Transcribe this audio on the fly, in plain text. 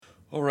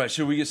All right,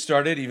 should we get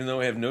started? Even though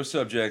we have no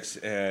subjects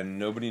and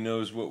nobody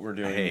knows what we're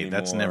doing anymore.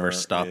 That's never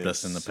stopped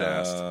us in the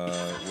past.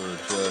 We're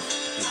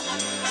just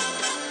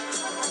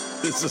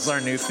This is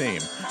our new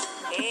theme.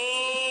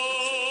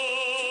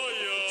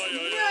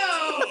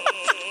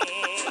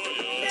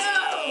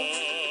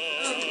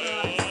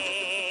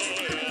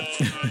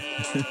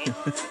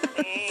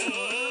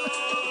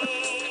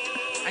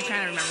 I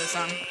kind of remember the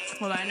song.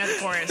 Hold on, I know the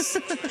chorus.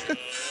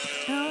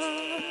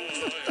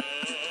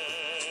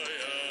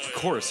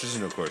 chorus. This is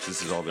no chorus.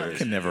 This is all there I is.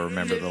 can never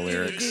remember the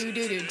lyrics.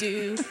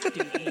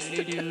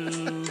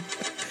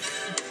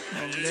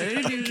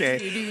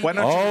 Okay, why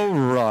don't All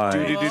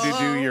right. you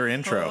do your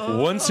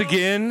intro? Once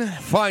again,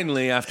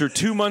 finally, after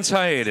 2 months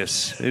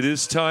hiatus, it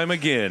is time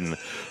again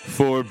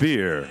for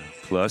Beer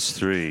Plus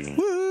 3.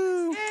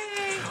 Woo!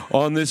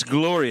 On this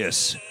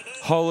glorious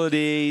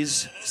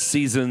holidays,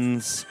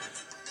 seasons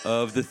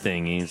of the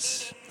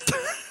thingies.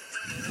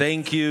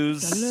 Thank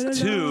yous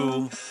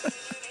to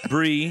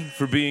Bree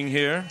for being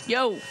here.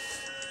 Yo.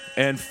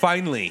 And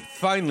finally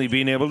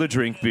being able to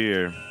drink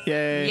beer.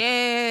 Yay!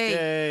 Yay.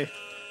 Yay!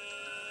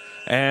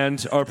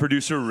 And our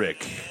producer,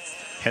 Rick.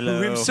 Hello.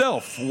 Who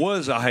himself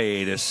was a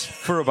hiatus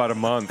for about a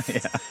month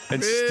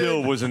and Rude.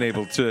 still wasn't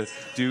able to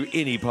do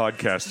any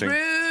podcasting.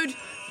 Rude.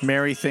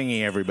 Merry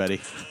thingy, everybody.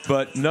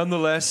 But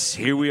nonetheless,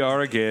 here we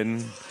are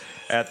again.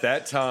 At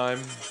that time,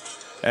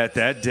 at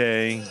that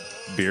day,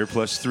 Beer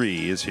Plus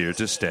 3 is here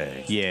to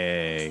stay.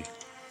 Yay!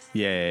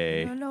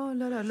 Yay!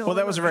 Well,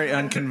 that was a very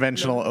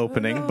unconventional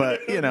opening,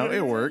 but, you know,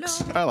 it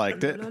works. I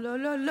liked it.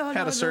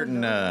 Had a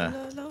certain...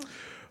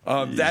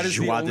 That is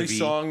the Joie de only vie.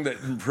 song that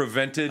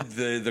prevented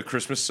the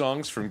Christmas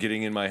songs from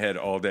getting in my head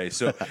all day.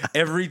 So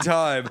every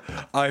time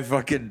I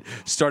fucking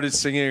started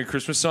singing a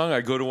Christmas song,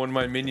 I'd go to one of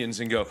my minions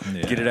and go,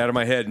 get it out of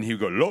my head. And he would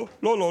go, lo,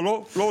 lo, lo,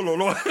 lo, lo, lo,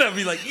 lo. And I'd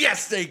be like,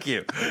 yes, thank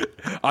you.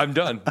 I'm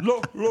done. Lo,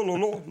 lo, lo,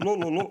 lo, lo,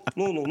 lo, lo,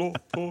 lo, lo,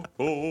 lo,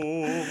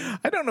 lo.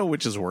 I don't know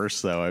which is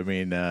worse, though. I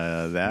mean,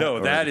 that... No,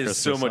 or that the is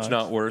so Christmas much songs.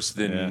 not worse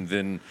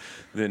than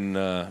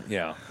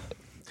yeah.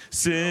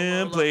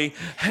 Simply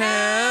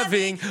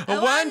having a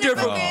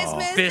wonderful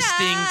Christmas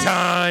fisting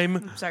time.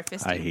 I'm sorry,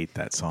 fisting. I hate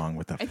that song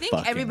with a I think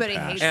fucking everybody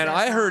passion. hates And that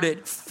I heard song.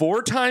 it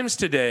 4 times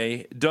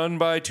today, done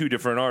by 2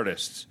 different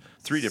artists.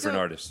 3 different So,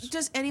 artists.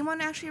 Does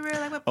anyone actually really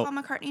like what Paul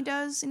McCartney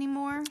does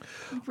anymore?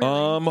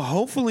 Really?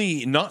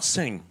 Hopefully not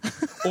sing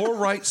or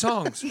write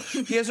songs.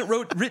 He hasn't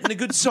written a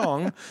good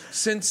song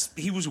since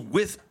he was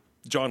with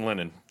John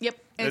Lennon. Yep,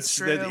 it's That's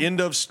true. the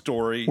end of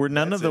story. Were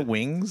none That's of the it.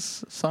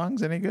 Wings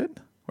songs any good?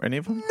 Were any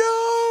of them?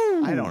 No.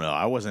 I don't know.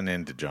 I wasn't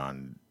into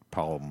John,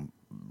 Paul,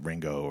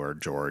 Ringo, or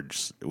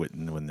George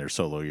when their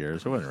solo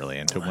years. I wasn't really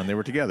into them when they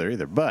were together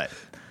either. But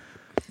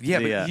Yeah,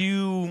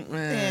 The,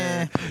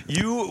 but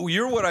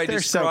you're what I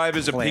They're so describe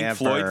as a Pink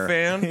clever.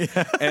 Floyd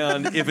fan,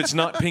 and if it's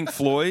not Pink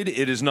Floyd,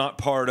 it is not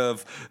part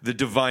of the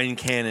divine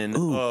canon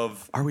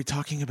of. are we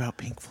talking about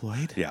Pink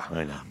Floyd? Yeah,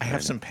 I know. I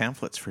have some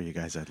pamphlets for you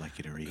guys. I'd like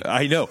you to read.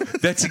 I know.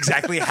 That's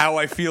exactly how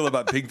I feel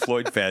about Pink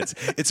Floyd fans.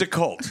 It's a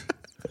cult.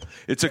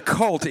 It's a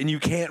cult, and you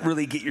can't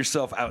really get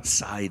yourself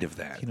outside of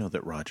that. You know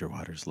that Roger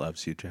Waters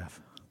loves you, Jeff.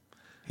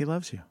 He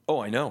loves you. Oh,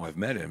 I know. I've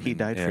met him. He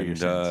died for your and,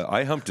 sins.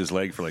 I humped his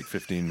leg for like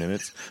 15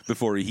 minutes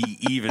before he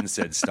even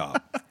said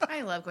stop.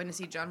 I love going to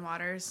see John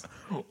Waters.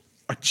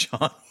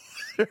 John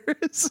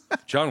Waters.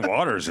 John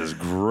Waters is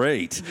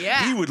great.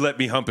 Yeah. He would let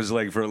me hump his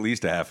leg for at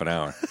least a half an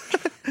hour.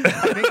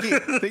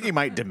 I think he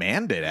might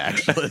demand it,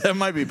 actually. That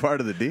might be part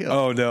of the deal.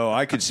 Oh, no.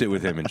 I could sit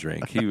with him and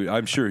drink.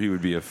 I'm sure he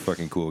would be a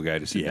fucking cool guy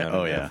to sit Yeah. down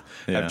Oh, and yeah.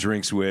 have Yeah.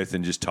 drinks with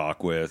and just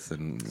talk with.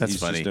 And That's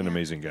he's funny. just an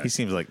amazing guy. He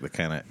seems like the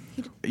kind of...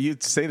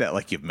 You'd say that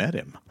like you've met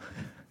him.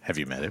 Have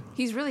you met him?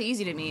 He's really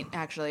easy to meet,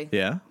 actually.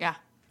 Yeah? Yeah.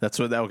 That's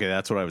what I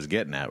was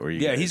getting at. Where you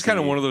Yeah, guys he's kind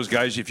of see- one of those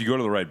guys. If you go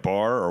to the right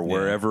bar or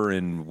wherever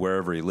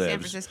he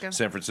lives,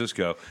 San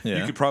Francisco. you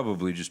Yeah. could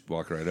probably just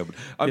walk right up.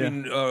 I Yeah.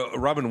 mean,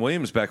 Robin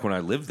Williams back when I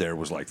lived there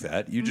was like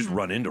that. You just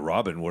run into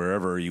Robin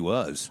wherever he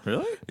was.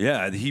 Really?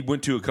 Yeah, he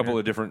went to a couple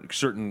of different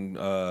certain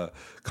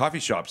coffee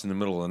shops in the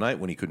middle of the night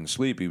when he couldn't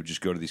sleep. He would just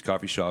go to these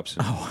coffee shops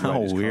and how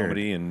write his weird.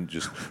 comedy and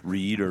just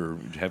read or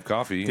have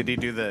coffee. Did he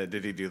do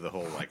the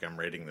whole like I'm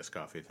rating this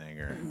coffee thing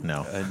or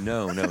no?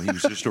 No, he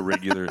was just a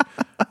regular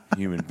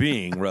human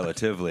being,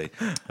 relatively.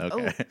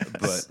 Okay.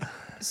 But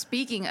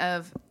Speaking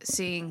of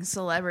seeing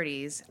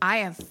celebrities, I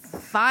have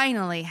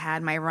finally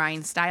had my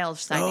Ryan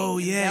Stiles sighting. Oh,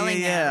 in yeah.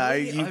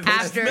 Bellingham. I've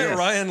After- met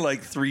Ryan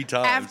like 3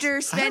 times.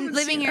 After haven't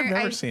living seen- here, I've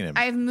never seen him.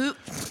 I've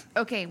moved.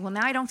 Okay, well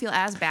now I don't feel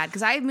as bad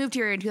because I moved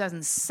here in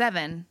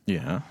 2007.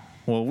 Yeah.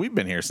 Well, we've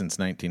been here since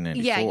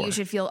 1994. Yeah, you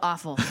should feel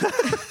awful.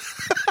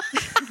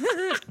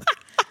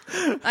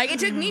 Like it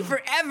took me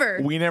forever.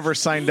 We never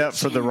signed up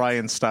for the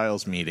Ryan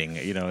Stiles meeting.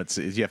 You know,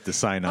 you have to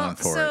sign on Well,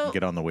 for it so- and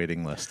get on the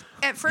waiting list.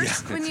 At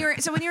first, when you're in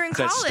that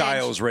college,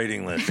 Styles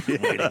rating list.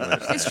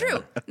 it's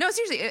true. No,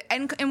 seriously.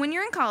 And when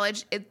you're in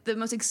college, the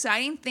most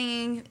exciting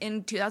thing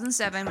in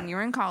 2007 when you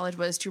were in college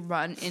was to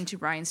run into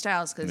Ryan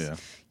Stiles because Yeah.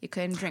 you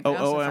couldn't drink.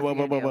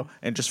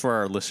 And just for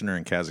our listener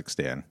in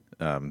Kazakhstan,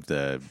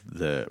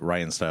 the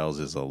Ryan Stiles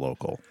is a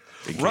local.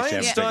 In case you Ryan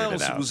haven't figured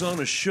Stiles it out. was on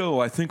a show,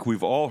 I think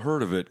we've all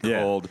heard of it,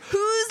 called... Whose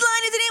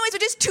line is it anyways? We're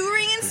just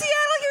touring in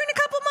Seattle here in a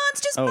couple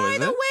months. Just by is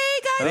the it?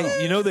 way,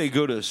 guys. You know they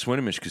go to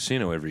Swinomish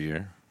Casino every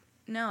year.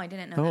 No, I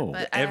didn't know Oh.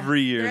 that. But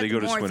Every year they're they at go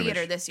the to Moore Swinomish.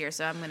 Theater this year,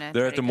 so I'm gonna.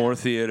 They're try at the to go. Moore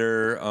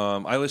Theater.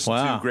 I listen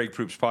Wow. to Greg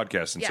Proop's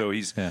podcast, and Yeah. so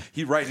he's Yeah.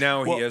 he right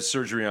now Well- he has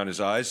surgery on his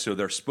eyes, so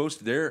they're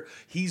supposed to.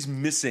 He's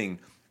missing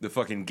the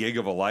fucking gig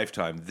of a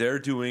lifetime. They're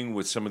doing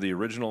with some of the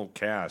original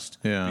cast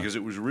because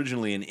it was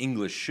originally an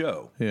English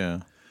show.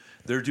 Yeah.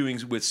 They're doing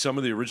with some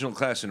of the original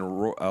cast in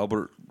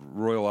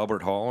Royal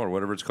Albert Hall or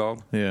whatever it's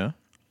called. Yeah.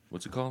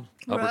 What's it called?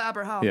 Royal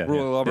Albert Hall. Yeah.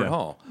 Royal Albert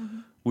Hall, Mm-hmm.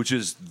 which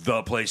is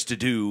the place to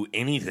do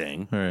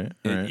anything. Right,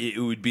 right. It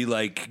would be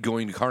like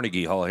going to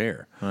Carnegie Hall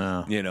here.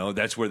 Wow. You know,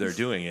 that's where they're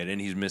doing it, and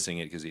he's missing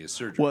it because he has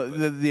surgery. Well,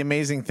 the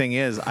amazing thing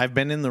is, I've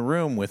been in the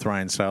room with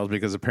Ryan Stiles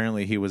because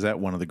apparently he was at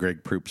one of the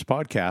Greg Proops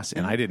podcasts,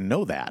 and I didn't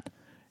know that.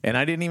 And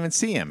I didn't even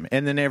see him.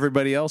 And then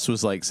everybody else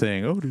was like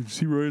saying, "Oh, did you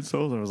see Ryan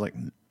Stiles?" And I was like,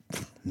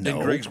 "No."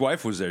 And Greg's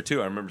wife was there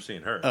too. I remember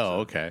seeing her. Oh,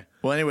 okay.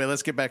 Well, anyway,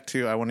 let's get back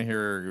to. I want to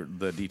hear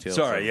the details.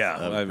 Sorry, of- yeah.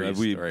 of I- Greece.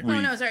 we- Sorry. we- Oh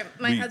no, sorry.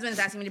 My husband's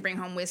asking me to bring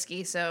home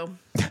whiskey, so.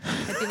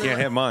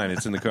 Can't have mine.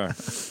 It's in the car.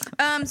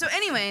 So,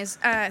 anyways,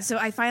 so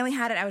I finally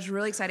had it. I was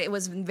really excited. It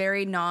was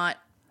very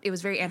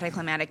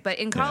anticlimactic. But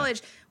in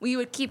college, we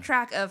would keep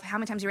track of how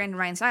many times you ran into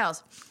Ryan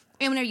Stiles.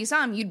 And whenever you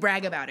saw him, you'd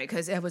brag about it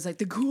because it was like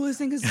the coolest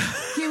thing.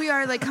 Because here we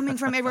are, like coming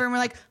from everywhere, and we're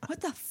like, "What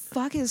the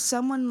fuck is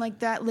someone like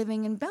that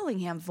living in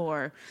Bellingham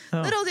for?"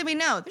 Little did we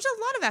know, there's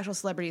a lot of actual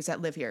celebrities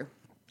that live here.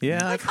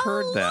 Yeah, Like, I've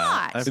heard a that.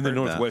 lot. I've In the heard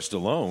that. Northwest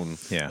alone.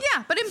 Yeah.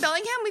 Yeah, but in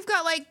Bellingham, we've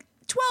got like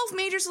 12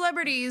 major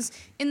celebrities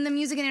in the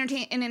music and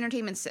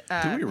entertainment.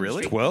 Do we really?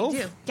 industry. 12? We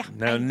do. Yeah.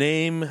 Now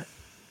name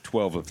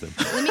 12 of them.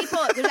 Let me pull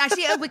up. There's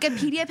actually a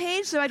Wikipedia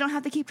page, so I don't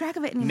have to keep track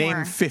of it anymore.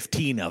 Name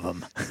 15 of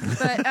them.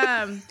 But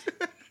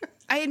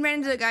I had run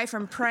into a guy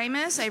from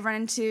Primus. I run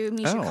into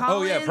Misha Oh. Collins.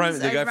 Oh, yeah,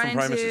 the I've guy run from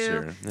Primus is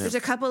into- here. Yeah. There's a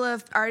couple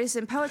of artists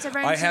and poets I've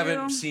run I into.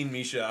 haven't seen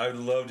Misha. I would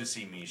love to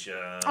see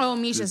Misha. Oh,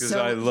 Misha's Because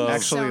so I love- he's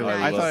Actually, so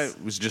I nice. thought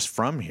it was just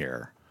from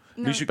here.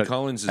 Misha But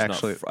Collins is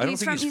actually- not. I don't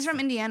think he's from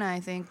Indiana, I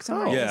think. Oh.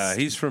 Somewhere Yeah,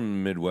 he's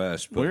from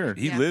Midwest. But Weird.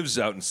 He Yeah. lives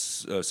out in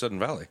Sudden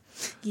Valley.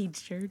 he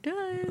sure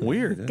does.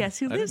 Weird. Guess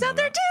who I lives didn't out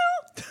know there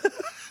too?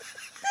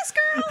 This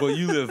girl. Well,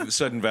 you live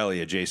Sudden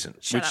Valley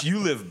adjacent, Shut which up. you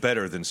live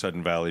better than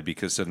Sudden Valley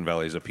because Sudden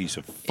Valley is a piece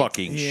of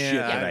fucking shit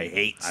that I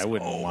hate. I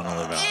wouldn't want to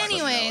live out.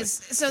 Anyways,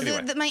 so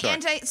Anyway, my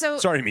sorry.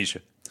 Sorry,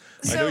 Misha.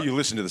 I So- know you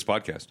listen to this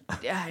podcast.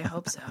 Yeah, I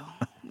hope so.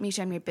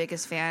 Misha, I'm your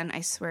biggest fan.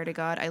 I swear to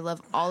God. I love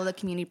all of the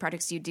community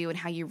projects you do and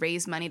how you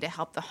raise money to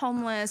help the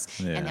homeless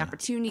and the Yeah.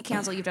 Opportunity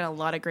Council. You've done a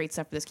lot of great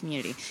stuff for this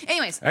community.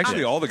 Anyways,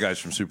 Actually, all the guys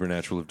from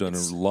Supernatural have done a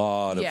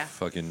lot of Yeah.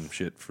 fucking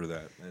shit for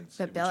that.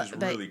 But Which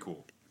is really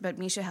cool. But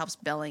Misha helps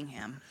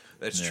Bellingham.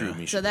 That's true,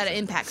 Misha. So that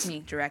impacts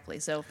me directly.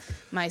 So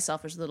my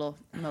selfish little,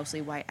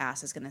 mostly white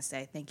ass is going to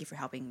say, thank you for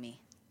helping me.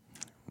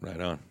 Right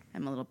on.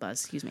 I'm a little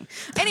buzzed. Excuse me.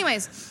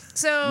 Anyways,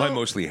 so My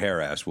mostly hair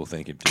ass will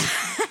thank him too.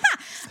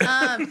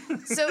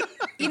 So,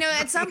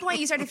 at some point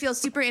you start to feel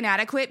super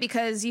inadequate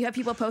because you have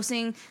people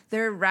posting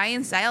their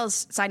Ryan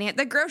Stiles signing at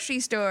the grocery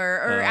store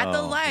or at the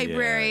Oh,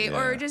 library yeah,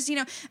 or yeah. just,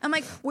 I'm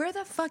like, where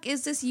the fuck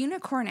is this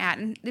unicorn at?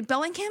 And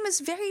Bellingham is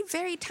very,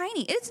 very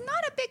tiny. It's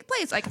not a big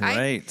place. Like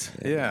Right.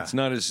 Yeah. It's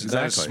not as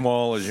Exactly.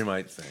 small as you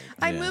might think.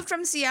 I moved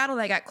from Seattle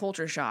and I got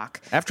culture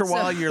shock. After a So-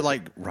 while, you're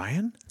like,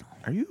 Ryan,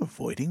 are you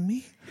avoiding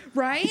me?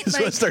 Right?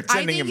 So I start I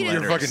sending think him you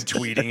didn't- letters.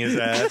 tweeting his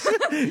ass.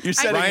 You're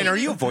sending Ryan, him, are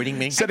you avoiding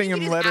me? sending You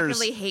him just letters.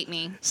 actively hate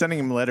me. Sending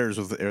him letters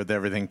with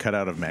everything cut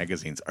out of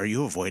magazines. Are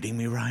you avoiding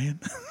me, Ryan?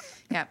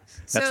 Yeah.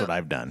 That's So- what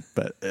I've done,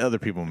 but other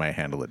people might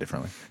handle it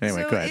differently.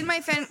 Anyway, So go ahead. in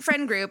my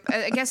friend group,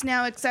 I guess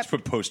now except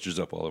Put posters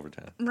up all over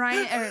town.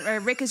 Ryan or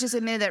Rick has just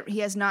admitted that he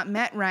has not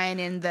met Ryan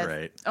in the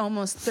Right.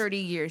 almost 30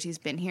 years he's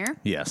been here.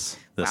 Yes,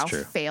 that's Wow,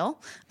 true.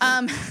 fail.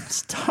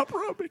 Stop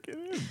rubbing it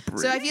in.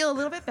 So I feel a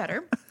little bit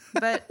better,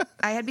 but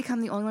I had become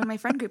the only one in my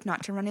friend group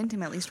not to run into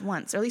him at least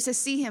once, or at least to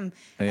see him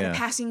at Yeah. a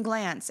passing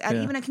glance at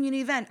Yeah. even a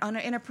community event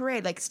in a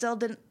parade.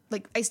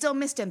 I still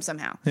missed him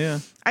somehow. Yeah.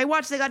 I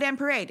watched the goddamn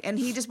parade, and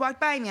he just walked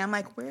by me. I'm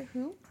like, where?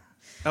 Who?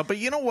 But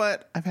you know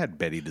what? I've had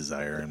Betty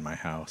Desire in my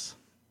house,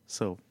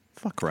 so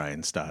fuck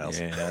Ryan Stiles.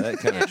 Yeah, that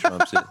kind of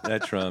trumps it.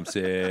 That trumps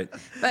it.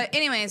 But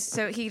anyways,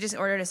 so he just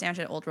ordered a sandwich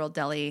at Old World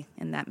Deli,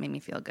 and that made me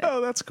feel good.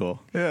 Oh, that's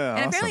cool. Yeah,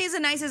 And apparently he's the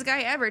nicest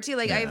guy ever too.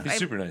 Like Yeah. He's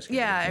super nice guy.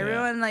 Yeah, Yeah,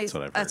 everyone like that's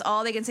what I've that's heard.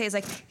 all they can say is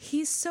like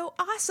he's so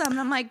awesome. And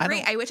I'm like,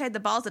 great. don't- I wish I had the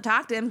balls to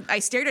talk to him. I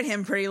stared at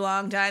him pretty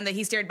long time. That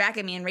he stared back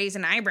at me and raised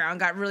an eyebrow and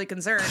got really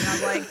concerned. And I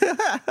was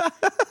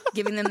like,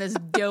 giving them this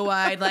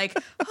doe-eyed like,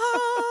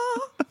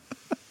 oh.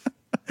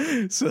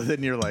 So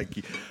then you're like,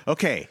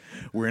 okay,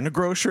 we're in a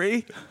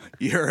grocery.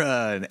 You're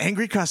an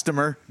angry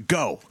customer.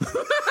 Go.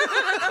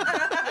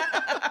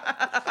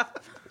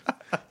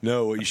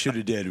 No, what you should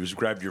have did was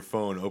grabbed your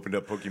phone, opened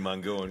up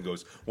Pokemon Go, and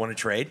goes, "Want to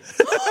trade?"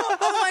 Oh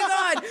my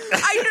god!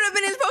 I should have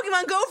been his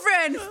Pokemon Go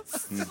friend.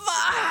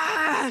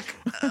 Fuck!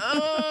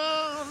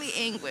 Oh, the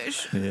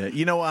anguish. Yeah,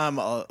 you know,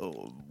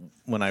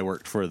 when I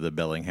worked for the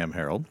Bellingham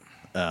Herald,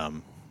 wow,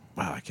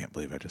 I can't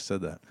believe I just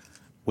said that.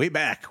 way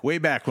back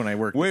when I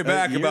worked. Way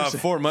back about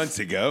 4 months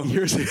ago.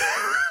 Years ago.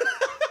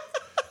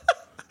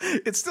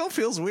 It still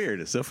feels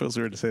weird. It still feels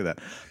weird to say that.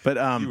 But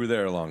You were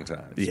there a long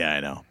time. So. yeah, I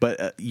know.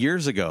 But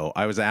years ago,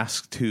 I was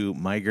asked to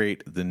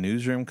migrate the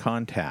newsroom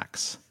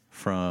contacts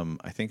from,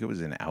 I think it was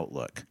in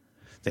Outlook.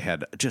 They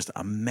had just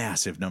a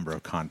massive number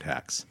of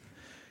contacts,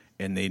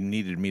 and they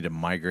needed me to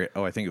migrate.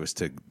 Oh, I think it was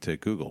to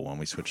Google when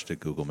we switched to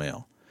Google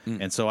Mail.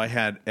 And so I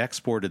had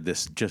exported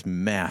this just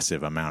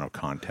massive amount of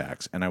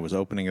contacts, and I was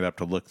opening it up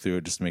to look through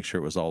it just to make sure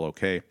it was all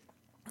okay.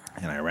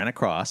 And I ran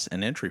across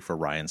an entry for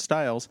Ryan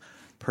Stiles,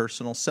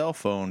 personal cell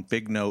phone,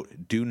 big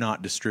note, do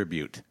not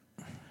distribute.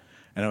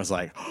 And I was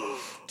like,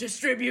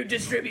 Distribute.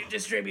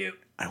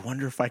 I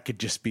wonder if I could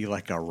just be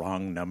like a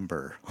wrong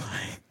number.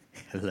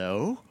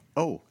 Hello?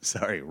 Oh,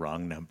 sorry,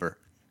 wrong number.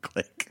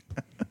 Click.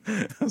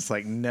 I was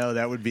like, no,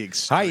 that would be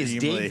Hi,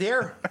 extremely... is Dave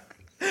there?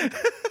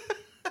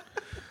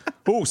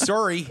 Oh,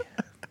 sorry.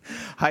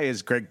 Hi,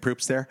 is Greg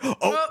Proops there?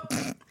 Oh,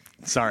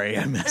 sorry,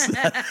 I missed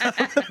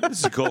that. This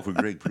is a call for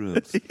Greg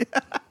Proops.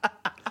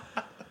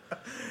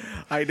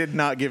 I did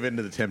not give in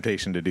to the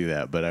temptation to do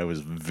that, but I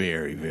was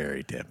very,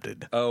 very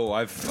tempted. Oh,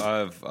 I've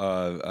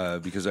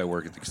because I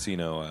work at the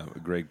casino.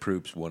 Greg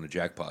Proops won a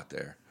jackpot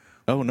there.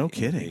 Oh, no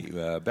kidding.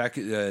 Back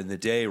in the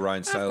day,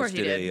 Ryan Stiles course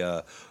he did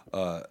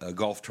a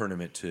golf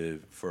tournament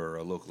for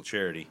a local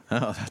charity.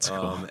 Oh, that's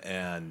cool.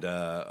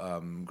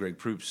 And Greg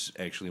Proops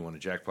actually won a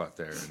jackpot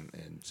there,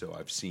 and so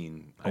I've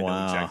seen. I know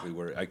Wow. exactly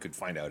where I could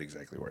find out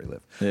exactly where he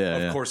lived. Yeah,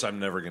 of yeah. course, I'm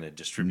never going to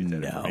distribute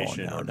that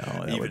information no, or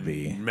that even would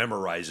be-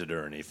 memorize it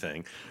or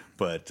anything.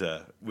 But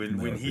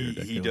when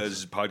he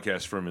does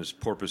podcasts from his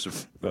Porpoise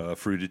of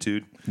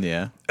Fruititude,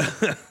 Yeah.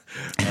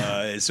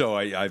 so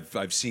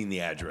I've seen the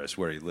address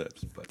where he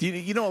lives. But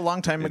You know, a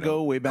long time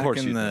ago, way back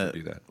course in you'd never the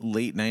do that.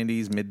 late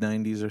 90s, mid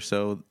 90s or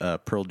so,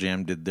 Pearl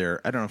Jam did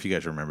their, I don't know if you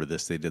guys remember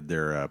this, they did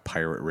their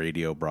pirate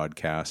radio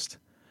broadcast.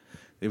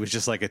 It was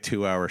just like a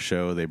 2-hour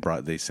show.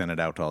 They sent it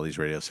out to all these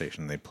radio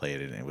stations. They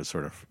played it, and it was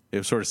sort of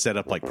set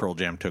up like Pearl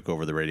Jam took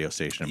over the radio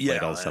station and played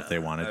all the stuff they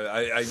wanted.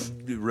 I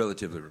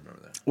relatively remember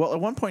that. Well,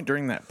 at one point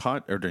during that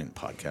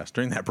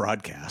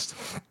broadcast,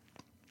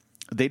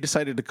 they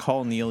decided to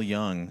call Neil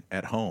Young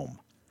at home,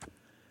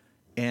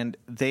 and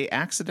they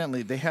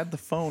had the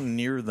phone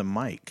near the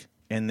mic,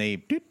 and they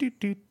doot, doot,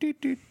 doot,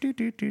 doot, doot, doot,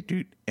 doot, doot,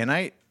 doot,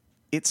 and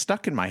it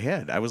stuck in my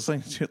head. I was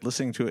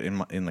listening to it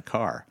in the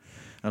car.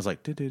 I was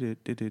like, doot,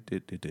 doot, doot, doot,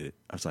 doot, doot, doot.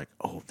 I was like,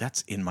 oh,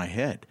 that's in my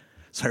head.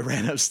 So I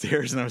ran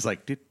upstairs and I was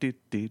like, doot, doot,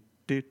 doot,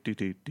 doot, doot,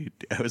 doot,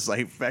 doot. I was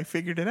like, I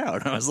figured it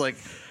out. I was like,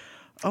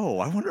 oh,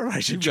 I wonder if I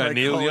should try Got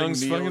Neil calling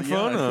Young's Neil fucking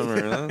Young. phone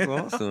number.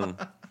 That's awesome.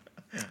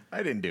 I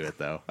didn't do it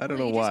though. I don't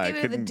You know why.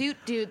 just gave it the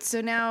doot, so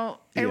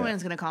now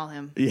everyone's going to call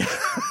him. Yeah,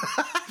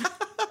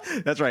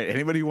 that's right.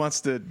 Anybody who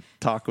wants to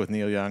talk with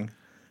Neil Young,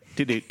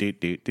 do do do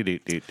do do do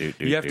do do.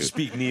 You have to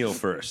speak Neil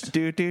first.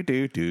 Do do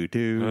do do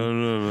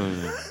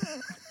do.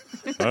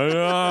 I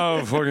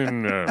know,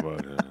 fucking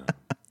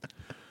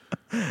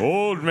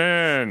old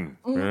man.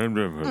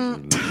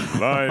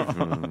 Life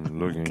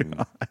looking.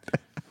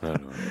 I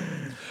don't know.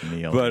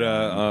 Neil.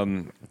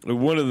 But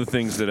one of the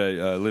things that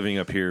I living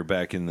up here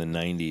back in the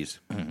 90s,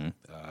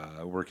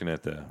 working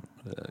at the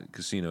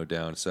casino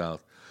down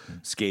south,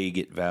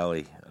 Skagit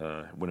Valley,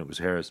 when it was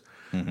Harris,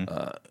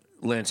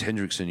 Lance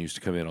Hendrickson used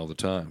to come in all the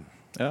time.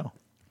 Oh,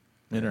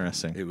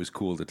 interesting. It was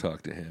cool to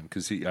talk to him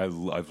because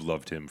I've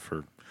loved him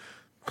for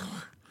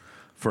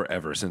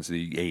forever, since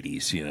the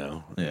 80s, you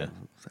know. Yeah.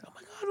 Oh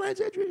my God, Lance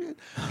Hendrickson,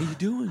 how you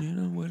doing? You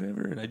know,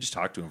 whatever. And I just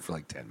talked to him for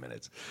like 10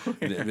 minutes.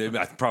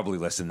 Probably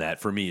less than that.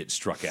 For me, it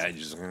struck out.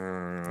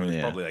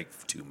 Probably like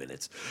 2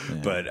 minutes.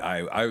 Yeah.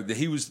 But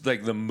he was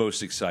like the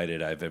most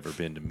excited I've ever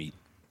been to meet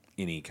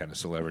any kind of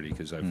celebrity,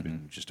 because I've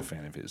been just a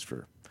fan of his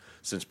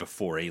since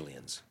before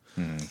Aliens.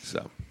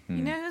 So You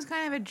know who's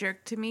kind of a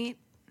jerk to meet?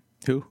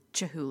 Who?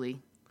 Chihuly.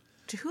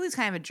 Chihuly's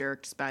kind of a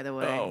jerk, by the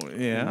way. Oh,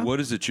 yeah. what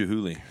is a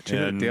Chihuly?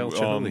 And, Dale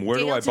Chihuly. Where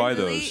do Dale I buy Chihuly?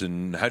 those?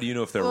 And how do you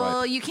know if they're Well,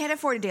 right? you can't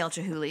afford a Dale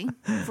Chihuly,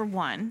 for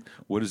one.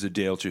 What is a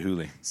Dale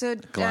Chihuly? So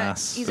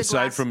Glass. He's a Aside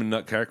glass, from a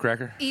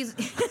nutcracker? he's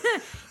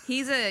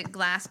he's a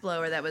glass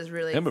blower that was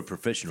really I'm a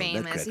professional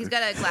famous. nutcracker. He's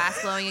got a glass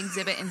blowing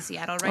exhibit in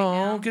Seattle right Oh,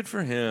 now. good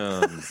for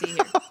him. Let's see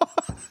here.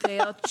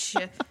 Dale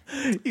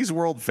He's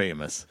world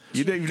famous.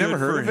 You've never Good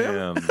heard for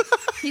of him?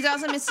 He's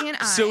also missing an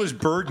eye. So is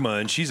Bergma,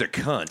 and she's a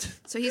cunt.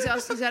 So he's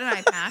got an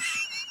eye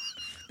patch.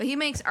 But he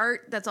makes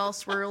art that's all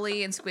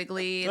swirly and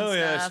squiggly and Oh, stuff.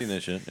 yeah, I've seen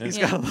that shit.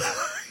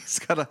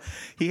 Yeah.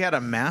 He had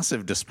a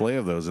massive display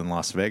of those in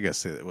Las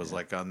Vegas. It was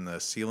like on the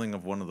ceiling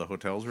of one of the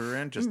hotels we were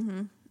in, just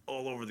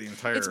all over the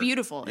entire. It's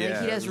beautiful. Yeah, Like,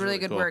 he it does was really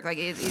good cool. work. Like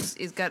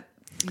he's got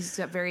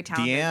very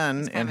talented. Deanne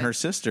he's kind and of her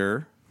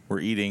sister were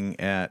eating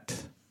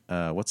at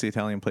what's the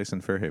Italian place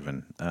in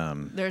Fairhaven?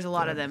 There's a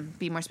lot of them.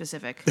 Be more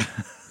specific.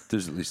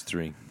 There's at least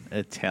 3.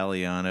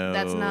 Italiano.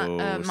 That's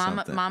not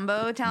something.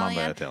 Mambo Italian.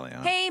 Mambo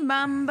Italiano. Hey,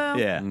 Mambo.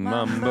 Yeah.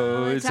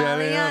 Mambo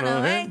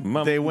Italiano, hey.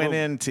 Mambo. They went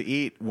in to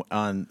eat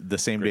on the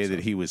same day that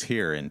he was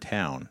here in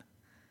town,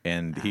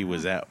 and he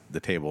was at the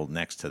table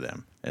next to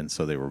them. And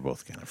so they were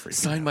both kind of freaking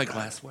Sign my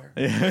glassware.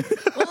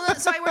 Well,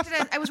 so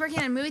I was working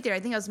in a movie theater. I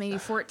think I was maybe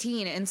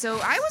 14, and so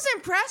I was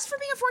impressed for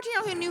being a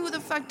 14-year-old who knew who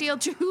the fuck Dale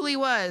Chicouli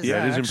was.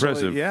 Yeah, it is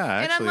impressive. Yeah,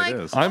 And I'm actually like, it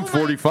is. I'm oh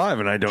 45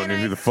 and I don't and know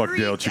who I the fuck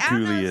Dale freaked out,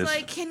 and I Chicouli was is.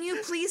 like, can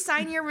you please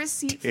sign your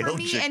receipt for Dale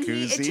me? And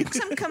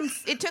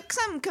it took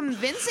some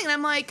convincing. And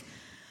I'm like,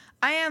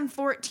 I am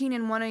 14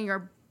 and one of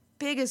your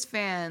biggest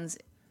fans.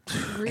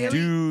 Really?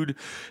 Dude,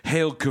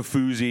 hail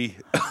Kafuzi.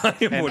 I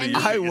am one of your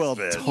I biggest will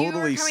fans. You are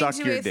totally coming suck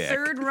to your a dick.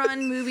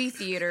 third-run movie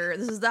theater.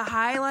 This is the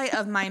highlight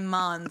of my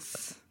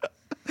month.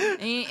 And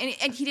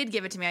he did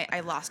give it to me. I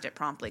lost it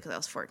promptly because I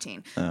was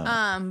 14.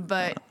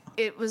 But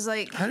it was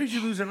like How did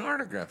you lose an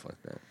autograph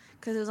like that?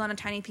 because it was on a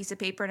tiny piece of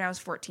paper and I was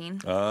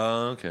 14.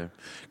 Oh, okay.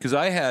 Because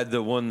I had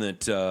the one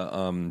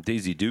that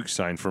Daisy Duke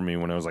signed for me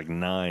when I was like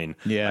 9.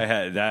 Yeah. I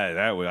had that.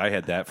 I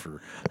had that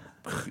for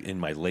in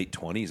my late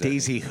 20s.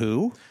 Daisy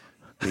who?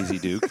 Daisy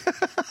Duke.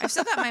 I've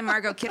still got my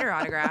Margot Kidder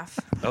autograph.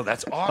 Oh,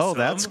 that's awesome. Oh,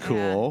 that's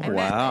cool. Yeah, I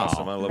met- Wow.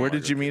 Awesome. I love Where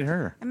did Margot you meet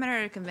her? I met her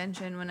at a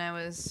convention when I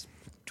was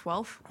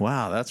 12.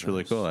 Wow, that's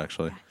really cool,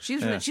 actually. She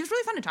was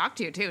really fun to talk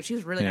to too. She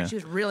was really Yeah. nice. She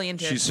was really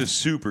into She's a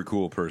super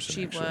cool person.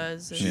 She actually.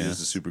 was. She Yeah. is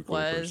a super cool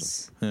person.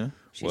 was. Yeah.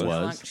 She's Was. no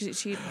longer-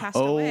 she passed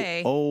Oh,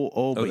 away.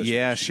 but that's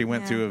yeah, right. she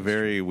went Yeah. through a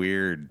very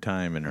weird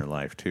time in her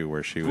life too,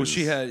 where she was. Well,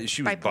 she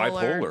was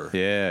bipolar.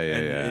 Yeah,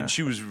 and, yeah. And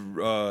she was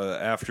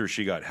after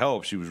she got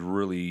help, she was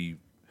really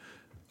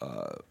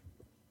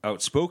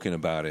outspoken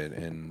about it,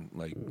 and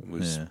like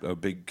was Yeah. a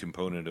big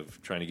component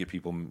of trying to get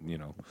people,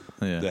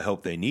 Yeah. the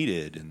help they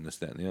needed, and this,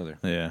 that, and the other.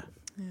 Yeah.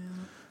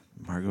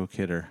 Margot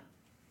Kidder.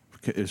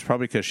 It was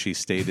probably because she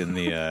stayed in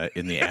the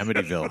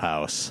Amityville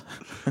house.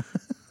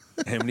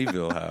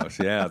 Amityville House,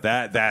 yeah,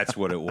 that's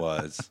what it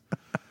was.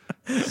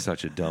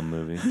 Such a dumb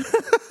movie.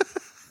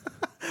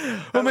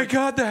 Oh my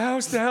God, the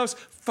house!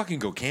 Fucking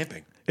go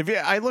camping.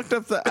 I looked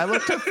up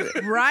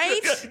the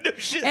Right?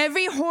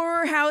 Every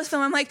horror house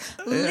film, I'm like,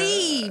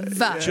 leave.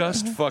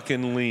 Just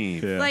fucking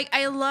leave. Yeah. Like,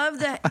 I love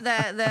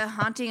the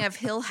haunting of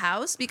Hill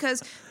House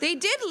because they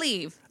did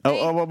leave.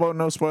 Oh,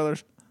 no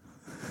spoilers.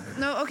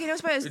 No, okay, no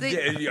spoilers.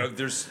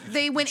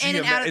 They went in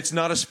and Gee, out of- It's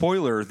not a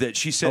spoiler that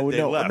she said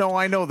they left. No,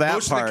 I know that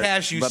Most part. of the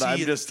cash you but see I'm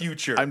in just, the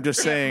future. I'm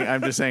just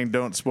saying,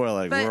 don't spoil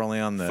it. But- We're only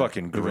on the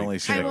Fucking We've great. only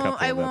seen a couple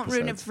I of won't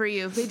ruin it episodes. for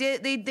you.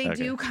 They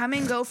do come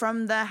and go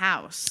from the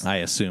house. I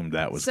assumed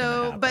that was gonna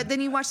So, happen. but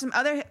then you watch some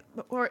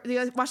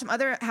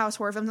other house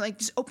horror films. Like,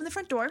 just open the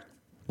front door,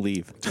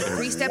 Leave.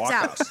 3 steps Walk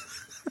out.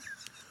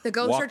 The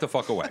ghosts Walk are the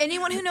fuck away.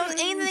 Anyone who knows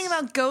anything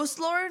about ghost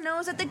lore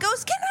knows that the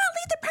ghosts cannot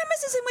leave the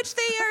premises in which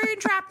they are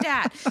entrapped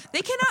at.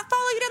 They cannot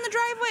follow you down the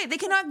driveway. They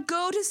cannot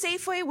go to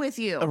Safeway with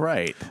you.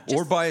 Right.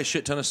 Or buy a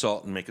shit ton of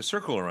salt and make a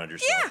circle around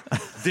yourself. Yeah.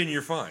 Then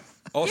you're fine.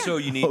 Also,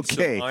 you need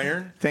Okay. some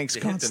iron Thanks, to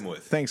hit them with.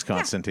 Thanks,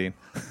 Constantine.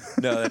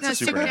 No, that's No, a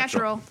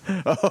supernatural.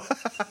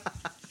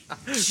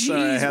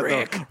 Sorry, I had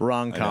Rick. the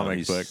wrong I know, comic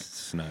he's book.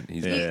 Not,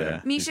 he's Yeah. not there.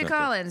 He's Misha not there.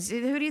 Collins.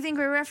 Who do you think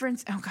we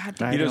reference? Oh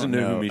God. I He doesn't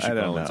don't know who Misha I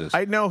don't Collins know. is.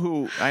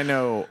 I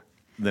know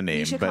the name,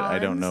 Misha but I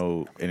don't Collins.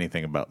 know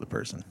anything about the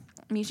person.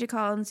 Misha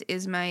Collins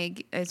is my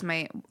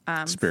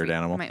Spirit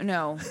animal?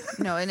 No,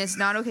 and it's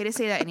not okay to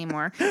say that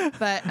anymore.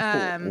 But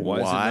Why is it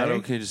Why? not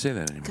okay to say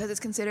that anymore? because it's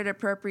considered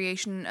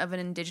appropriation of an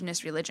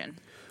indigenous religion.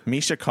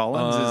 Misha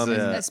Collins is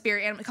A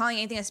spirit animal, calling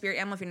anything a spirit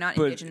animal if you're not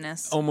But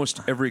indigenous. almost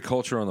every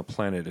culture on the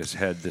planet has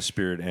had the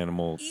spirit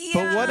animal.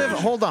 But what if?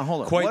 Hold on.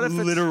 Quite what if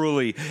it's-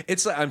 literally,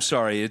 it's like I'm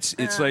sorry. It's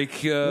like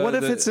What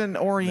if it's an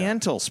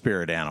Oriental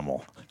spirit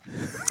animal?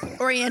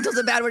 Oriental's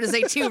a bad word to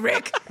say too,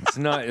 Rick. It's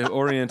not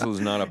Oriental is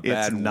not a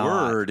bad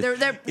not. word. The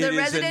It is a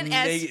resident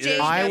SJW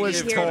I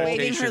was here told-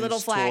 waving her little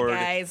flag, toward-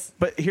 guys.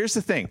 But here's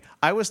the thing: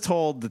 I was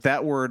told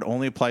that word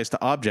only applies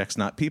to objects,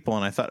 not people,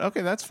 and I thought,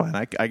 okay, that's fine.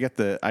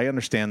 I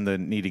understand the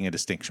needing a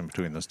distinction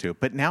between those two.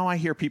 But now I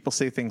hear people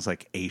say things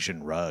like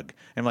Asian rug.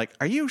 I'm like,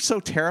 are you so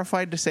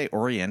terrified to say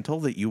Oriental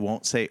that you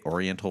won't say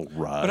Oriental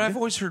rug? But I've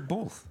always heard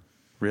both.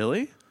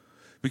 really?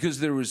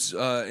 Because there was,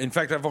 in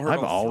fact, I've heard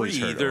I've all always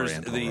three. heard There's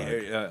Oriental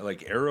the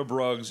like Arab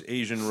rugs,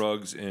 Asian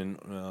rugs, and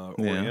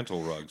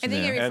Oriental rugs. I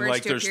think it and refers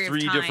like to a there's period of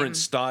 3 time. different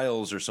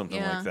styles or something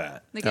Yeah. like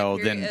that. Like Oh, a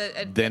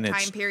period, then a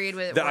it's- time period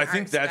with. I or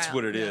think art that's style.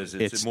 what it Yeah. is.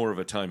 It's more of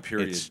a time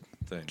period it's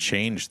thing.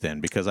 Changed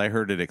then because I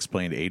heard it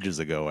explained ages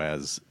ago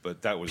as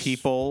But that was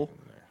people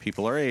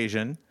are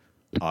Asian,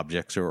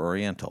 objects are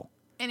Oriental.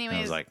 And I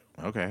Anyways, was like,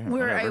 okay,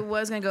 where I whatever.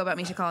 was going to go about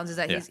Misha Collins is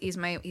that Yeah.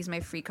 he's my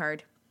free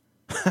card.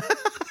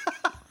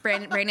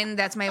 Brandon,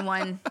 that's my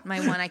one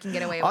I can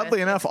get away with.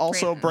 Oddly enough,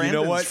 also Brandon.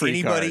 You know what? Free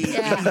Anybody,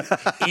 card.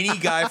 Yeah. any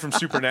guy from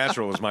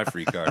Supernatural is my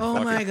free card. Oh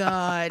Fuck my it.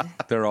 God,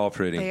 They're all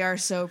pretty. they are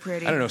so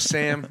pretty. I don't know,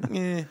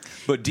 Sam.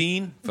 But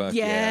Dean, fuck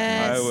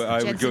Yes, yeah.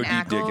 I would go Jensen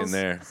deep dick Ackles. in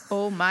there.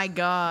 Oh my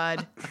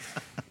God.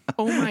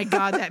 Oh my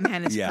God, that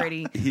man is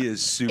pretty. He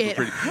is super It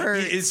pretty.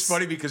 hurts. It's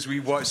funny because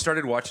we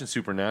started watching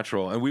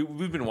Supernatural, and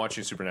we've been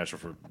watching Supernatural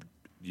for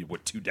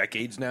 2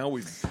 decades now.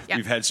 We've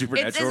had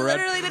Supernatural. It's around.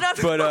 literally been up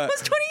for But,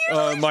 almost 20 years.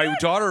 Holy my shit.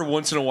 daughter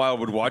once in a while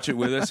would watch it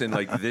with us, and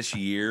like this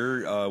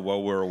year,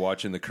 while we were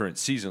watching the current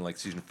season, like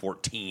season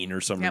 14 or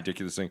some Yep.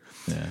 ridiculous thing.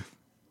 Yeah.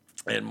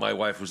 And my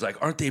wife was like,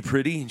 "Aren't they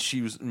pretty?"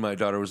 And my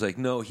daughter was like,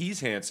 "No,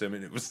 he's handsome."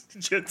 And it was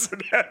Jensen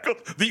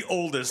Ackles, the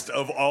oldest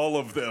of all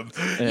of them.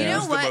 You know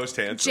was what? The most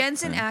handsome.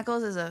 Jensen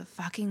Ackles is a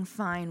fucking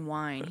fine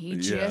wine. He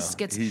just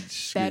gets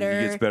better.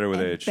 He gets better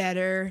with age.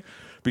 Better.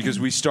 Because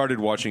we started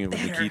watching it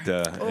with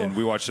Nikita, and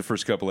we watched the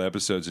first couple of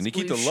episodes, and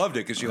Nikita Sploosh. loved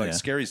it because she likes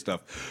scary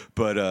stuff.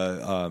 But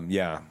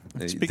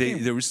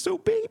they were so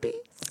baby.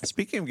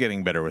 Speaking of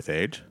getting better with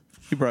age,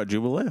 you brought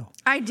Jubilee.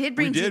 I did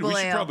bring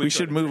Jubilee. We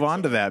should move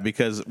on to that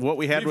because what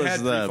we had We've was had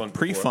the pre-funk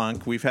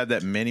pre-funk. We've had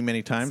that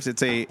many times.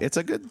 It's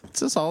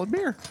a solid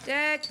beer.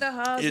 Deck the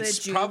halls with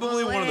It's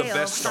probably one of the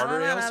best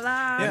starter ales.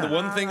 And the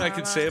one thing I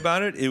could say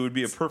about it, it would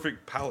be a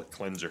perfect palate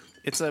cleanser.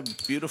 It's a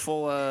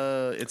beautiful.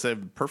 It's a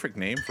perfect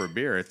name for a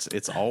beer.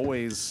 It's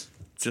always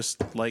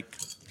just like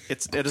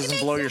it doesn't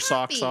makes blow you your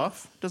socks happy.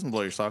 off. It doesn't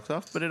blow your socks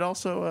off, but it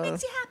also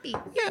Makes you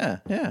happy.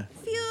 yeah.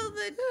 Feel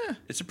the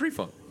It's a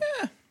pre-funk.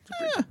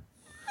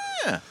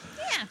 Yeah.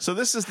 So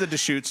this is the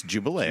Deschutes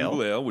Jubilee,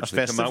 Ale, which a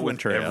they come festive out with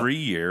winter ale. every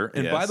year.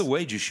 And by Yes. the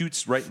way,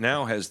 Deschutes right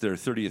now has their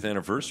 30th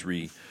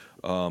anniversary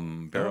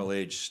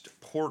barrel-aged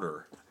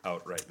porter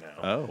out right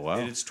now. Oh, wow.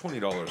 And it's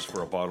 $20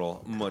 for a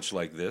bottle much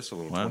like this, a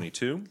little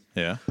 22.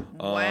 Yeah.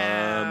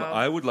 wow.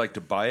 I would like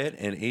to buy it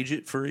and age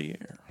it for a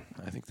year.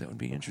 I think that would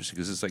be interesting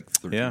because it's like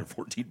 13 Yeah.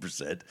 or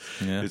 14%.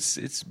 Yeah.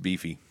 It's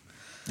beefy.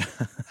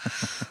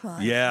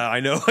 Yeah, I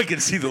know. I can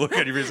see the look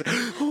on your face.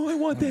 Oh, I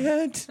want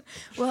that.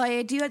 Well,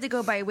 I do have to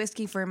go buy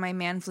whiskey for my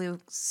man flu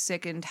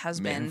sickened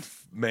husband.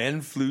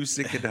 Man flu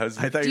sickened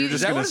husband. I thought you were Is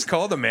just that gonna what it's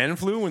called? The man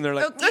flu? When they're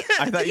like,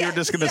 I thought you were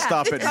just going to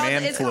stop at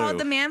man It's flu. called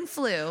the man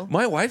flu.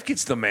 my wife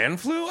gets the man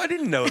flu? I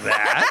didn't know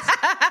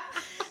that.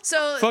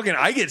 So Fucking,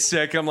 I get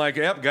sick. I'm like,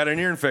 yep, got an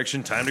ear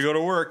infection. Time to go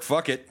to work.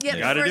 Fuck it. yeah,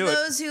 Gotta for do it.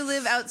 those who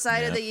live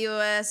outside of the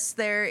U.S.,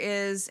 there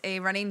is a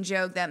running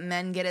joke that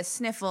men get a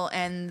sniffle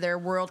and their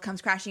world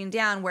comes crashing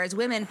down, whereas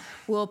women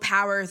will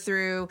power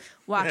through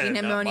walking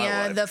Not my pneumonia,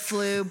 wife. the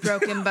flu,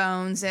 broken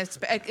bones,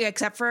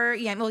 except for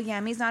Yami. Well,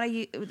 Yami's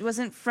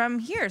wasn't from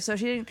here, so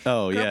she didn't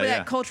grow up with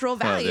that cultural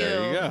value.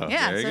 there you go.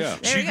 Yeah, There you so go.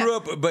 there She you go. grew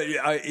up, but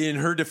in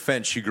her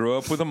defense, she grew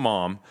up with a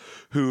mom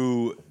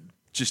who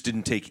just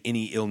didn't take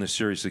any illness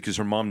seriously because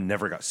her mom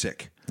never got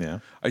sick. Yeah.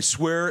 I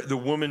swear the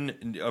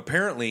woman,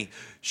 apparently,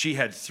 she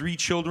had 3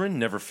 children,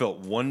 never felt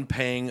one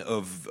pang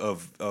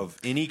of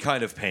any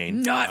kind of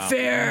pain. Not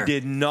fair.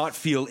 Did not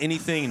feel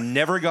anything,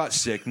 never got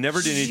sick,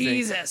 never did anything.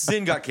 Jesus.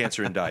 Then got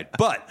cancer and died.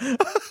 But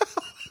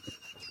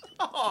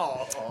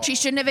She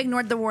shouldn't have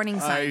ignored the warning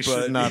sign. I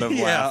should not have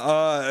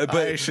laughed.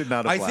 but I should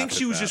not have I think laughed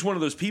she at was that. just one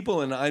of those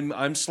people, and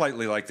I'm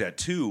slightly like that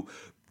too.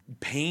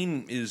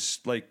 Pain is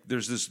like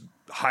there's this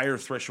higher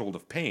threshold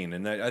of pain,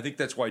 and I think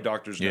that's why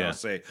doctors now Yeah.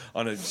 say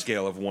on a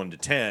scale of 1 to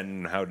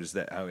 10, how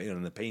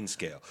in the pain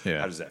scale, Yeah.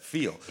 how does that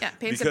feel? Yeah,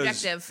 pain's Because,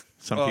 subjective.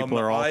 Some people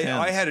are all I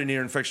tens. had an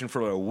ear infection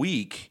for a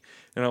week,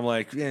 and I'm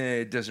like,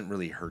 it doesn't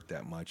really hurt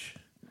that much.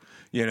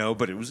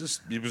 But it was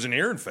an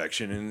ear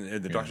infection,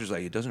 and the doctor's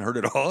like, it doesn't hurt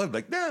at all. I'm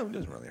like, no, it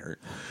doesn't really hurt.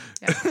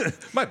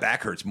 My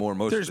back hurts more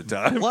most of the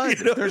time. blood.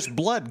 There's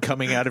blood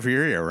coming out of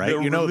your ear, right?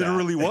 There you know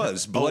literally that.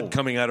 was blood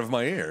coming out of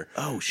my ear.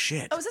 Oh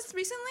shit! Oh, was this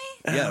recently?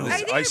 Yeah,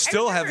 think I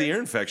still have the remember. ear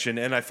infection,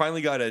 and I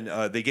finally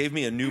got they gave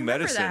me a new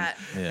remember medicine, that.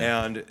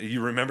 Yeah. and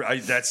you remember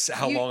that's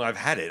how long I've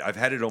had it. I've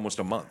had it almost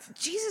a month,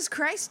 Jesus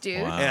Christ,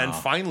 dude. Wow. and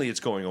finally it's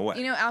going away.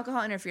 You know,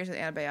 alcohol interferes with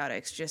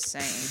antibiotics. Just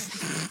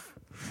saying.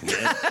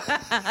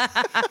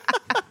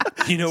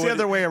 You know It's the what-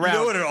 other way You know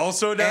around. what it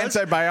also does?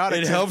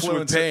 Antibiotics It helps with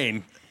influence-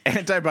 pain.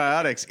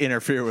 Antibiotics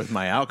interfere with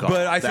my alcohol.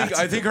 But I That's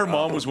think the her mom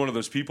problem. was one of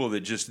those people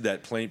that just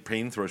that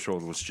pain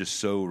threshold was just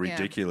so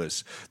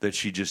ridiculous that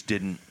she just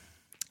didn't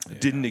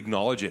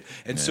acknowledge it.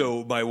 And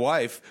so my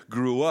wife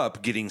grew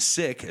up getting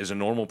sick as a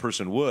normal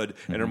person would,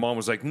 and her mom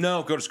was like,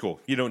 "No, go to school.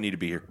 You don't need to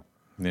be here."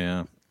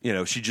 Yeah.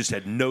 She just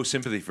had no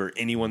sympathy for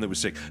anyone that was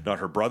sick. Not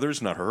her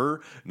brothers, not her,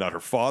 not her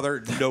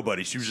father,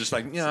 nobody. She was just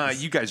like, "Yeah,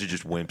 you guys are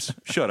just wimps.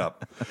 Shut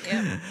up."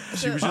 Yeah.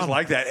 She was just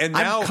like that. And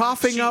I'm now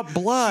coughing up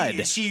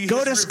blood. She Go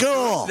has to school.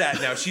 reversed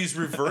that now. She's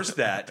reversed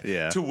that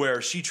Yeah. to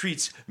where she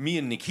treats me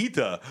and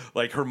Nikita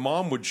like her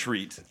mom would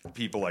treat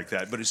people like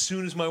that. But as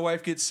soon as my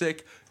wife gets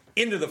sick,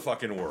 into the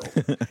fucking world.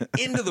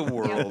 Into the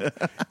world.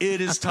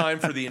 It is time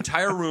for the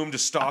entire room to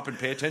stop and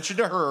pay attention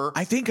to her.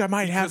 I think I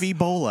might have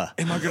Ebola.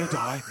 Am I going to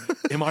die?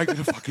 Am I going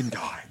to fucking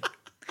die?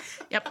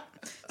 Yep.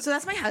 So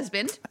that's my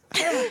husband.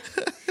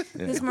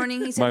 This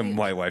morning he said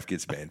My wife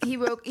gets banned. he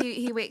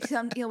wakes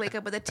up. He'll wake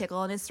up with a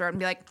tickle in his throat and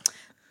be like,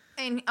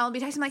 and I'll be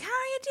texting him like, "How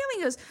are you doing?"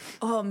 He goes,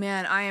 "Oh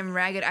man, I am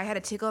ragged. I had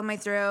a tickle in my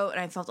throat and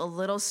I felt a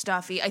little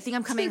stuffy. I think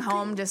I'm coming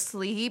home to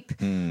sleep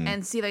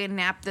and see if I can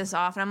nap this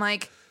off." And I'm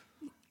like,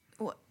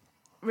 "What?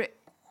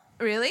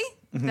 Really?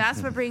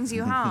 That's what brings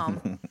you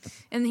home?"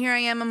 And here I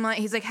am. I'm like,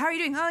 he's like, "How are you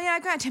doing?" "Oh yeah,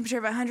 I've got a temperature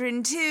of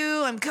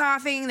 102. I'm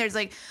coughing. There's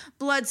like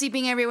blood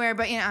seeping everywhere,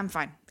 but I'm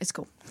fine. It's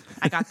cool.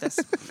 I got this."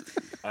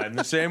 I'm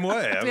the same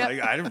way. I'm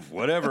Yep. like,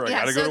 whatever. I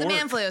got to so go to the work.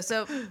 man flu.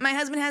 So my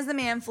husband has the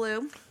man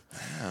flu.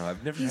 Oh,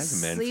 I've never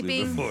He's had the man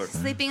flu before.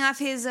 sleeping off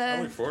his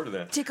I look forward to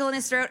that. tickle in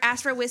his throat.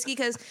 Asked for whiskey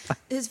because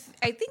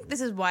I think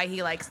this is why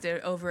he likes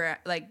to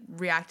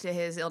react to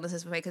his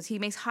illnesses because he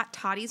makes hot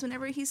toddies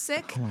whenever he's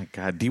sick. Oh my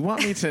God. Do you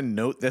want me to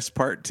note this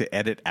part to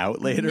edit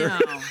out later? No.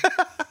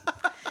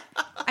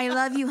 I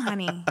love you,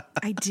 honey.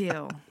 I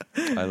do.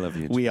 I love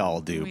you. We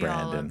all do, We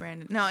Brandon. all love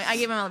Brandon. No, I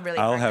give him a really.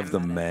 I'll hard have time the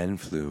about it. man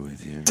flu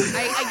with you.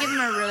 I give him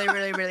a really,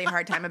 really, really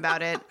hard time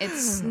about it.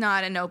 It's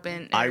not an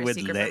open. I would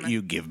secret let from him.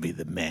 you give me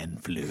the man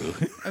flu.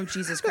 Oh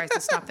Jesus Christ!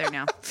 Let's stop there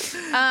now.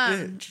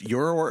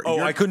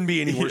 I couldn't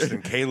be any worse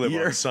than Caleb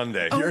on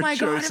Sunday. Oh Your my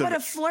God! choice What of-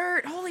 a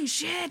flirt! Holy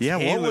shit! Yeah,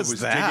 Caleb what was was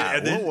that?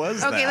 digging- and What then-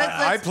 was Okay, that?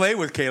 I played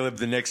with Caleb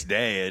the next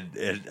day,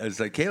 and I was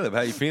like, "Caleb,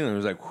 how you feeling?" I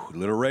was like, "A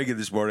little reggae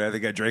this morning. I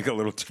think I drank a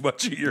little too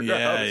much of your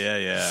house."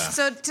 yeah.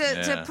 So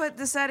to put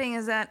the setting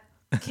is that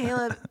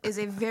Caleb is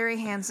a very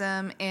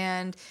handsome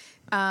and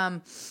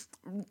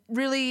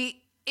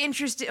really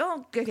interested.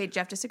 Oh, okay.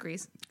 Jeff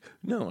disagrees.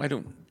 No, I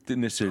don't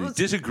necessarily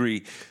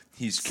disagree.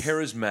 He's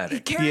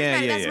charismatic.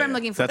 Charismatic. That's what I'm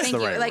looking for. That's Thank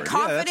the you. right Like word.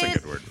 Yeah, that's a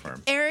confident, good word for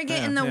him.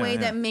 arrogant in the way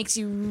yeah. that makes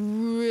you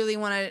really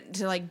want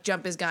to like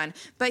jump his gun.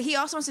 But he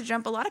also wants to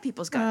jump a lot of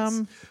people's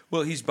guns.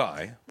 Well, he's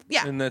bi.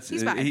 Yeah, and that's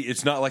he's bi.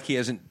 it's not like he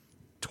hasn't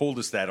told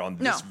us that on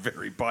No. this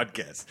very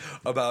podcast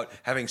about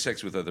having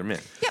sex with other men.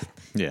 Yep.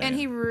 Yeah, And yeah.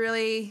 he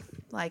really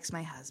likes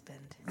my husband.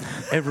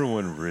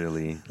 Everyone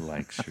really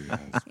likes your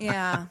husband.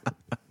 Yeah.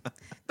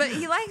 But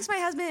he likes my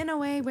husband in a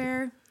way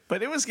where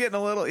But it was getting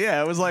a little,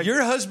 it was like,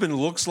 Your husband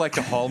looks like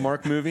a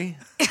Hallmark movie.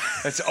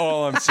 That's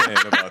all I'm saying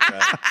about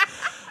that.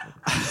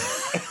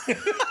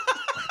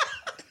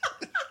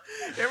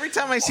 every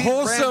time I see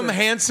Wholesome, Brandon,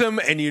 handsome,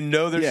 and you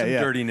know there's Yeah, some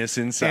yeah. dirtiness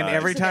inside. and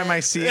every time I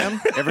see him,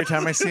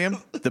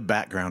 the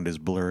background is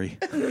blurry.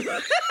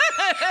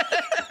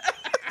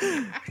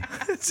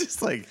 It's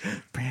just like,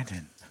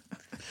 Brandon.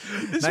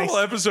 this nice. whole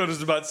episode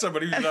is about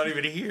somebody who's not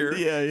even here.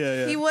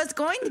 Yeah. he was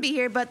going to be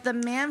here, but the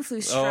man flu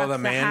struck the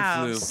man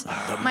house.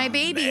 flu. My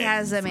baby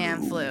has a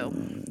man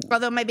flu.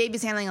 Although my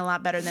baby's handling a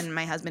lot better than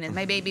my husband is.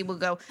 My baby will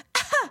go,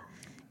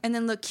 and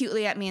then look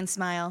cutely at me and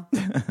smile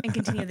and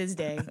continue this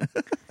day.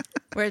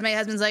 Whereas my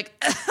husband's like,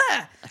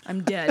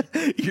 I'm dead.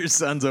 Your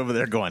son's over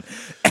there going,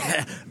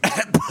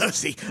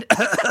 pussy.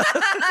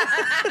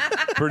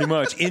 Pretty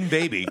much. In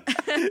baby.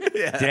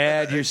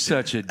 Dad, you're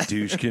such a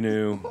douche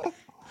canoe.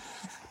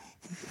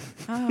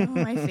 Oh,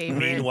 my favorite.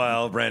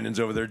 Meanwhile, Brandon's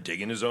over there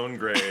digging his own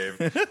grave.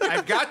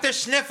 I've got the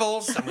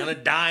sniffles. I'm going to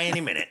die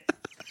any minute.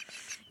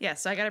 Yeah,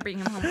 so I got to bring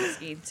him home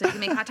whiskey so he can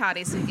make hot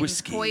toddies. So he can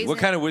Whiskey. poison. What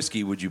kind of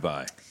whiskey would you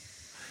buy?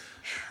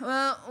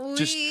 Well, we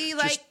Just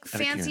like out of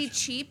fancy, curiosity.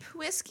 cheap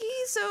whiskey.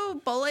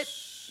 So Bullet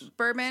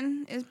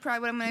bourbon is probably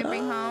what I'm going to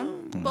bring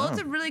home. Bullet's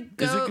a really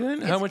good. Is it good?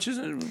 it's How much is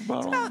it? A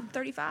bottle? About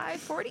 35,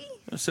 40.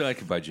 So I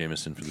could buy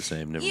Jameson for the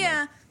same. Never Yeah,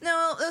 mind.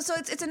 no. So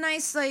it's a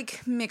nice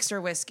like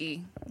mixer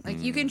whiskey.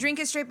 Like you can drink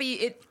it straight, but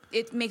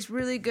it makes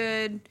really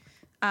good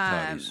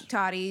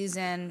toddies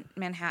and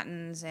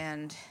Manhattans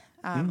and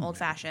old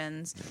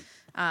fashions.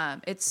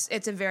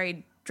 It's a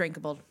very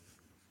drinkable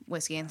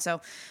whiskey, and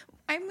so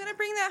I'm gonna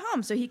bring that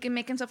home so he can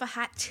make himself a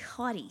hot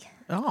toddy.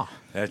 Oh,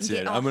 That's Get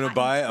it. all I'm going to hot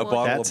buy and a full.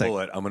 bottle That's of a-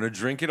 Bullet. I'm going to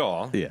drink it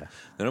all. Yeah.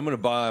 Then I'm going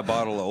to buy a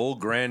bottle of old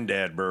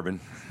granddad bourbon.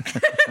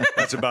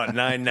 That's about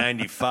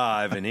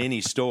 $9.95 in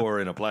any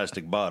store in a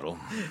plastic bottle.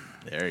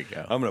 there you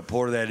go. I'm going to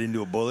pour that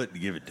into a Bullet and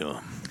give it to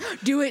him.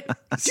 Do it.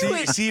 Do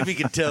it. See if he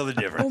can tell the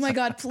difference. Oh my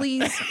God!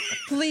 Please,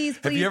 please.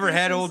 Have you ever please,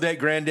 had please. old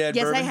granddad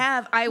Yes, bourbon? I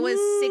have. I was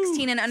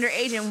 16 and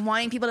underage and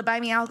wanting people to buy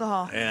me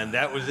alcohol. And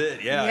that was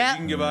it. Yeah, Yep.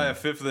 you can buy a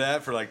fifth of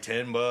that for like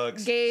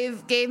 $10.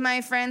 Gave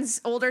my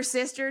friend's older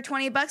sister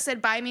 $20.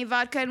 Said buy me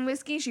vodka and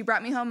whiskey. She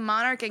brought me home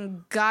Monarch,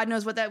 and God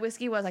knows what that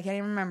whiskey was. I can't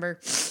even remember.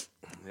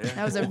 Yeah.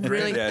 That was a Old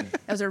really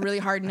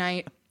granddad. hard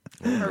night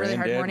or a really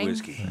hard Granddad morning.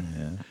 whiskey.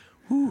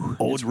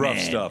 Old It's rough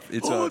man. stuff.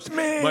 It's Old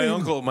man.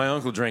 My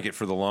uncle drank it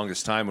for the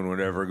longest time and would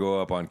ever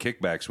go up on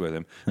kickbacks with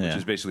him, which Yeah.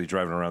 is basically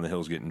driving around the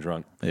hills getting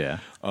drunk. Yeah.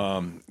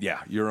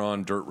 Yeah, you're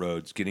on dirt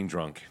roads getting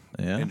drunk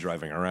Yeah. and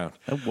driving around.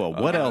 Well,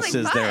 what else like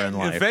is there in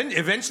life?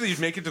 Eventually, you'd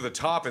make it to the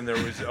top, and there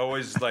was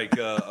always like,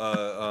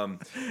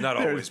 not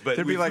always, but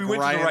There'd be if like we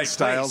went to the Ryan right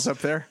Stiles place, up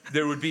there.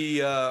 There would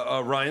be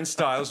Ryan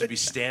Stiles would be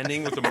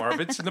standing with the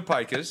marmots and the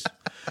pikas,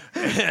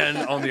 and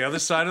on the other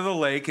side of the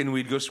lake, and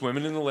we'd go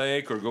swimming in the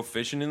lake or go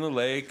fishing in the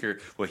lake, or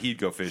well, he'd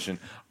go fishing.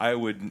 I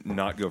would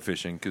not go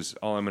fishing because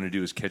all I'm going to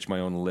do is catch my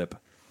own lip.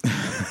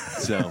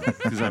 So,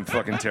 because I'm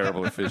fucking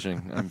terrible at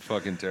fishing. I'm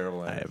fucking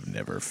terrible at I it. have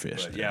never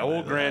fished. But yeah,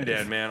 old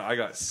granddad, man. I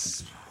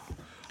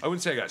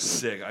wouldn't say I got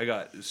sick.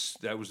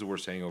 That was the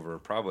worst hangover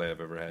probably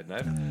I've ever had.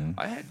 And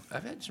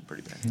I've had some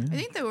pretty bad. I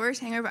think the worst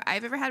hangover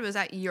I've ever had was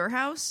at your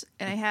house,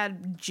 and I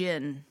had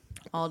gin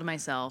all to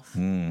myself.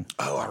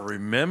 Oh, I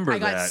remember I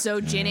that. got so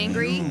gin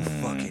angry.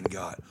 fucking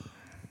got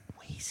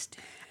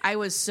wasted. I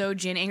was so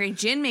gin angry.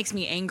 Gin makes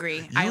me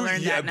angry. I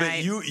learned that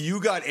night. But you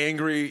got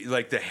angry,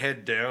 like the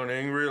head down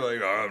angry,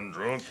 like I'm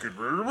drunk.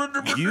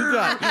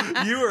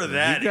 You were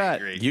that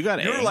angry. You got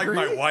angry. You were like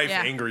my wife,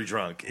 Yeah. angry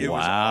drunk. It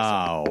was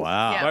awesome.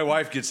 Wow. Yeah. My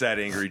wife gets that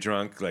angry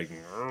drunk, like.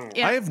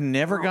 Yeah. I have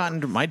never gotten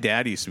to, my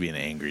dad used to be an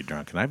angry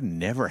drunk, and I've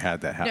never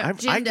had that happen. No,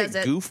 Jim I get does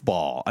it.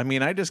 goofball. I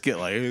mean, I just get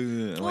like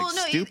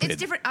stupid. It's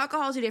different.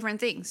 Alcohols are different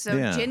things. So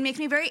Yeah. gin makes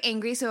me very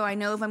angry. So I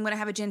know if I'm going to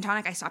have a gin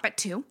tonic, I stop at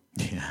 2.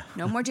 Yeah.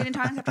 No more gin and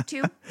tonics after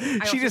 2.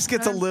 She just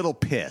gets a little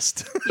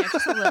pissed. Yeah,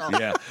 just a little.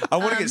 Yeah, I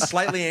want to get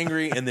slightly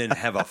angry and then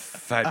have a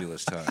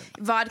fabulous time.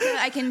 Vodka,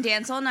 I can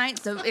dance all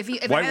night. So if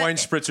White wine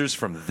spritzers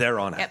from there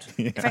on Yep. out.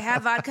 If I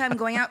have vodka, I'm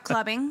going out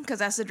clubbing because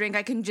that's the drink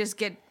I can just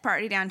get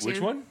party down to. Which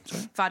one?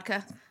 Sorry?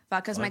 Vodka.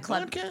 Vodka's my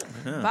club. Vodka?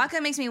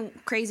 Vodka makes me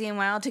crazy and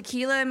wild.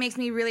 Tequila makes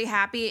me really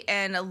happy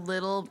and a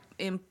little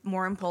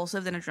more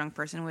impulsive than a drunk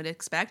person would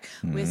expect.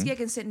 Whiskey, I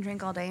can sit and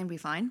drink all day and be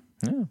fine.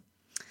 Yeah.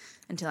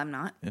 Until I'm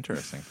not.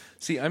 Interesting.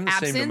 See, I'm the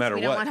Absinthe, same no matter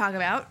we what. don't want to talk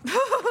about.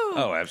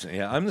 Oh, absolutely.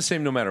 Yeah, I'm the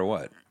same no matter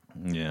what.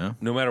 Yeah.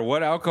 No matter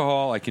what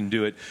alcohol, I can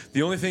do it.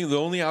 The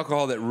only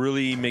alcohol that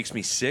really makes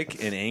me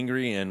sick and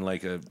angry and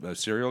like a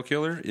serial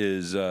killer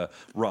is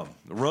rum.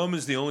 Rum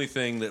is the only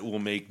thing that will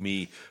make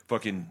me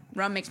fucking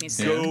Rum makes me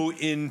sick. go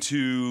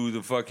into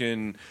the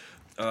fucking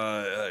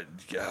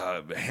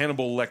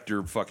Hannibal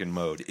Lecter fucking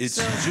mode. It's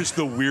just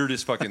the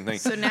weirdest fucking thing.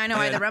 So now I know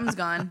why the rum's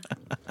gone.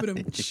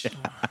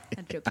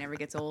 That joke never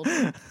gets old.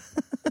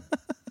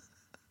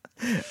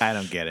 I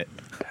don't get it.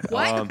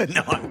 What?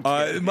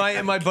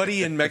 My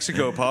buddy in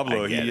Mexico,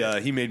 Pablo, I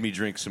get he made me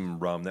drink some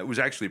rum that was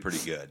actually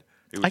pretty good.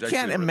 It was I actually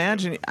can't really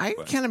imagine. good. I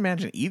can't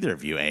imagine either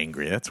of you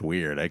angry. That's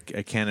weird. I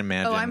can't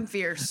imagine. Oh, I'm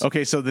fierce.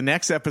 Okay, so the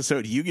next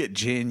episode, you get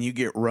gin, you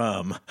get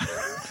rum.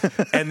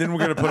 And then we're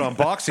gonna put on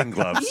boxing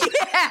gloves.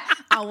 Yeah,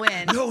 I'll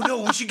win.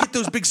 No, we should get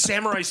those big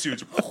samurai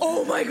suits.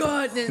 Oh my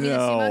god, the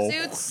sumo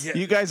suits. Yeah.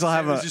 You guys will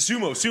have a. It's a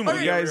sumo. Or,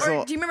 You guys,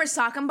 or do you remember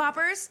sock and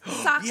boppers?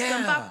 Sock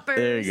and boppers.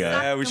 There you go.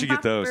 Yeah, we should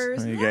get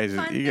those. You guys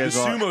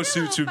all- sumo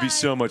suits would be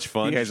so much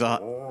fun.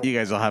 You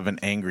guys will have an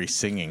angry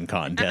singing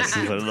contest.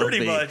 is what it'll Pretty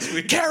be.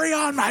 much. Carry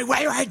on, my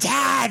wayward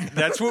dad.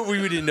 That's what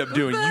we would end up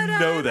doing. You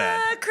know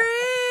that.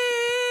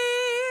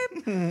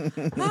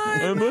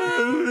 I'm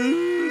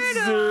a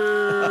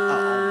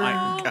Oh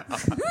my god,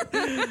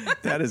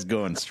 that is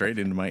going straight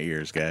into my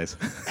ears, guys.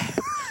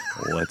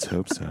 Let's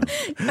hope so.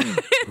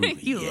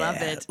 You love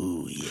it.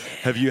 Ooh yeah.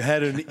 Have you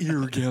had an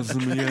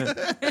orgasm yet?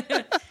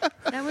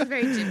 That was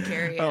very Jim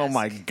Carrey. Oh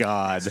my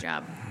god. Nice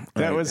job.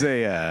 That was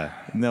a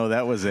no.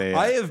 That was a.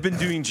 I have been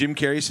doing Jim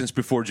Carrey since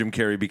before Jim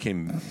Carrey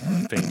became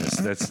famous.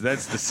 That's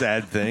the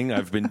sad thing.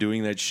 I've been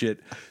doing that shit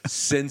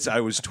since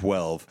I was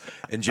 12,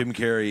 and Jim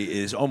Carrey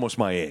is almost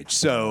my age.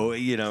 So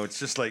it's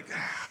just like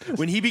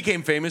when he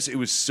became famous, it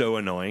was so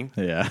annoying.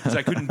 Yeah. because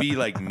I couldn't be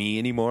like me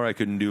anymore. I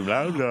couldn't do.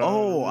 Blah, blah.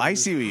 Oh, I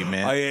see what you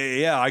meant.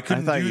 I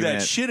couldn't thought do you that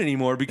meant- shit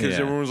anymore because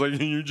Yeah. everyone was like,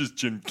 "You're just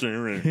Jim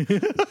Carrey."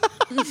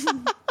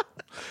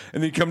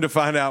 And then come to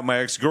find out, my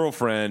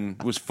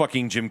ex-girlfriend was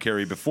fucking Jim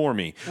Carrey before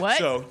me. What?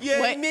 So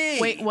Wait,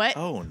 me. Wait, what?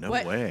 Oh, no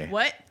What? way.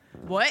 What?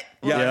 Yeah,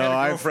 I Yo, had a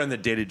I've- girlfriend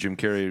that dated Jim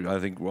Carrey. I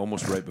think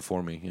almost right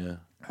before me. Yeah.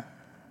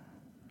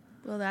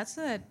 Well, that's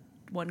a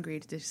 1 degree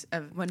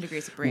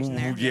separation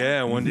there.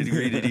 Yeah, 1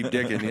 degree to deep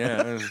dicking.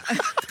 Yeah.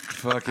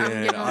 Fucking.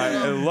 getting a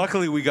little-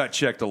 Luckily, we got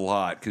checked a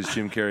lot because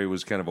Jim Carrey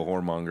was kind of a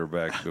whoremonger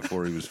back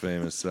before he was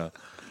famous. So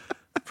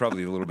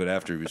probably a little bit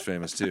after he was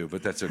famous too,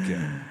 but that's okay.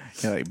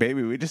 You're like,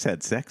 baby, we just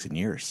had sex and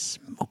you're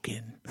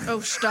smoking. Oh,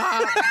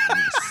 stop.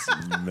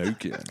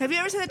 Smoking. Have you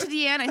ever said that to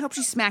Deanne? I hope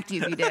she smacked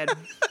you if you did.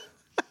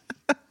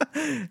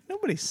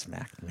 Nobody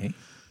smacked me.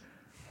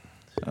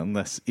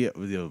 Unless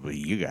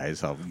you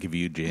guys, I'll give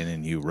you gin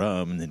and you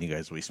rum, and then you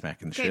guys will be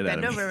smacking the Okay, shit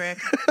out bend of me. over, Rick.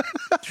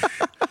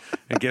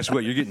 And guess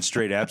what? You're getting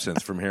straight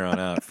absinthe from here on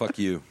out. Fuck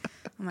you.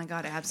 Oh my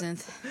god,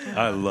 absinthe.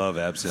 I love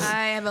absinthe.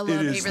 I have a It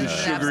love-hate is the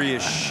relationship with sugariest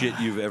absinthe. shit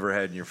you've ever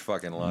had in your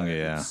fucking life.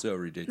 Yeah. It's so The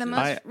ridiculous.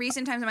 most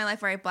recent times in my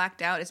life where I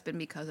blacked out, it's been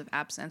because of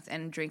absinthe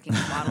and drinking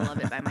a bottle of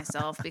it by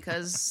myself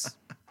because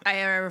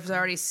I was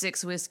already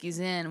 6 whiskeys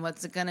in.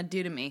 What's it gonna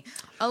do to me?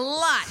 A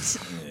lot.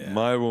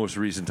 My most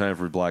recent time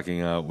for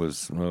blacking out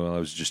was, I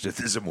was just at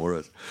the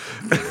Zamora's.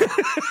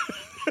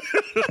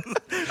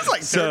 It's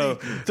like So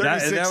 36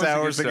 was a good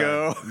hours time.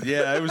 ago.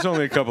 Yeah, it was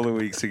only a couple of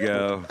weeks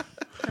ago.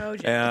 Oh,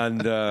 Jim.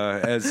 And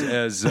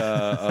as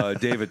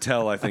Dave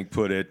Attell, I think,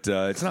 put it,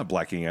 it's not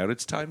blacking out,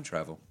 it's time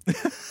travel.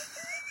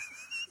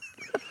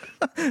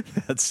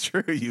 That's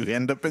true. You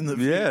end up in the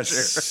future.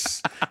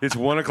 Yes. It's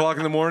 1 o'clock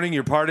in the morning,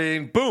 you're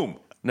partying, boom.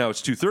 Now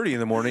it's 2:30 in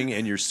the morning,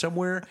 and you're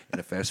somewhere in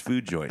a fast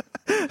food joint.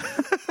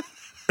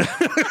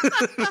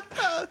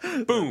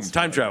 Boom,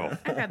 time travel.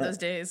 I've had those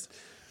days.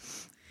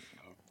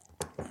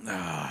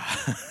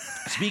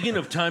 Speaking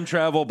of time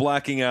travel,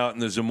 blacking out,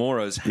 and the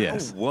Zamoras, how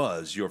Yes.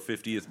 was your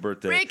 50th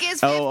birthday? Rick is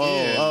 50.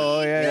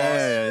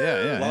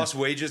 Yeah. Las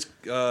Vegas,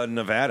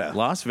 Nevada.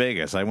 Las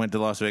Vegas. I went to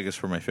Las Vegas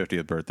for my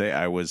 50th birthday.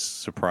 I was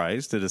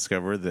surprised to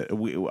discover that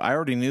I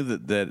already knew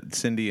that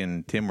Cindy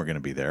and Tim were going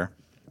to be there,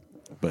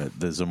 but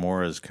the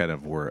Zamoras kind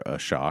of were a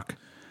shock.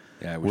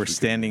 Yeah, I wish we're we could.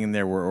 standing in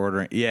there. We're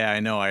ordering. Yeah, I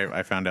know.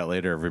 I found out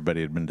later.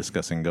 Everybody had been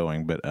discussing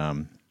going, but Wait, yeah, how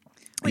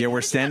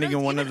we're did you standing not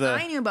in know? one of Even the.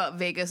 I knew about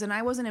Vegas, and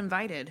I wasn't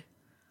invited.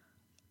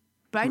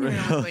 But I knew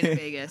everyone was going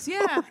to Vegas.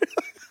 Yeah.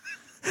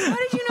 How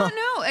did you not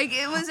know? Like,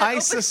 it was an I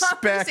open conversation in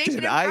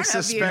suspected. I front of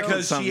you. suspected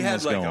Because she something had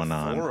was like going a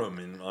on.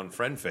 forum on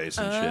Friend Face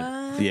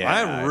and shit. Yeah,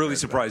 I'm I really heard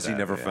surprised he about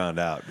that, never yeah. found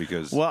out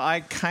because Well,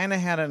 I kind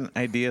of had an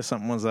idea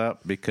something was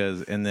up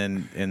because,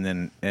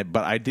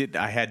 but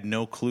I had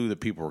no clue that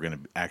people were going to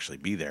actually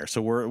be there.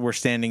 So we're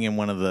standing in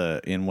one of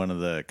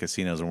the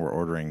casinos and we're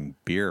ordering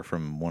beer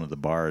from one of the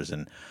bars,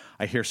 and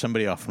I hear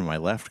somebody off from my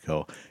left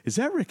go, "Is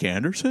that Rick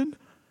Anderson?"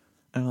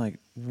 I'm like,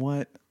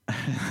 "What?"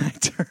 I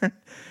turn,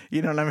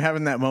 and I'm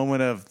having that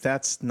moment of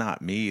that's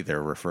not me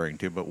they're referring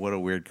to, but what a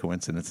weird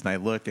coincidence. And I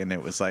looked, and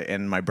it was like,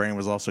 and my brain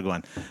was also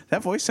going,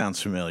 that voice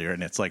sounds familiar,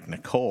 and it's like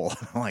Nicole.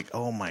 I'm like,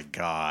 oh my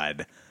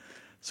God.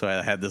 So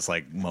I had this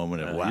like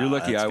moment of wow. you're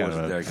lucky that's I kind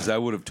wasn't of there because I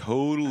would have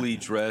totally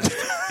dressed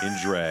in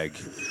drag,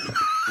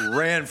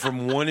 ran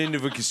from one end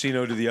of a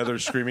casino to the other,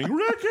 screaming,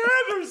 "Rick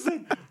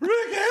Anderson!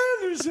 Rick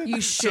Anderson!" You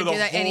should so the do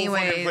that whole fucking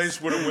anyways.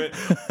 place would have went,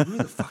 "Who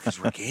the fuck is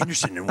Rick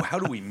Anderson? And how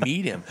do we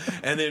meet him?"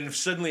 And then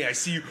suddenly I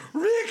see you,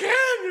 Rick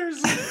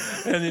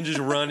Anderson, and then just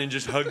run and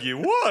just hug you.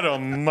 What a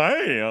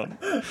man!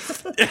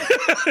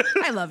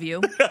 I love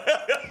you.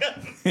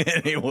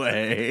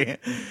 Anyway,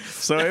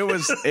 so it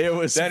was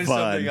That is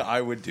fun. something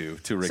I would do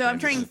to Rick. So I'm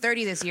Anderson. turning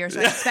 30 this year, so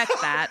I expect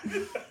that.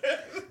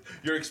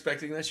 You're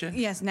expecting that shit?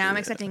 Yes, now I'm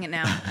accepting it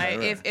now.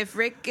 If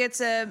Rick gets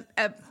a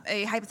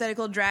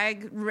hypothetical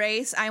drag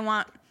race, I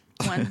want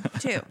one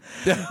too.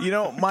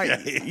 my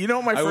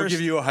I will first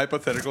give you a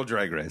hypothetical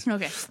drag race.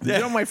 Okay.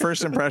 My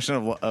first impression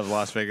of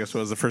Las Vegas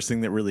was the first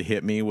thing that really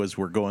hit me was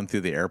we're going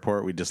through the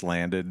airport. We just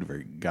landed.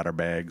 We got our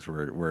bags.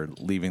 We're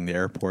leaving the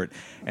airport,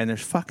 and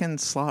there's fucking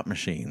slot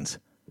machines,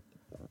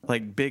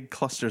 like big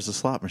clusters of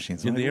slot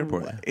machines In the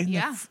airport.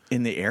 Yeah.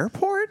 In the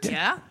airport?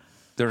 Yeah.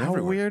 They're How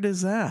everywhere. weird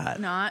is that?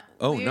 Not.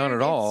 Oh, weird. not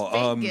at all.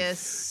 It's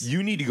Vegas.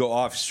 You need to go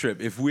off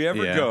strip. If we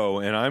ever Yeah. go,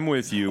 and I'm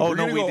with you, Oh, we're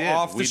no, gonna we go did.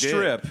 off the We did.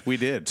 strip. We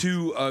did.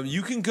 To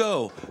you can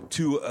go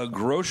to a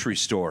grocery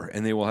store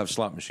and they will have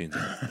slot machines.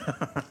 In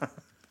it.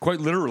 Quite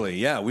literally,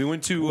 yeah. We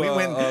went to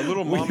a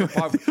little mom and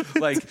pop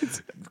like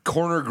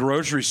corner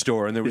grocery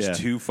store, and there was Yeah.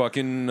 two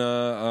fucking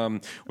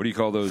what do you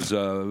call those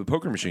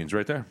poker machines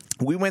right there?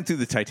 We went through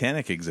the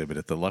Titanic exhibit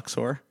at the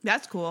Luxor,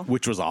 That's cool.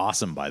 which was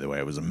awesome, by the way.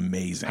 It was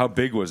amazing. How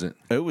big was it?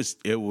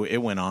 It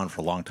went on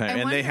for a long time, I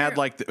and they had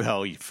wonder-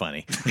 like you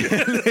funny.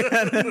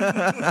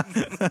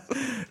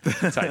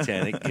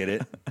 Titanic, get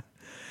it?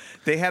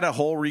 They had a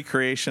whole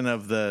recreation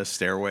of the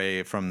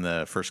stairway from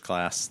the first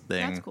class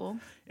thing. That's cool.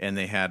 And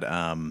they had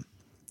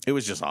it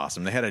was just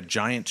awesome. They had a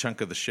giant chunk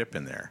of the ship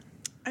in there,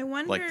 I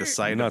wonder. like the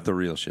side. Not the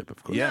real ship,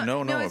 of course. Yeah,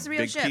 No, no, it's a a real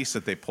big ship. piece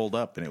that they pulled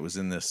up, and it was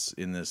in this.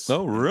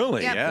 Oh,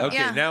 really? Yep, Yeah. Okay,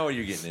 yeah. now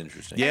you're getting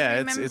interesting. Yeah, I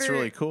it's remember-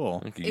 really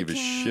cool. I could It give a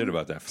came shit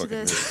about that to fucking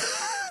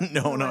this- movie.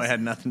 No, it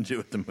had nothing to do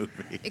with the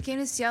movie. It came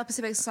to Seattle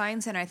Pacific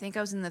Science Center. I think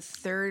I was in the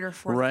 3rd or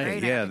 4th Right,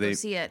 grade. yeah, I went to go they-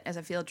 see it as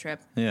a field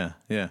trip Yeah,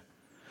 yeah.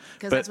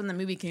 because But- that's when the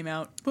movie came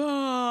out.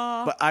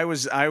 But I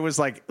was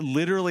like,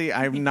 literally,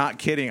 I'm not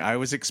kidding. I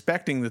was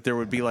expecting that there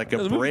would be like a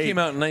The movie break. came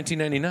out in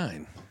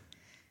 1999.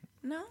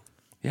 No,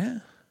 Yeah,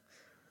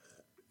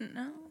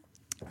 no.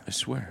 I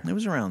swear. It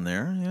was around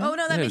there. Yeah. Oh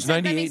no, that Yeah, it makes was sense.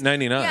 That 98, makes-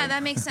 99. Yeah,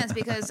 that makes sense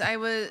because I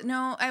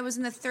was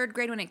in the 3rd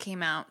grade when it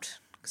came out.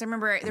 Because I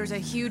remember there's a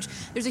huge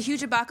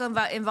debacle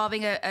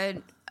involving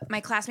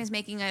my classmates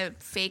making a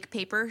fake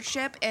paper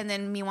ship and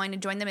then me wanting to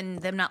join them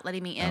and them not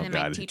letting me in Oh, and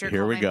my God. teacher Here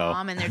called we my go.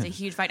 mom and there's a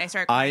huge fight. I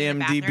started crying in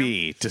the bathroom.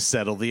 IMDb to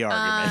settle the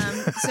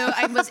argument. So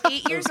I was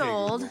 8 years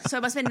old, so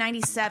it must have been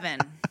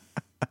 97.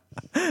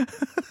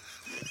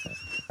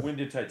 When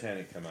did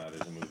Titanic come out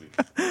as a movie?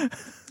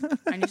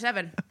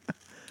 97.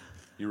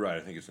 You're right.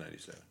 I think it's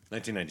 97.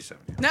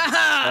 1997.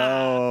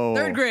 Oh,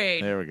 3rd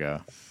grade. There we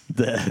go.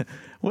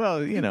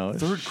 Well,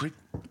 Third grade.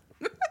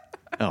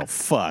 Oh,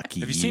 fuck you.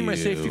 Have you seen my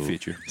safety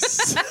feature?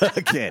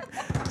 Suck it.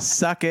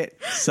 Suck it.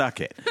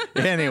 Suck it.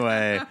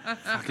 Anyway,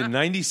 Fucking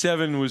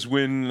 97 was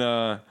when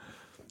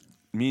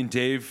me and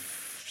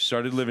Dave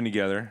started living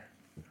together.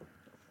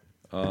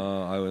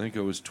 I think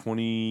I was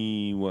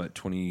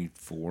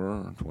 24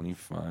 or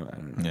 25. I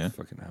don't know Yeah.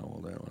 fucking how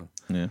old I was.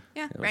 yeah.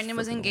 Yeah, was Brandon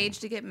was fucking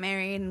engaged to get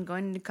married and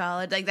going to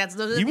college. Like those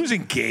are the He things- was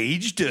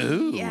engaged to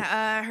who?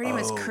 Yeah, her name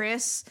was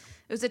Chris.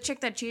 It was a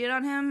chick that cheated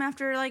on him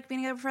after like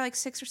being together for like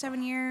 6 or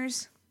 7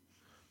 years.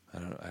 I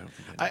don't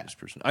think I know this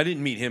person. I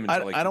didn't meet him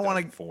until like I don't want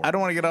 2004. to. I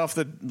don't want to get off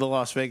the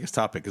Las Vegas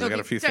topic because I got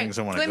Okay, a few sorry. things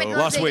I want Go to ahead, go. make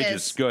over. Las Lost Vegas.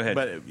 wages. Go ahead.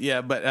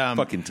 But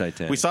Fucking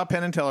Titanic. We saw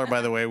Penn and Teller,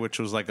 by the way, which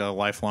was like a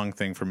lifelong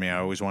thing for me. I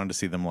always wanted to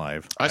see them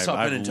live. I saw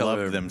I've Penn and Teller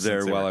loved them there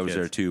since they while were I was kids.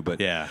 there too.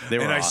 But yeah, they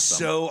were and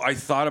awesome. I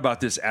thought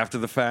about this after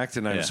the fact,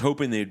 and I was Yeah.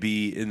 hoping they'd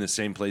be in the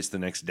same place the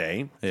next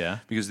day. Yeah.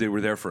 because they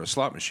were there for a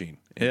slot machine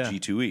in Yeah.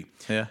 G2E.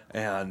 Yeah.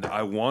 and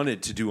I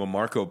wanted to do a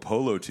Marco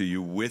Polo to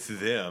you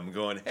with them,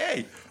 going,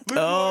 "Hey, look who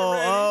I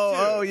ran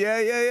into." Oh,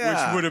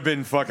 yeah. Which would have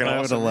been fucking I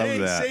awesome. would've loved Hey,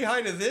 that. say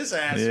hi to this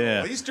asshole.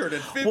 Yeah. He's turned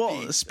 50.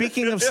 Well,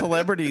 speaking of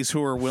celebrities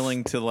who are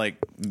willing to like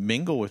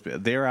mingle with,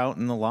 they're out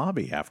in the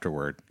lobby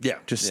afterward. Yeah.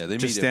 just Yeah, they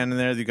just meet standing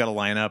there. You got to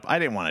line up. I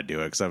didn't want to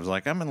do it because I was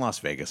like, I'm in Las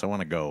Vegas. I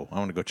want to go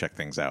check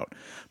things out.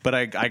 But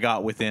I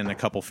got within a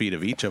couple feet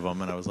of each of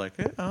them, and I was like,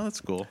 oh,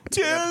 that's cool.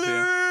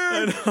 Taylor,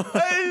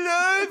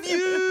 I love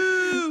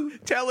you.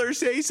 Tell her,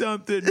 say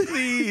something,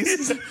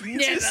 please.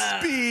 Just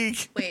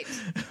speak. Wait.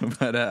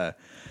 But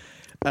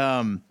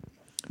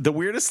the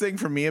weirdest thing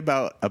for me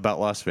about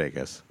Las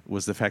Vegas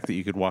was the fact that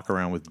you could walk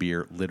around with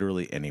beer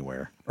literally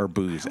anywhere or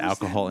booze,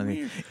 alcohol.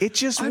 It's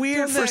just I've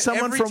weird done for that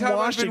someone every from time I've been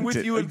Washington.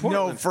 with you in No,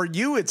 Portland. for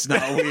you it's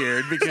not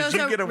weird because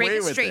you get away Rick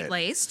is with straight it.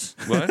 laced.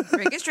 What?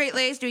 Rick is straight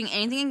laced. Doing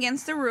anything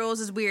against the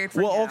rules is weird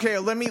for Well, him. okay,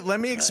 let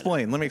me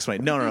explain.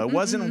 No, it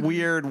wasn't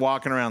weird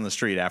walking around the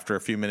street. After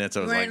a few minutes,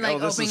 I was You weren't like, "Oh,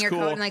 this opening is your cool."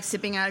 coat and like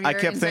sipping out of I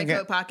your kept inside thinking-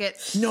 coat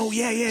pocket. No,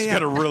 yeah.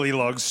 Got a really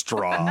long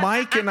straw.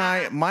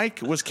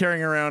 Mike was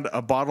carrying around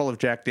a bottle of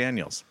Jack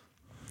Daniels,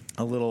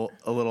 a little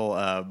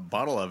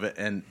bottle of it,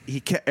 and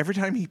every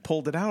time he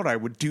pulled it out, I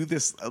would do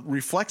this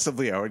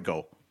reflexively. I would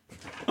go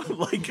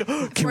like,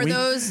 For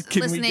those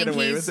can we listening, get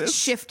away with he's this?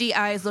 shifty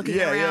eyes looking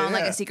Yeah, yeah, around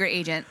like yeah. a secret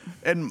agent.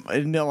 And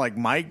like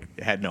Mike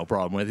had no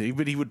problem with it,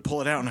 but he would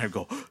pull it out, and I'd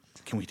go,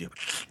 "Can we do it?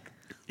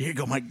 Here you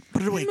go, Mike.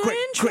 Put it away, Am I quick,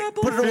 in quick,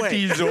 trouble? put it 50 away."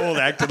 years old,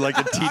 acting like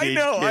a teenage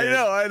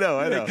I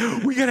know.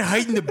 We got to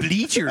hide in the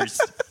bleachers.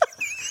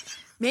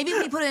 Maybe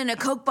if we put it in a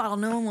Coke bottle,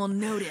 no one will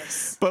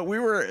notice. But we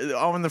were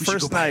on the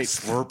first night.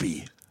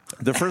 Slurpee.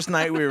 The first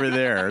night we were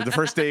there, the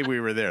first day we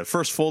were there,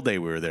 first full day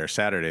we were there,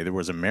 Saturday, there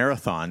was a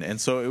marathon. And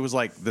so it was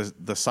like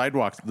the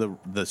sidewalks,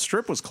 the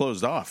strip was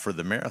closed off for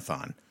the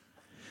marathon.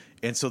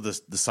 And so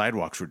the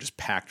sidewalks were just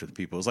packed with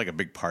people. It was like a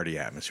big party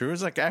atmosphere. It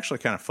was like actually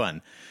kind of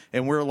fun.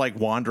 And we were like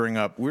wandering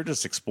up, we were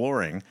just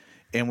exploring.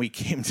 And we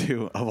came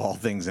to, of all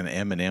things, an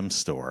M&M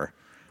store.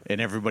 And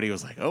everybody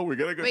was like, "Oh, we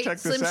gotta go Wait, check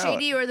this Slim out."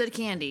 Shady or the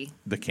candy?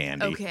 The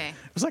candy. Okay.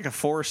 It was like a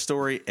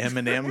 4-story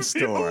M&M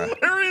store.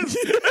 I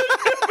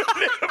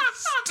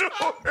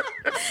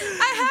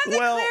have to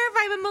Well- clarify,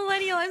 I'm a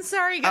millennial. I'm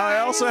sorry, guys. I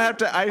also have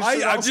to.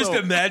 I'm just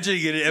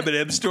imagining an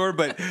M&M store,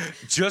 but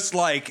just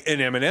like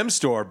an M&M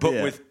store, but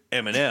Yeah. with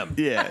M&M.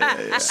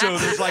 Yeah. So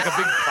there's like a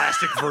big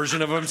plastic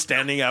version of them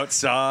standing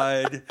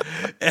outside.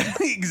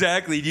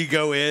 Exactly. You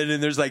go in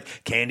and there's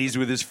like candies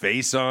with his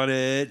face on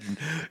it,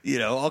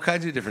 and, all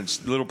kinds of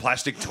different little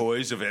plastic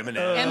toys of M&M.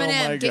 my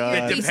Eminem, get God.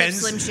 your It piece of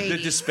Slim They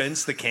Shady.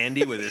 dispense the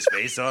candy with his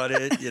face on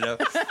it.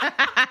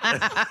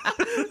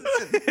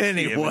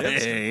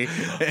 Anyway.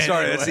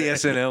 Sorry, that's the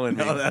SNL in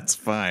me. No, that's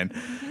fine.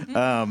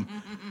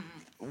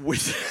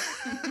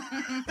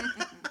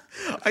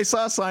 I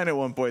saw a sign at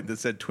one point that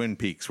said Twin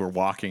Peaks. We're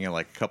walking and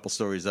like a couple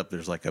stories up,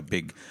 there's like a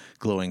big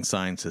glowing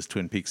sign that says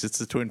Twin Peaks. It's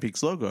the Twin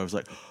Peaks logo. I was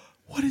like,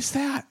 "What is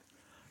that?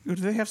 Do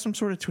they have some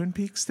sort of Twin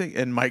Peaks thing?"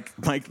 And Mike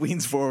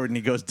leans forward and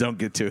he goes, "Don't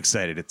get too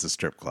excited. It's a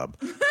strip club."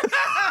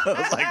 I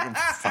was like,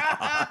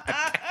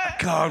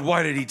 God,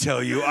 why did he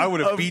tell you? I would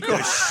have beat the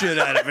shit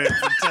out of him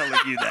for telling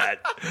you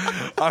that.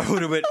 I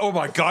would have been, "Oh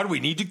my God, we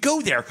need to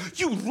go there.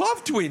 You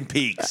love Twin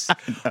Peaks."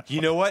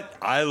 You know what?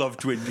 I love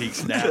Twin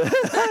Peaks now.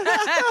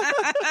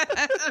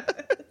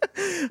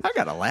 I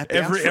got a lap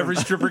dance. Every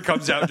stripper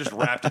comes out just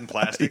wrapped in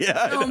plastic.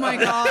 Oh my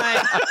god!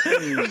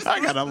 I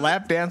got a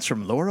lap dance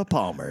from Laura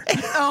Palmer.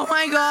 Oh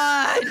my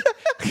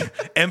god!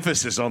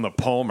 Emphasis on the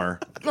Palmer.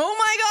 Oh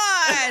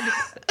my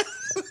god!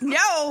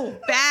 No,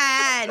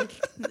 bad.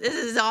 This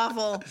is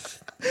awful.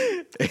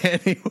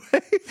 Anyway,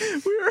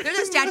 There's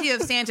a statue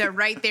of Santa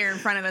right there in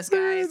front of us,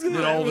 guys. And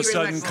then all of a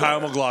sudden, Kyle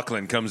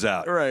MacLachlan comes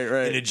out. Right.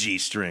 In a G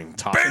string.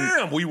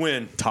 Bam! We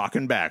win.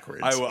 talking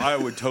backwards. I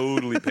would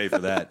totally pay for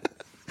that.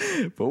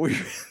 But we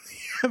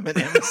were in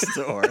the M&M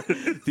store.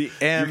 The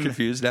M. You're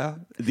confused now?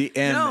 The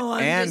M No,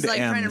 I'm and just like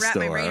M trying to wrap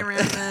store. my brain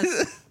around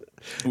this.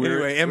 Anyway,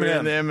 We're in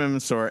M&M. the M&M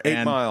store. 8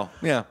 and Mile.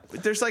 Yeah.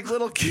 there's like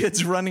little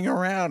kids running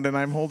around, and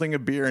I'm holding a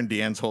beer, and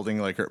Deanne's holding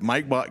like her.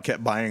 Mike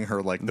kept buying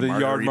her like the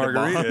yard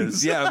margarita margaritas.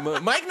 bombs. Yeah,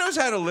 Mike knows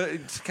how to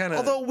kind of.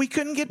 Although we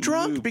couldn't get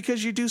drunk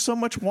because you do so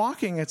much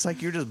walking, it's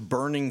like you're just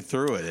burning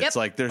through it. It's Yep.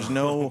 like there's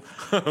no.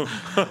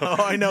 Oh,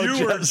 I know.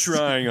 you weren't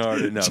trying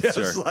hard enough, just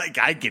sir. like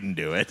I can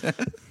do it.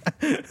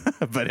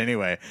 But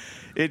anyway,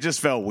 it just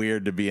felt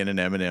weird to be in an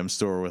M&M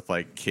store with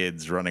like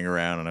kids running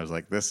around, and I was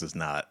like, "This is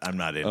not. I'm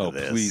not into Oh,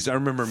 this." please. I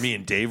remember me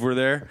and Dave were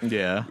there.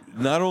 Yeah.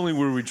 Not only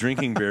were we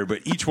drinking beer,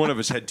 but each one of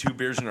us had 2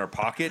 beers in our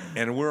pocket,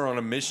 and we're on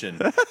a mission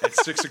at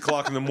 6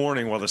 o'clock in the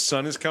morning while the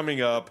sun is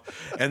coming up,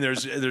 and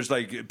there's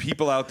like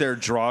people out there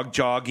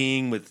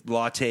jogging with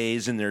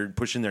lattes, and they're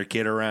pushing their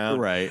kid around.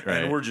 Right.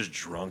 And we're just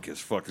drunk as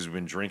fuck because we've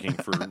been drinking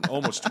for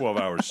almost 12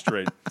 hours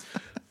straight.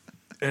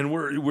 And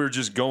we're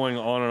just going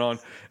on,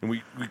 and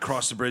we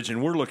cross the bridge,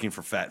 and we're looking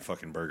for Fat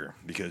Fucking Burger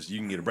because you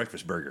can get a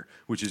breakfast burger,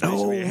 which is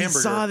basically a hamburger.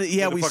 We saw that.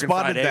 Yeah, with a we fucking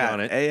spotted fried egg that. on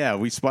it. Yeah,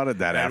 we spotted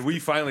that. And After. we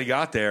finally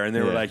got there, and they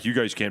were Yeah. like, "You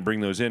guys can't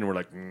bring those in." And we're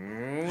like,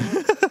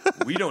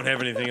 "We don't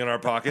have anything in our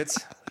pockets."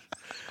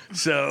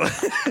 So,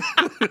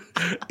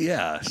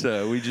 yeah,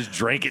 so we just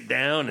drank it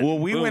down. And Well,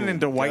 we went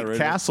into got White rid of it.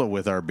 Castle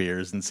with our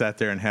beers and sat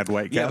there and had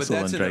White Yeah, but Castle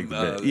that's and drank in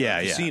the a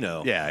beer.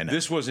 casino. Yeah, I know.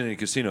 This wasn't a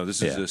casino.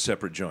 This is Yeah. a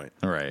separate joint.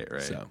 Right.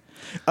 So.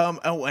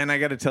 Oh, and I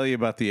got to tell you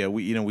about the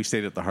we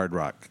stayed at the Hard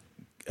Rock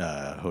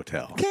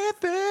hotel.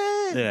 Cafe.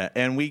 Yeah,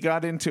 and we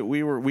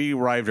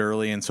arrived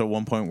early, and so at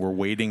one point we're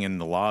waiting in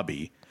the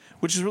lobby,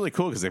 which is really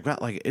cool because they've got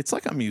it's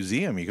like a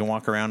museum. You can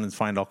walk around and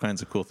find all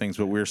kinds of cool things.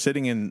 But we were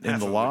sitting in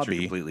the lobby.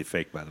 Completely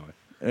fake, by the way.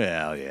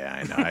 Well, yeah,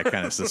 I know. I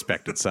kind of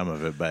suspected some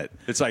of it, but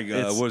It's like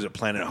what was it,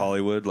 Planet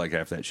Hollywood? Like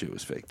half that shit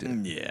was fake too.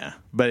 yeah.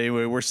 But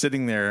anyway, we're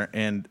sitting there,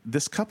 and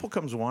this couple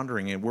comes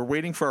wandering in. We're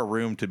waiting for our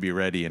room to be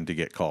ready and to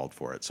get called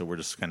for it, so we're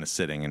just kind of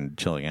sitting and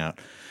chilling out.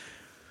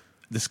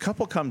 This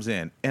couple comes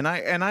in, and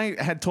I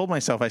had told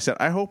myself, I said,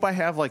 I hope I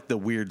have the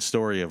weird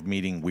story of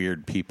meeting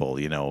weird people,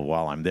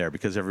 while I'm there,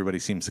 because everybody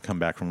seems to come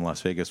back from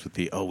Las Vegas with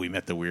we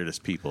met the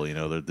weirdest people,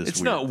 they're this. It's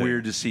weird not thing.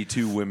 weird to see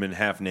two women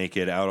half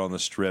naked out on the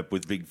strip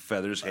with big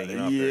feathers hanging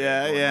off.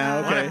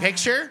 Yeah, okay.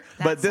 Picture?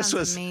 That But this sounds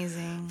was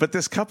amazing. But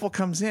this couple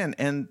comes in,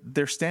 and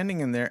they're standing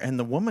in there, and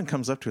the woman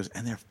comes up to us,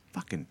 and they're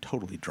fucking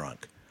totally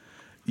drunk.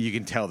 You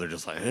can tell they're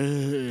just like, "Ugh,"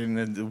 and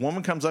then the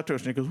woman comes up to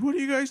us and she goes, "What are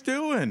you guys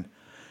doing?"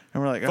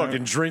 And we're like,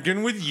 Fucking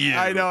drinking with you.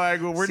 I know. I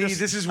go,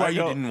 This is why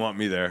you didn't want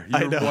me there.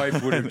 Your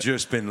wife would have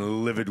just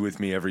been livid with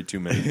me every 2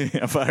 minutes.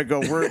 Yeah, but I go,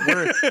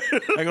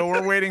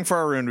 we're waiting for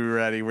our room to be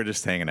ready. We're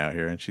just hanging out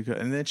here,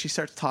 and then she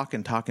starts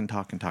talking,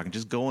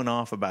 just going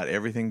off about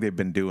everything they've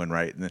been doing,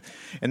 right?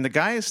 And the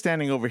guy is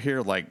standing over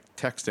here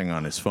texting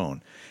on his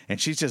phone,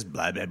 and she's just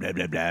blah blah blah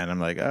blah blah, and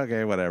I'm like,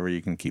 okay, whatever,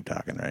 you can keep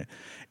talking, right?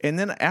 And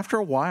then after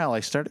a while,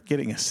 I started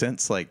getting a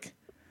sense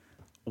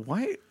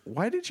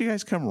why did you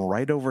guys come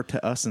right over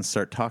to us and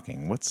start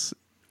talking? What's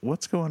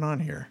going on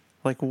here?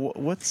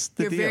 What's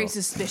the You're deal? very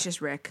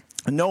suspicious, Rick.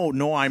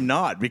 No, I'm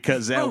not,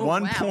 because at Oh,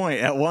 one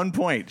wow.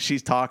 point,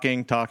 she's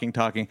talking,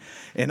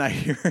 and I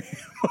hear him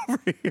over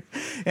here.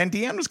 And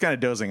Deanne was kind of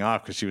dozing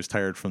off because she was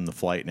tired from the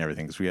flight and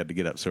everything, because we had to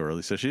get up so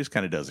early. So she was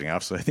kind of dozing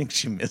off. So I think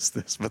she missed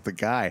this. But the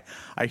guy,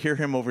 I hear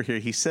him over here.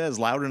 He says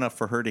loud enough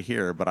for her to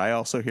hear, but I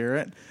also hear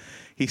it.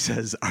 He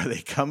says, "Are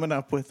they coming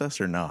up with us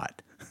or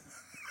not?"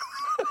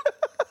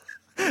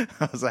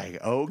 I was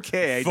like,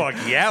 okay. Fuck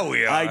yeah,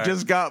 we are. I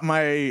just got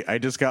my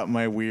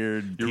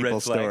weird Your people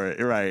red flag. story.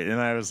 Right. And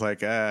I was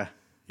like, yeah.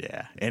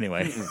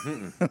 Anyway.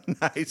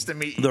 Nice to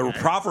meet you. The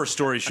proper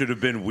story should have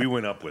been we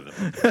went up with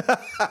him.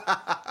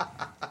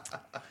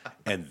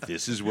 And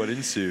this is what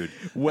ensued.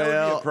 That would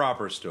Well, be a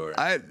proper story.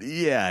 I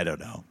don't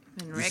know.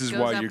 And Rick This is goes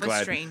why up you're with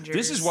glad. strangers.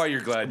 This is why you're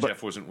glad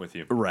Jeff wasn't with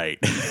you. Right.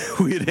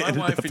 We'd My ended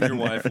wife up and your in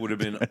wife there. would have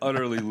been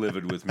utterly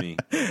livid with me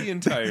the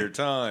entire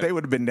time. They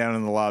would have been down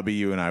in the lobby.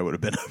 You and I would have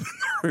been up in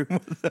the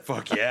room with them.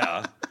 Fuck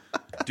yeah.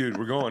 Dude,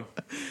 we're going.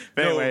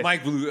 Anyway.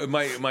 No,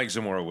 Mike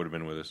Zamora would have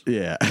been with us.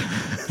 Yeah.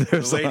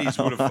 The ladies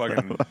would have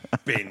fucking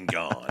been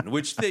gone,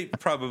 which they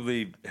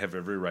probably have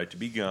every right to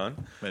be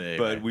gone. But anyway.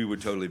 But we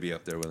would totally be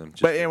up there with them.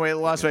 But anyway,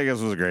 Las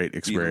Vegas was a great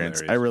experience.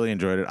 hilarious. I really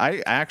enjoyed it.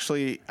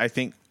 I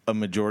think a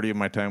majority of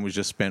my time was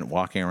just spent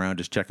walking around,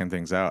 just checking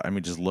things out. I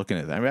mean, just looking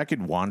at them. I mean, I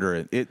could wander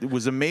it. It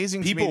was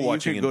amazing to me people that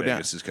watching you in could go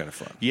Vegas down. is kind of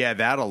fun. Yeah,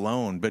 that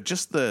alone. But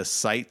just the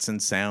sights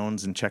and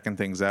sounds and checking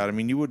things out. I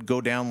mean, you would go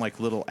down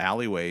little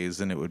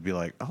alleyways and it would be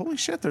like, holy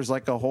shit, there's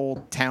a whole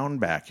town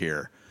back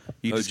here.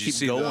 You just did you keep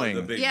see the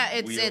going. big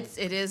Yeah, wheel?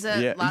 it is a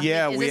Yeah, Las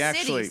yeah, Vegas, we it's a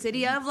actually-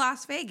 city of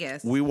Las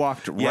Vegas. We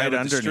walked Yeah, right but the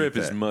underneath strip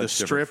is it. much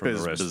The different strip from the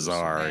is rest of the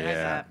bizarre. city. Yeah,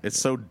 Yeah, that's it's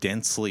so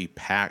densely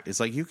packed. It's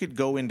like you could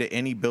go into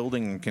any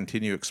building and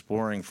continue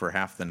exploring for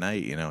half the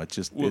night. It's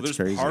just Well, it's there's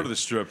crazy. part of the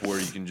strip where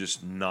you can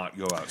just not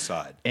go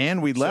outside.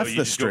 And we left so you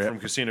the just go strip. from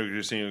casino to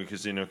casino,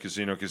 casino,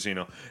 casino,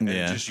 casino, and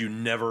Yeah. you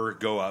never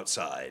go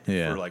outside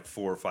Yeah. for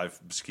 4 or 5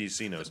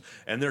 casinos,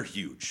 and they're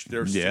huge.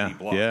 They're Yeah, city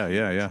blocks.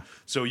 yeah.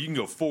 So you can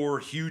go 4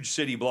 huge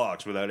city blocks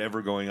without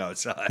ever going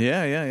outside.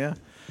 Yeah.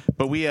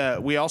 But we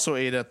also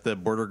ate at the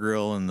Border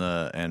Grill and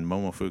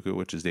Momofuku,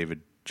 which is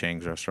David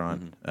Chang's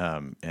restaurant.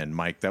 And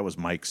Mike, that was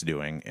Mike's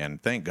doing,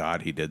 and thank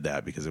God he did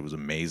that because it was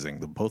amazing.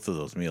 Both of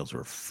those meals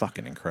were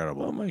fucking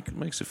incredible. Well,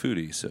 Mike's a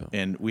foodie, so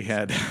And we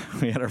had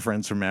our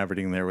friends from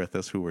Aberdeen there with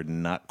us who were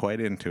not quite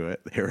into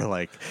it. They were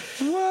like,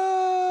 what?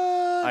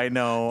 I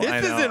know. This I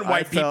know. isn't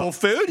white people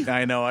food.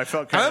 I know. I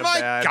felt kind Oh of my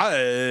bad. God.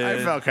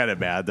 I felt kind of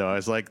bad though. I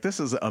was like, "This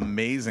is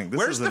amazing. This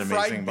Where's is an the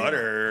amazing fried meal."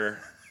 butter?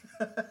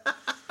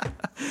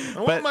 I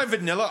want my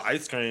vanilla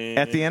ice cream.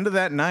 At the end of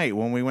that night,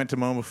 when we went to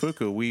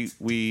Momofuku,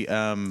 we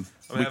I'm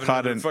having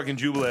caught another fucking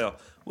Jubile Ale,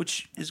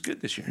 which is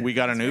good this year. we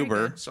got an very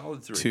Uber good.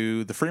 Solid 3.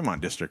 to the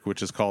Fremont district,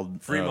 which is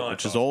called Fremont.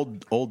 which is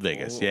old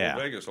Vegas. Old Yeah,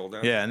 Vegas, old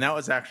down. yeah, and that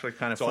was actually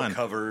kind of It's all fun.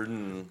 covered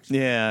and.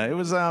 Yeah, it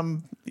was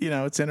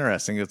it's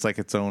interesting. It's like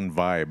its own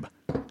vibe.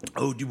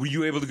 Oh, were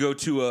you able to go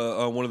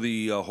to one of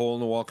the hole in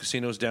the wall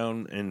casinos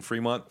down in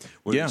Fremont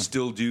where Yeah. they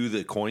still do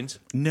the coins?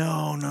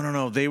 No.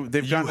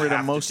 They've gotten rid of have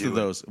to most do of it.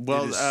 those.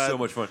 Well, it is so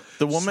much fun.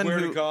 The woman Swear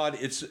who to God,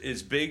 it's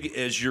as big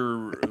as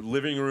your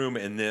living room,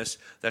 and this.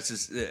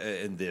 That's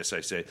and this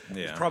I say.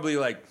 Yeah. It's probably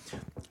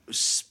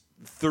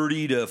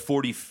 30 to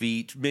 40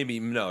 feet, maybe,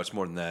 no, it's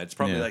more than that. It's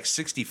probably like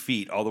 60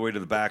 feet all the way to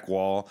the back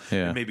wall,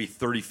 and maybe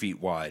 30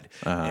 feet wide.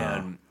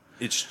 And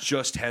it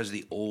just has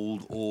the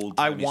old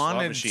I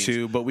wanted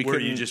to, but we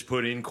couldn't. You just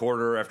put in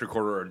quarter after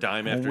quarter or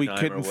dime after we dime.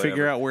 couldn't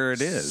figure out where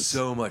it is.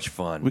 So much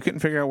fun. We couldn't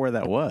figure out where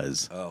that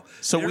was. Oh,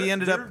 so we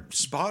ended up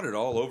spotted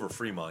all over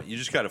Fremont. You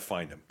just got to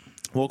find them.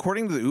 Well,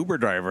 according to the Uber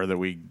driver that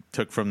we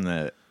took from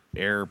the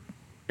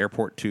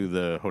airport to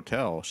the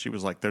hotel, she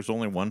was like, "There's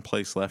only one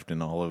place left in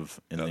the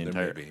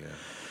entire." Maybe, yeah.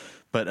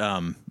 But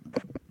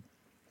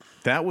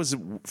that was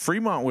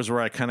Fremont was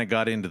where I kind of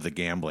got into the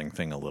gambling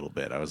thing a little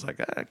bit. I was like,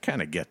 I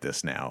kind of get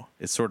this now.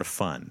 It's sort of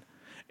fun.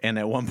 And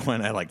at one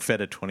point, I like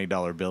fed a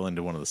 $20 bill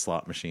into one of the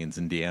slot machines,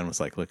 and Deanne was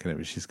like looking at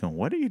me. She's going,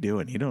 "What are you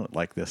doing? You don't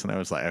like this?" And I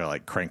was like, I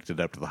cranked it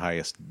up to the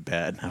highest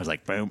bet. And I was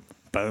like, boom,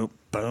 boom,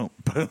 boom,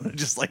 boom,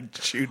 just like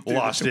shoot.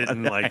 Lost it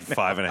in like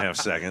 5.5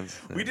 seconds.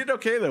 We did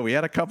okay though. We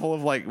had a couple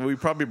of we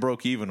probably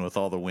broke even with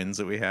all the wins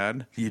that we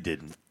had. You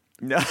didn't.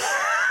 No.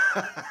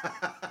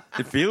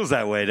 It feels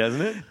that way,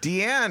 doesn't it?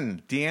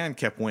 Deanne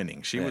kept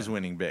winning. She was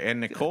winning big,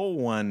 and Nicole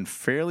won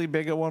fairly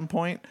big at one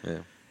point. Yeah.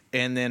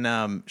 And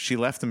then she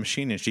left the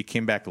machine, and she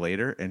came back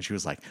later, and she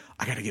was like,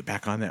 "I got to get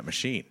back on that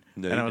machine."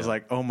 And I was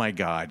like, "Oh my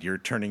God, you're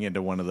turning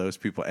into one of those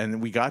people."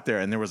 And we got there,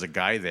 and there was a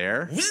guy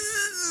there.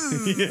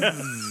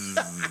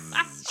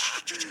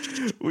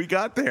 We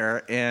got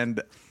there,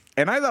 and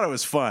I thought it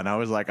was fun. I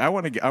was like, I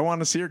want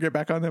to see her get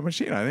back on that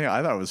machine.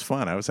 I thought it was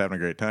fun. I was having a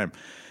great time.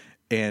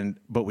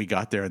 But we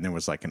got there, and there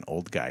was like an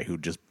old guy who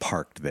just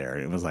parked there.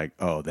 And it was like,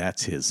 oh,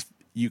 that's his.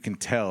 You can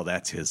tell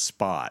that's his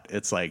spot.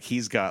 It's like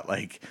he's got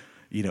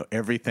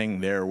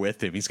everything there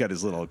with him. He's got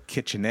his little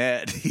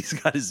kitchenette. He's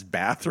got his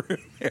bathroom,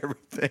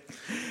 everything.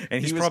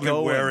 And he's probably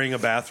wearing a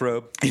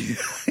bathrobe.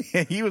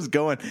 And he was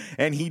going,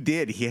 and he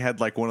did. He had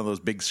like one of those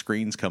big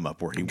screens come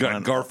up where he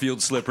got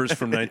Garfield slippers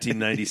from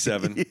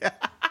 1997. Yeah.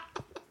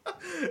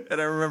 And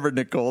I remember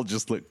Nicole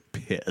just looked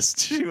pissed.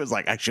 She was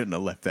like, "I shouldn't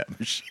have left that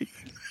machine."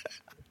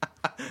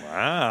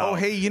 Wow. Oh,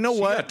 hey, you know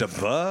what? Got the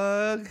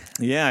bug.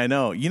 Yeah, I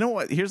know. You know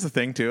what? Here's the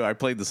thing, too. I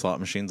played the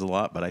slot machines a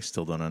lot, but I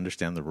still don't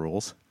understand the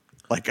rules.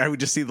 Like, I would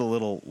just see the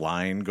little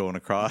line going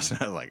across,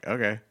 and I was like,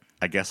 okay,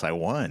 I guess I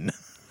won.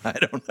 I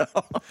don't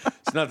know.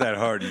 It's not that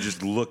hard. You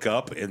just look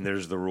up, and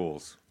there's the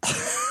rules.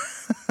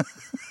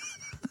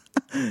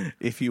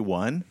 If you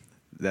won,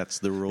 that's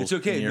the rules. It's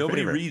okay.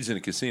 Nobody favorite. Reads in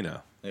a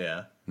casino.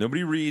 Yeah.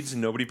 Nobody reads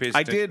and nobody pays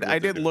attention. I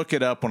did look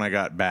it up when I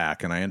got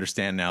back, and I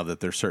understand now that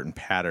there's certain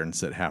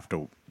patterns that have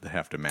to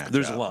match.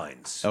 There's up.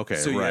 lines. Okay,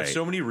 so you right. have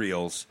so many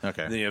reels.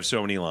 Okay. Then you have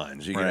so many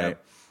lines. You can Right.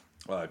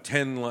 have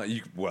 10 lines.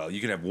 You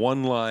can have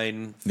 1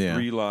 line,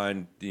 3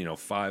 line,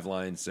 5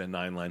 lines, and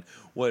 9 line,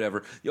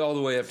 whatever. All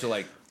the way up to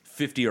like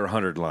 50 or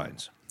 100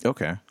 lines.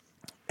 Okay.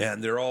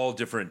 And they're all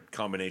different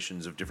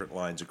combinations of different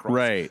lines across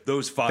Right.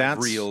 those 5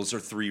 reels or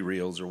 3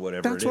 reels or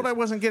whatever. That's what I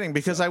wasn't getting,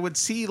 because I would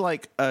see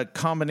like a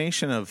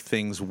combination of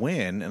things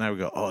win, and I would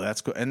go, "Oh,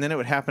 that's good," and then it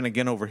would happen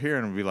again over here,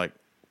 and I'd be like,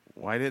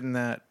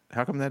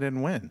 how come that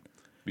didn't win?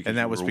 Because and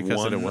that was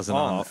because it wasn't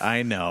on.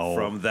 I know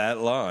from that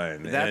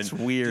line. That's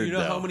and weird. Do you know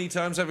though. how many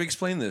times I've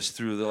explained this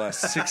through the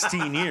last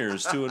 16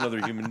 years to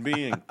another human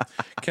being?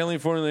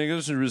 California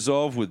goes to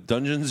resolve with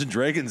Dungeons and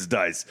Dragons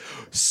dice.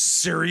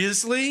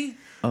 Seriously?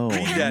 Oh,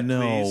 Read that,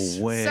 no please.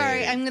 way.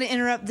 Sorry, I'm going to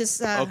interrupt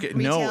this. Okay,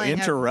 no,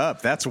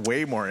 interrupt. That's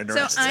way more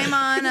interesting. So I'm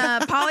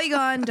on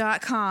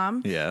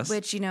Polygon.com, Yes.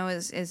 which,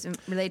 is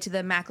related to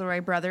the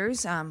McElroy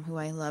brothers, who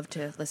I love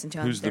to listen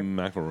to. Who's the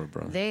McElroy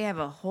brother? They have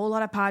a whole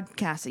lot of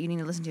podcasts that you need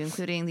to listen to,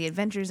 including The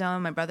Adventure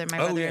Zone, My Brother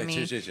and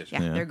Me. Yes.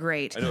 Yeah, they're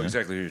great. I know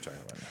exactly who you're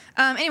talking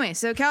about. Anyway,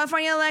 so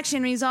California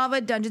election resolve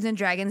with Dungeons and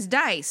Dragons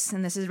dice,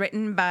 and this is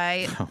written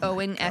by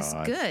Owen S.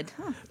 Good.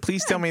 Huh.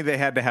 Please tell me they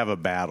had to have a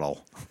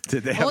battle.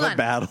 Did they have Hold a on.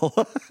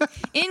 battle?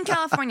 In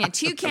California,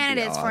 2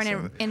 candidates for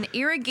an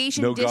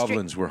irrigation No district.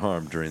 goblins were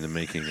harmed during the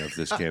making of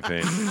this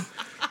campaign.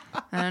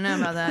 I don't know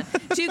about that.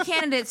 2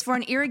 candidates for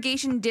an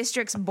irrigation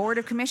district's board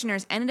of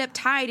commissioners ended up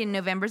tied in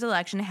November's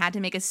election and had to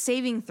make a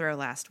saving throw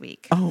last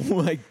week. Oh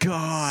my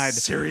God!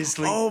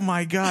 Seriously? Oh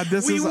my God!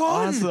 This We is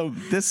won.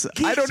 awesome.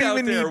 I don't out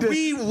even there. need to.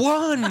 We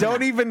won. I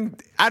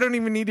don't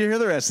even need to hear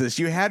the rest of this.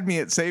 You had me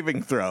at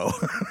saving throw.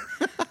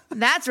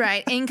 That's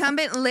right.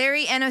 Incumbent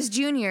Larry Enos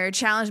Jr.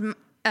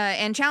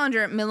 And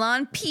challenger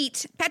Milan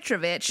Pete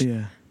Petrovich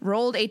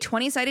rolled a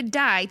 20-sided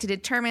die to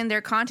determine their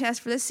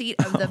contest for the seat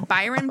of the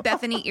Byron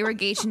Bethany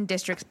Irrigation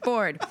District's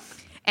board.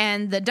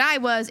 And the die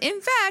was,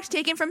 in fact,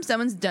 taken from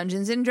someone's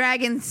Dungeons and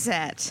Dragons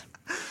set.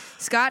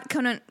 Scott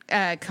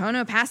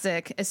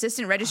Konopasek,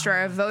 assistant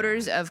registrar of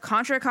voters of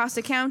Contra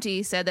Costa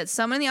County, said that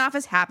someone in the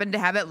office happened to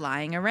have it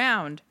lying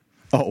around.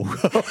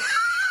 Oh.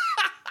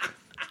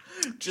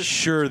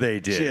 Sure they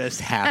did.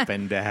 Just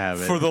happened to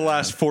have it. For the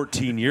last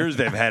 14 years,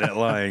 they've had it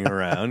lying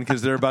around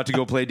because they're about to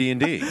go play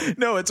D&D.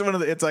 No, it's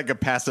like a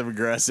passive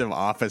aggressive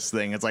office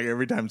thing. It's like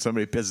every time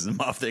somebody pisses them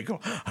off, they go,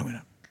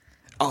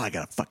 Oh, I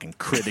got a fucking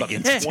crit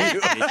against 20,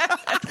 you.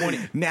 20.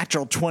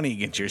 Natural 20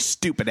 against your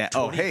stupid ass.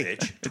 Oh, hey.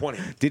 Bitch, 20.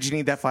 Did you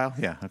need that file?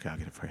 Yeah. Okay, I'll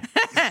get it for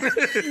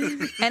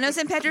you. Enos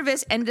and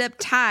Petrovis ended up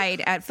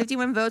tied at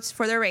 51 votes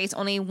for their race.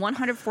 Only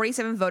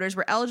 147 voters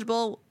were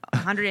eligible.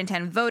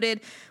 110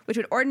 voted, which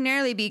would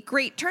ordinarily be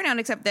great turnout,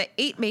 except that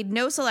 8 made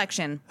no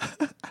selection.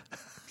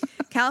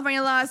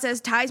 California law says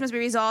ties must be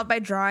resolved by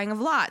drawing of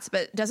lots,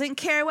 but doesn't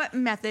care what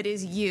method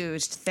is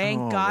used.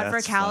 Thank God for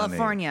that's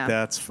California. Funny.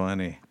 That's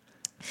funny.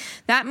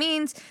 That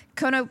means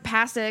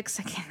Konopasix,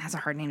 again, that's a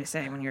hard name to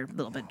say when you're a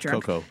little bit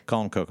drunk. Coco.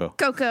 Call him Coco.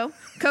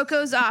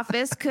 Coco's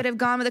office could have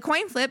gone with a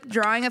coin flip,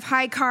 drawing of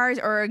high cards,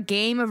 or a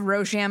game of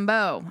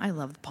Rochambeau. I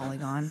love the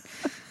Polygon.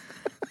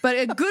 But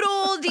a good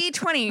old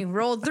D20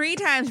 rolled 3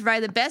 times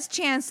provided the best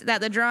chance that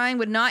the drawing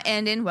would not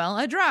end in, well,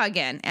 a draw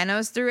again.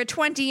 Enos threw a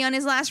 20 on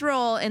his last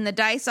roll in the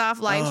Dice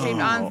Off live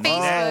streamed on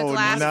Facebook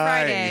last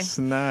Friday.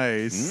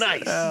 Nice.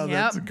 Oh,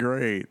 that's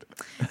great.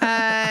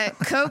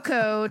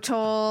 Coco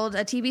told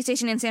a TV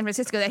station in San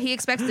Francisco that he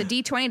expects the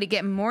D20 to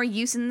get more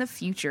use in the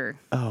future.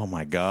 Oh,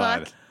 my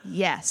God. Fuck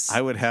yes.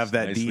 I would have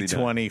that Nicely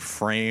D20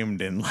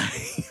 framed and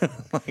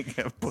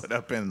put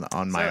up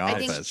on my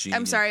office.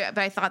 I'm sorry, but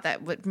I thought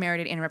that would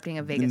merited interrupting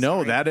a Vegas No,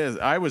 story. that is.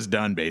 I was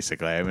done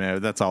basically. I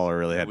mean, that's all I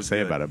really had to say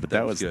good. about it. But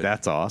That was good.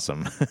 that's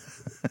awesome.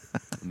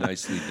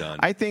 Nicely done.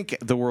 I think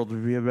the world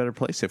would be a better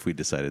place if we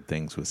decided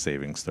things with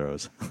savings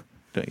throws.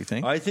 Don't you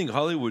think? I think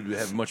Hollywood would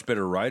have much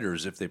better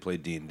writers if they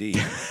played D&D.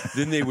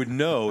 Then they would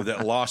know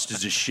that Lost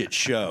is a shit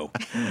show.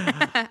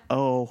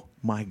 Oh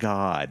my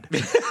God.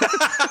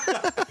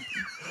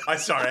 I'm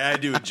sorry, I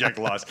had to inject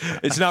Lost.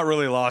 It's not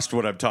really Lost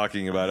what I'm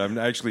talking about. I'm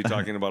actually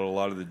talking about a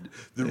lot of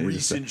the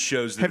recent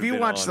shows that Have you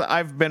been watched? on.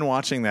 I've been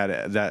watching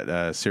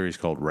that series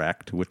called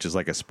Wrecked, which is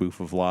like a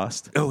spoof of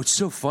Lost. Oh, it's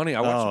so funny.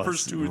 I watched the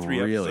first 2 or 3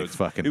 really episodes.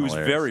 fucking It was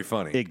hilarious. very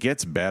funny. It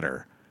gets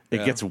better.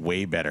 It gets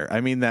way better.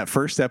 I mean, that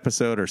first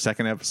episode or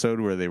second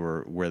episode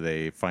where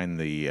they find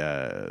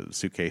the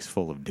suitcase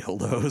full of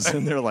dildos,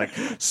 and they're like,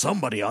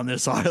 "Somebody on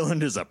this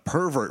island is a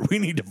pervert. We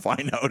need to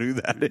find out who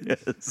that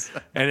is."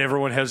 And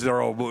everyone has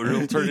their own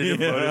alternative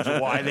motives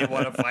why they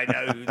want to find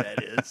out who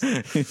that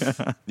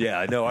is.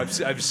 Yeah, no,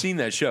 I've seen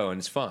that show and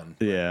it's fun.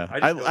 Yeah,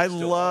 I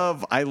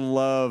love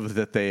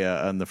that they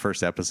on the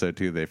first episode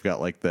too. They've got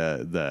like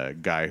the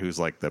guy who's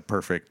like the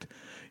perfect.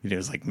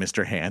 It's like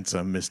Mr.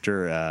 Handsome,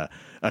 Mr.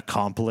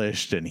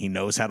 Accomplished, and he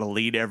knows how to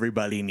lead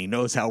everybody, and he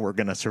knows how we're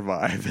going to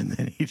survive. And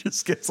then he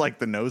just gets like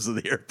the nose of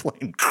the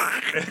airplane.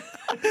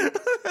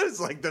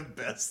 It's like the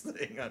best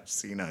thing I've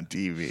seen on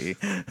TV.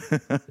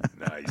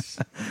 Nice.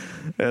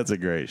 That's a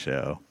great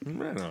show.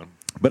 Right on.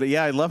 But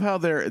yeah, I love how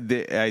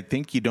I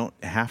think you don't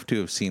have to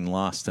have seen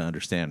Lost to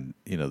understand,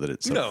 that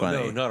it's so funny.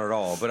 No, not at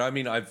all. But I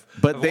mean, I've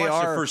they watched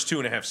are the first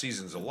 2.5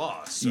 seasons of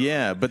Lost. So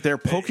yeah, but they're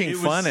poking it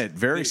was- fun at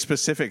very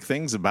specific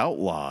things about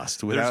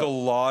Lost. There's a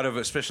lot of,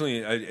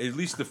 especially at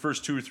least the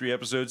first 2 or 3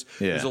 episodes.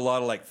 Yeah. There's a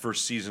lot of like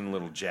first season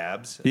little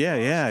jabs.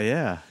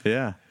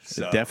 Yeah.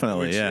 So,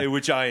 Definitely,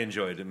 which I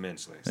enjoyed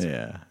immensely. So.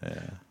 Yeah.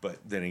 But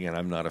then again,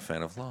 I'm not a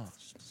fan of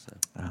Lost. So.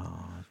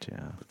 Oh, yeah.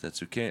 But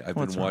that's okay. I've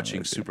What's been wrong watching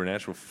with you?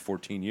 Supernatural for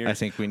 14 years. I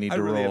think we need I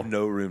to really roll. have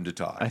no room to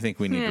talk. I think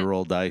we need to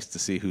roll dice to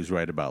see who's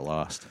right about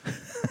Lost.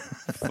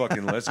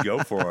 Fucking let's go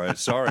for it.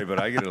 Sorry, but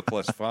I get a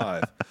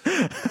 +5.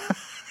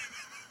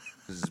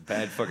 This is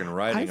bad fucking I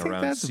writing think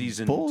around that's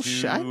season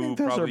bullshit. 2. I think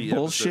those are probably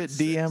bullshit episode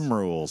 6. DM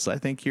rules. I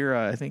think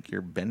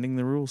you're bending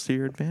the rules to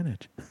your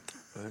advantage.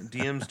 Good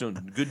DMs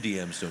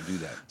don't do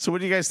that. So,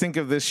 what do you guys think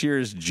of this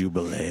year's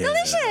Jubilee?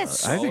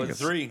 Delicious. I think Solid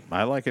 3.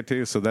 I like it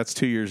too. So that's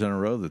 2 years in a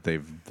row that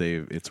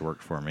it's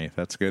worked for me.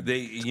 That's good.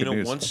 They, That's good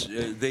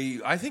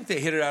news. I think they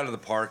hit it out of the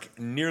park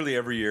nearly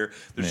every year.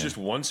 There's just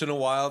once in a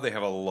while they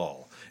have a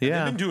lull. And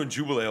Yeah. they've been doing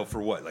Jubilee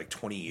for what, like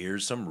 20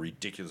 years, some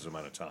ridiculous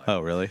amount of time.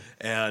 Oh, really?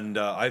 And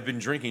I've been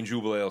drinking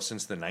Jubilee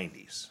since the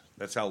 90s.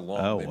 That's how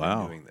long they've wow.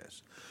 been doing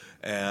this.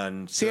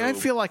 And See, so I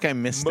feel like I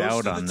missed most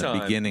out of on the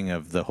time- beginning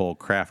of the whole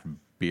craft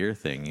beer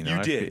thing. You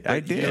I did. I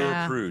but did. You were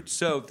Yeah. a prude.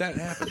 So that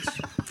happens.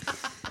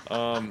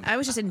 I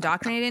was just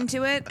indoctrinated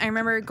into it. I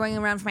remember going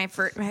around for my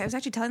first. I was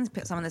actually telling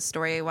someone this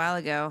story a while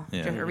ago,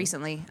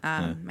 recently.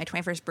 My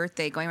 21st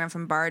birthday, going around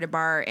from bar to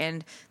bar,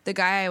 and the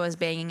guy I was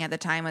banging at the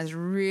time was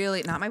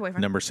really not my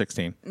boyfriend. Number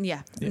 16.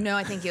 Yeah. No,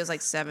 I think he was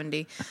like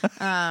 70.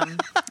 I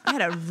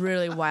had a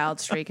really wild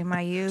streak in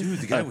my youth. Dude,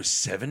 the guy was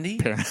 70?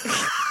 Gross.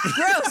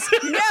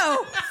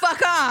 No.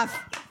 Fuck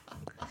off.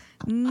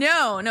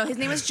 No. His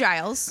name was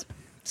Giles.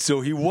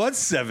 So he was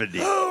 70.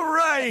 Oh,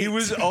 right. He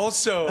was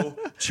also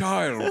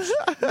Giles.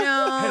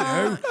 No.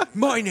 Hello,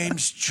 my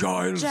name's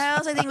Giles.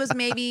 Giles, I think, was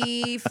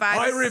maybe 5.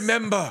 I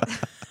remember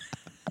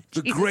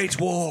the Great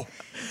War.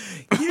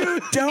 You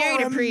Married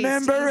don't a priest.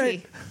 remember it.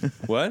 Easy.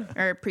 What?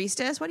 Or a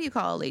priestess. What do you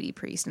call a lady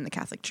priest in the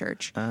Catholic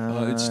Church?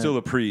 It's still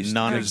a priest. because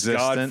non-existent.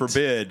 God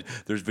forbid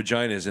there's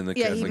vaginas in the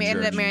Yeah, Catholic he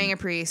ended Church. up marrying a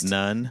priest.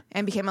 None.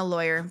 And became a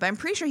lawyer. But I'm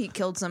pretty sure he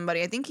killed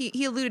somebody. I think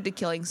he alluded to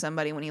killing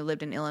somebody when he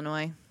lived in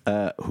Illinois.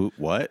 Who?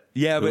 What?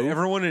 Yeah, but Who?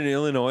 everyone in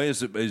Illinois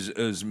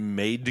is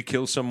made to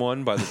kill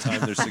someone by the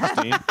time they're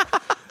 16.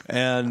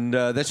 And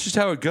that's just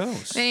how it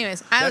goes.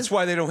 Anyways, that's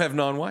why they don't have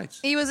non-whites.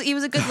 He was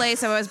a good lay,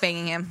 so I was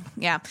banging him.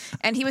 Yeah,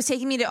 and he was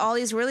taking me to all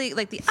these really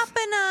like the Up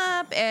and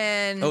Up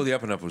and The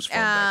Up and Up was fun.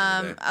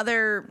 Back in the day.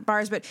 other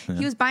bars, but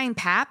he was buying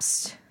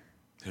Pabst.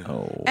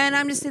 Oh. And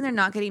I'm just sitting there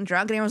not getting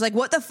drunk, and everyone's like,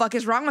 "What the fuck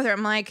is wrong with her?"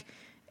 I'm like,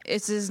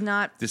 "This is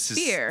not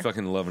beer. Is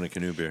fucking loving a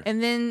canoe beer."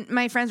 And then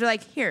my friends were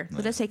like, "Here,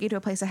 let us take you to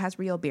a place that has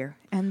real beer."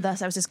 And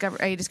thus, I discovered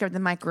the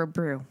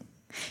microbrew,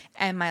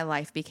 and my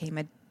life became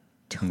a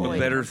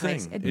better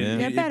thing. It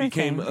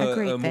became a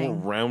great a more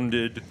thing.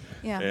 rounded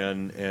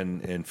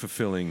and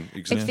fulfilling It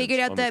existence. figured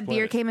out on that this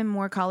beer planet. came in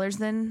more colors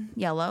than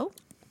yellow.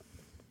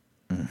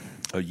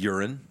 A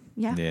urine.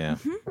 Yeah. Yeah.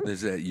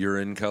 There's that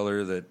urine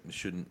color that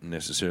shouldn't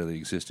necessarily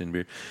exist in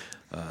beer,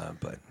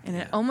 but And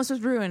it almost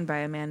was ruined by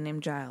a man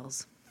named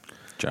Giles.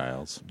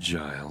 Giles.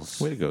 Giles.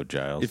 Way to go,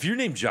 Giles. If you're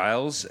named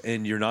Giles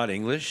and you're not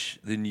English,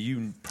 then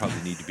you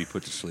probably need to be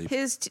put to sleep.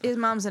 His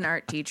mom's an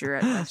art teacher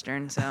at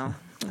Western, so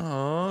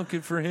Oh,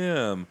 good for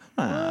him.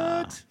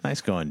 What?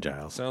 Nice going,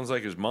 Giles. Sounds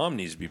like his mom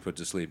needs to be put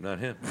to sleep, not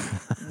him.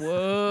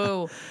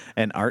 whoa.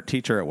 An art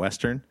teacher at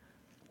Western?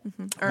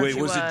 Or Wait,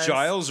 she was it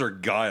Giles or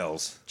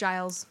Giles?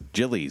 Giles.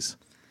 Gillies.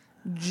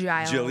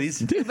 Giles.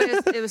 Gillies?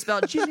 But it was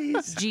spelled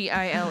Giles.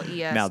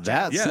 Now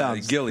that Yeah,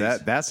 sounds Gillies.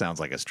 that sounds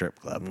like a strip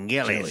club.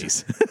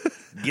 Gillies.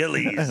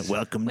 Gillies.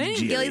 Welcome When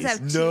to did Gillies have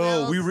Gillies.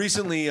 No, we Gmails?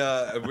 recently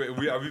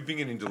we've been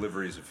getting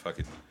deliveries of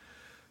fucking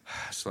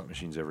slot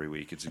machines every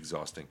week. It's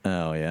exhausting,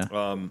 Oh yeah.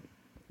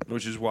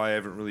 which is why I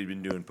haven't really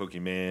been doing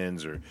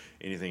Pokemans or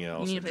anything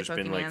else. You need to I've play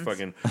just been like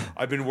Pokemans. fucking.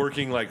 I've been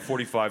working like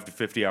 45 to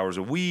 50 hours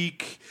a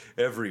week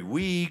every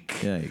week,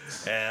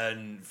 Yikes.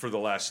 and for the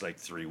last like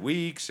 3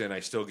 weeks, and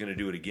I'm still going to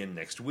do it again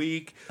next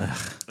week,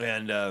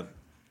 and.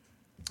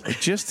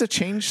 Just to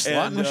change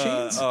slot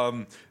machines?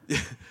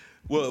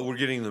 Well, we're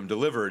getting them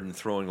delivered and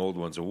throwing old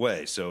ones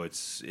away. So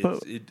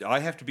I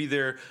have to be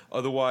there.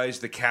 Otherwise,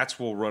 the cats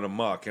will run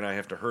amok, and I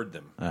have to herd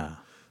them.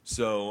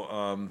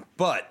 So,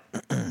 but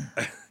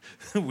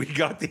we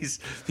got these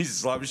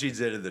slot machines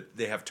that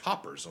they have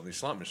toppers on these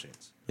slot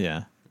machines.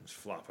 Yeah. It's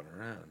flopping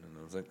around, and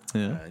I was like,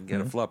 Yeah. "I can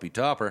get a floppy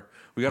topper.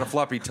 We got a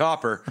floppy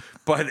topper."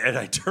 And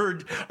I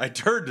turned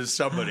to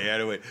somebody.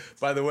 Anyway,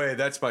 by the way,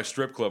 that's my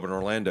strip club in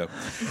Orlando.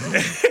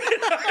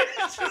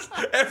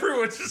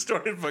 Everyone's just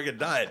started fucking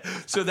dying.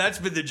 So that's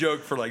been the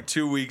joke for like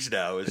 2 weeks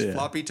now. Is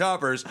floppy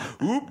toppers?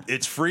 Oop!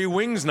 It's free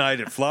wings night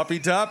at Floppy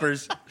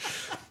Toppers.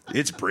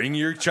 It's bring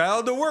your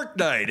child to work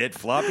night at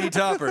Floppy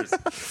Toppers.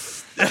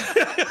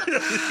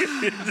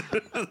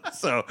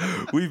 So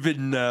we've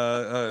been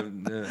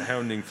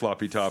hounding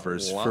Floppy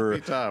Toppers Floppy for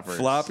Toppers.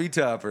 Floppy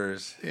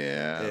Toppers.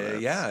 Yeah.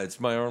 Yeah, it's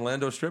my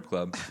Orlando strip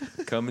club.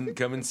 Come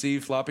and see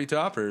Floppy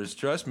Toppers.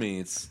 Trust me,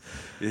 it's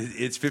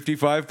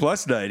 55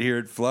 plus night here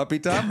at Floppy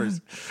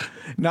Toppers.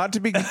 Not to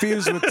be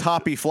confused with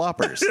Toppy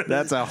Floppers.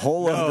 That's a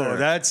whole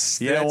other.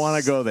 You don't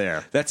want to go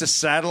there. That's a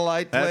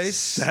satellite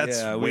place. That's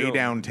Yeah, we way don't-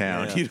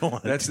 downtown. yeah. You don't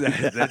want That's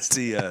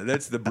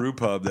the brew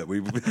pub that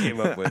we came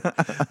up with.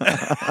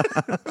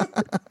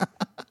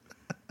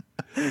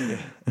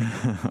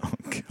 Oh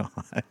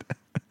God.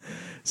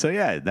 So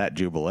yeah, that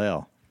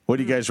Jubilee. What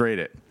do you guys rate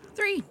it?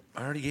 3.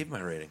 I already gave my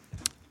rating.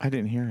 I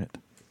didn't hear it.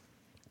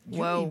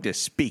 Whoa. You need to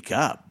speak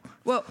up.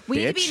 Well, we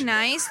need to Bitch. be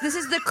nice. This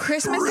is the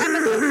Christmas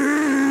episode.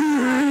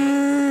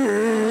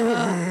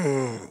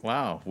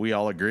 Wow, we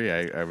all agree.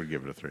 I would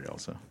give it a 3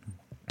 also.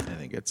 I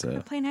think it's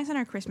a. Play nice on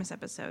our Christmas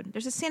episode.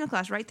 There's a Santa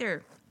Claus right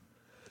there.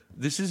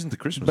 This isn't the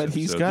Christmas But episode.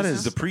 he's got this his-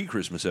 is the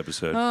pre-Christmas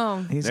episode.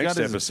 Oh. He's Next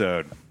got his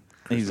episode.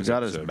 He's Christmas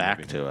got his episode, back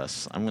maybe. to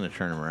us. I'm going to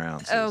turn him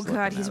around. so Oh, he's God.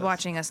 looking He's at us.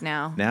 watching us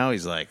now. Now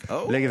he's like,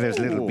 oh. Look at those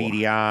little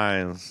beady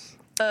eyes.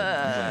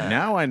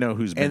 Now I know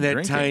who's been And that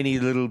drinking. tiny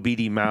little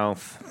beady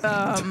mouth.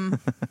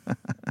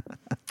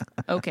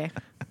 Okay.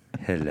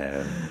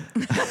 Hello.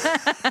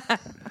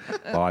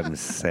 I'm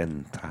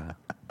Santa.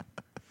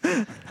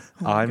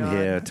 I'm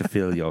here to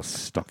fill your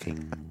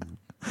stocking.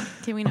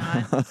 Can we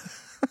not?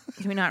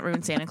 Can we not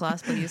ruin Santa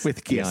Claus, please?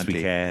 with Yes, we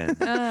Chianti.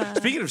 can.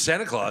 Speaking of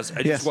Santa Claus, I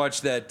Yes. just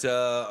watched that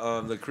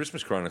the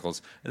Christmas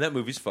Chronicles, and that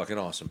movie's fucking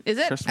awesome. Is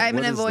it? Christmas- I've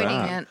been what is avoiding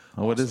that? it.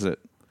 Oh, what is it?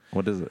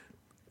 What is it?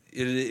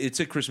 It's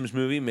a Christmas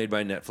movie made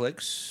by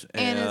Netflix,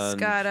 And it's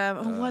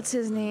got, what's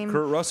his name?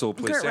 Kurt Russell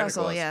plays Kurt Santa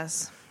Russell, Claus.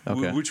 yes.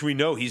 Okay. Which we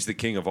know he's the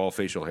king of all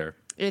facial hair.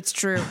 It's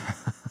true.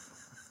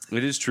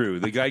 It is true.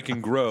 The guy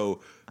can grow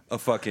a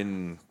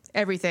fucking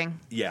Everything.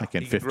 Like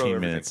in he can grow 15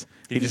 everything. minutes.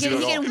 He, He just can, do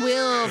it he all. can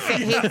will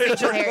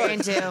facial hair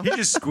into. He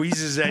just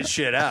squeezes that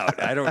shit out.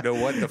 I don't know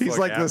what the fuck He's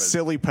like happens. the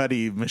silly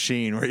putty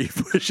machine where you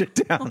push it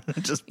down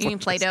and just. You mean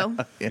pushes Play-Doh?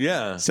 out.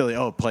 Yeah. Silly.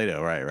 Oh,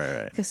 Play-Doh.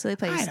 Right. Because silly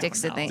putty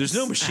sticks to things. There's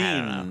no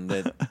machine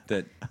that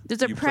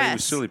There's a you play with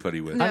press. silly putty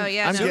with. No,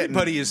 yeah, I'm no. Silly getting-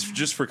 putty is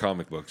just for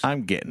comic books.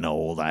 I'm getting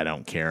old. I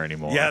don't care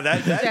anymore. Yeah,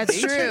 that That's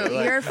dates true. you.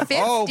 Like, You're 50.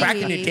 Oh, back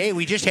in the day,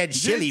 we just had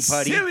silly It's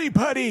putty, Silly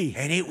putty.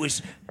 and it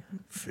was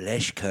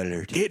flesh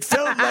colored, It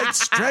felt like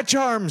Stretch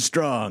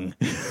Armstrong.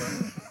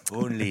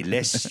 only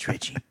less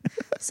stretchy.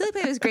 Silly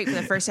putty was great for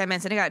the first 10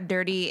 minutes, and it got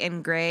dirty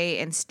and gray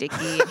and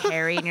sticky and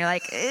hairy, and you're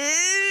like,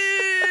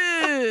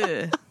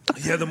 ew.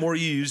 Yeah, the more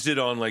you used it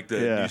on like the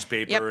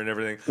newspaper Yep. and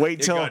everything,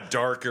 Wait till- it got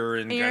darker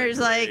and you're kind of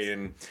just gray like,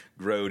 and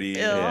grody.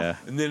 Yeah.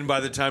 And then by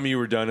the time you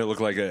were done, it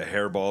looked like a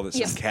hairball that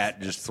some Yep.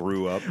 cat just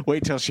threw up.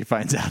 Wait till she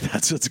finds out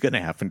that's what's going to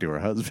happen to her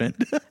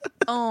husband.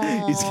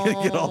 Oh, He's going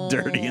to get all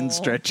dirty and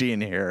stretchy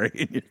and hairy,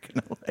 and you're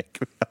going to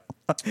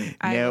like,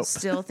 I nope.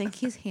 still think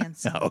he's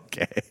handsome,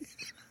 Okay.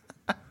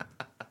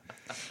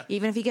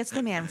 even if he gets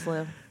the man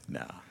flu.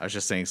 No, I was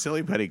just saying,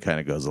 Silly Putty kind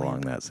of goes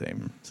along that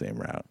same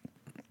route.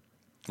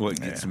 What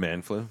gets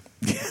man flu?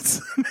 Yes.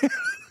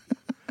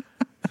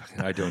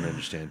 I don't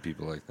understand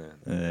people like that.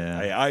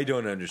 Yeah. I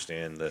don't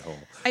understand the whole.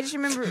 I just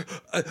remember.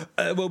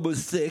 I'm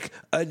almost sick.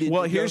 I need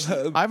Well, to here's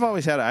go home. I've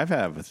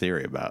had a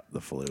theory about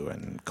the flu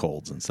and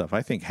colds and stuff.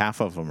 I think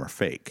half of them are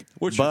fake.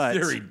 What's but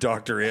your theory,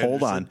 Dr. Anderson?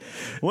 Hold on.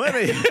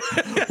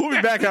 We'll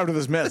be back after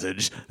this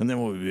message, and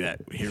then we'll be back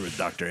here with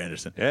Dr.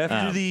 Anderson.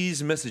 After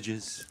these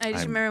messages. I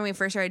just remember when we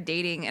first started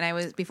dating,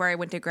 and before I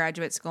went to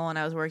graduate school, and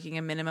I was working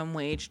a minimum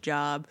wage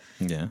job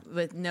Yeah.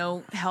 with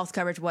no health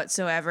coverage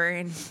whatsoever.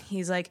 And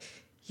he's like,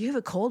 "You have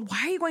a cold? Why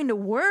are you going to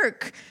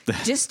work?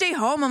 Just stay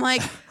home." I'm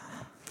like,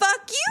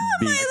 "Fuck you!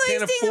 Am I Can't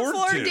like taking afford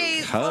 4 to.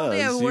 days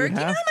holiday at 'Cause you work? You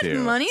know how have much to.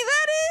 money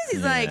that is?"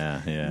 He's like,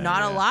 Yeah,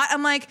 "Not yeah. a lot."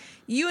 I'm like,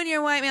 "You and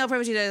your white male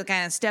privilege need to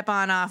kind of step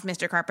on off,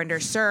 Mr. Carpenter,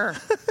 sir."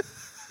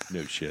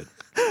 No shit.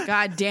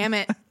 God damn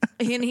it.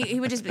 And he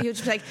would just be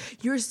like,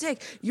 "You're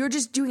sick. You're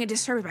just doing a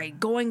disservice by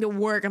going to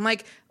work." I'm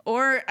like,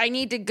 "Or I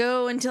need to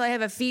go until I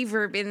have a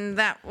fever, and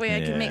that way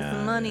I can make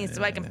some money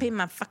so I can pay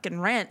my fucking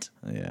rent."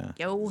 Yeah.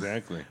 Yo.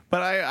 Exactly.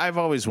 But I've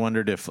always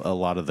wondered if a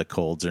lot of the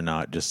colds are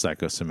not just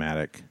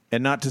psychosomatic.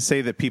 And not to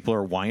say that people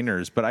are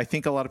whiners, but I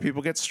think a lot of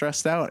people get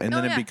stressed out, and Oh,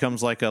 then yeah. it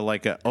becomes like oh my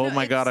God,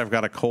 it's- I've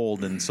got a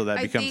cold, and so that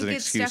I becomes think an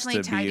it's excuse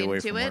definitely to tied be away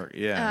into from it. work.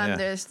 Yeah,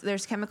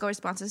 There's chemical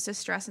responses to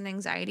stress and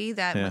anxiety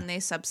that Yeah. when they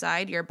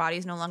subside, your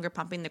body's no longer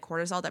pumping the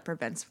cortisol that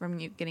prevents from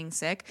you getting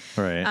sick.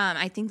 Right.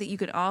 I think that you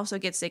could also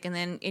get sick, and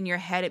then in your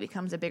head it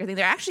becomes a bigger thing.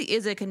 There actually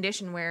is a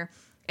condition where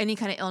any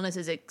kind of illness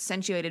is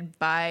accentuated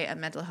by a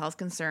mental health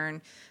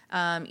concern,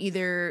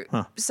 either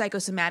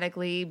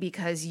psychosomatically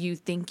because you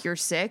think you're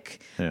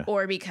sick, Yeah.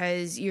 or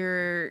because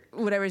your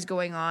whatever's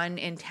going on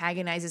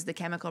antagonizes the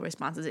chemical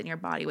responses in your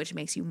body, which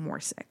makes you more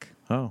sick.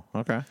 Oh,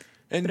 okay.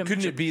 And But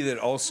couldn't it be that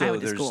I also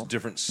went to there's school.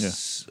 different,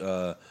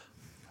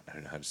 I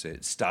don't know how to say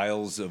it,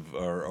 styles of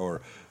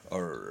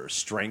or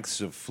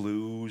strengths of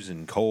flus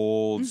and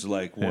colds, Mm-hmm.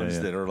 like ones yeah.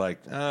 that are like,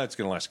 it's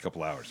going to last a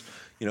couple hours.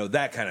 You know,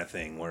 that kind of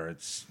thing where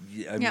it's,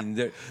 I Yep.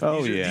 mean,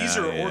 Oh, these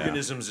are yeah.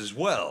 organisms as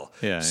well.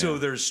 Yeah, so yeah.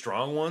 there's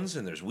strong ones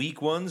and there's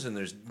weak ones and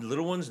there's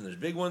little ones and there's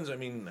big ones. I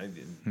mean,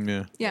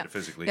 Yeah. Yeah.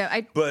 metaphysically.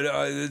 Yeah,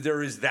 But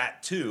there is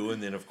that too.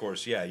 And then, of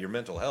course, your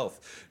mental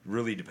health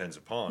really depends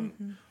upon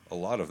Mm-hmm. a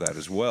lot of that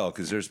as well,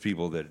 because there's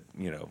people that,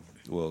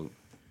 well,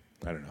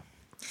 I don't know.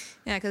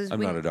 Yeah, because I'm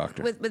not a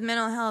doctor. With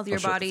mental health, your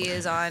shut the body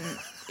is on.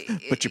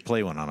 But you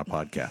play one on a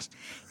podcast.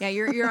 Yeah,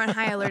 you're on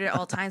high alert at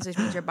all times, which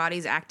means your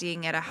body's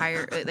acting at a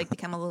higher, like the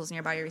chemicals in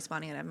your body are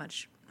responding at a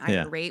much higher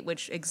Yeah. rate,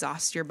 which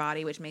exhausts your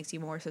body, which makes you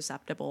more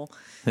susceptible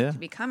Yeah. to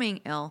becoming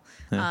ill.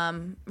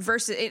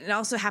 Versus, it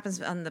also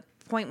happens on the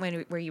point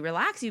where you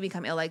relax, you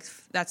become ill. Like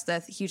that's the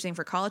huge thing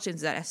for college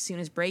students, that as soon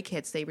as break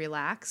hits, they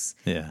relax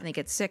Yeah. and they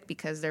get sick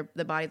because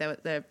the body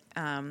that the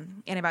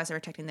antibodies that are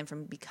protecting them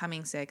from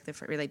becoming sick, the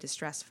related to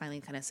stress,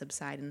 finally kind of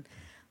subside and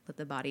let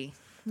the body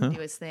do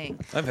its thing.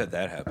 I've had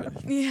that happen.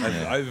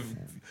 Yeah. I've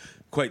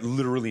quite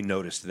literally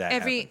noticed that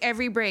happen.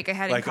 Every break I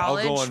had Like, in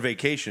college. I'll go on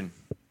vacation,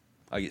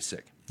 I get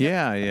sick.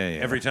 Yeah.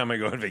 Every time I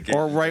go on vacation.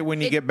 Or right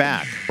when you It- get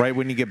back. Right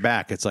when you get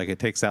back, it's like it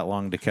takes that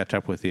long to catch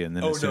up with you, and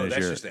then Oh, as soon no, as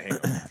that's you're just a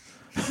hangover.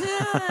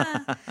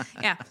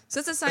 Yeah, so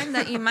it's a sign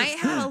that you might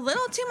have a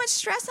little too much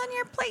stress on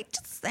your plate.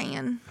 Just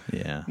saying.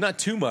 yeah. Not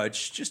too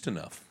much, just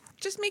enough.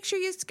 Just make sure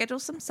you schedule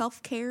some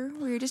self care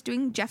where you're just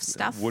doing Jeff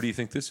stuff. What do you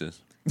think this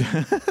is?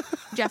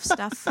 Jeff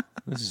stuff.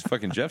 This is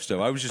fucking Jeff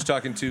stuff. I was just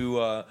talking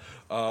to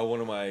one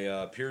of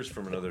my peers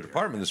from another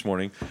department this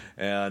morning,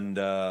 and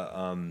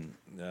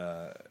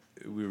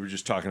we were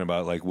just talking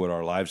about like what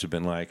our lives have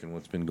been like and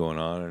what's been going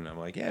on. And I'm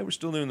like, yeah, we're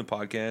still doing the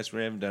podcast.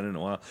 We haven't done it in a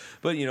while,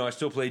 but I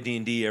still play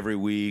D&D every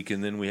week,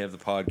 and then we have the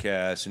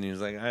podcast. And he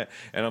was like,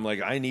 I'm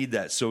like, I need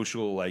that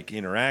social like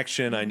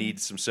interaction. I need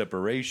some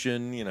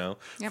separation, Yep.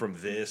 from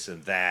this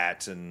and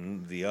that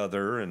and the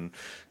other, and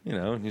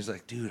and he's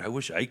like, dude, I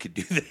wish I could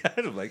do that.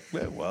 I'm like,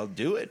 well,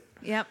 do it.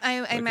 Yep,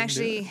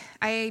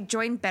 I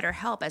joined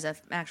BetterHelp as an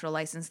actual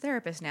licensed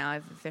therapist now.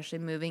 I'm officially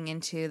moving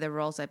into the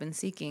roles I've been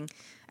seeking.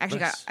 I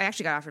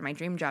actually got offered my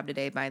dream job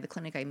today by the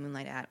clinic I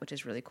moonlight at, which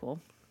is really cool.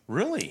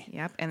 Really?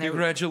 Yep, and they're-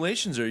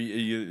 congratulations. Are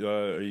you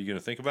going to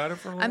think about it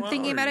for a little I'm while?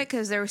 thinking or about you- it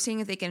because they were seeing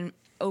if they can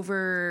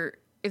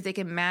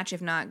match,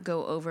 if not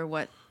go over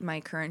what my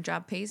current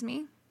job pays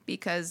me,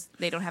 because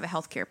they don't have a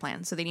healthcare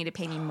plan, so they need to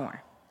pay me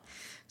more.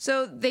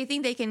 So they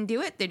think they can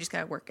do it. They just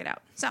got to work it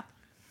out. So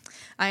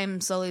I am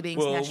slowly being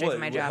snatched away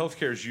from my job.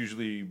 Healthcare is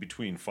usually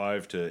between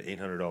 $500 to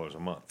 $800 a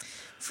month.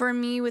 For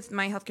me, with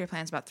my healthcare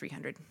plan, it's about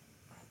 $300.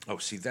 Oh,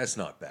 see, that's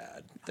not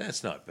bad.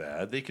 That's not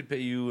bad. They could pay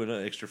you an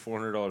extra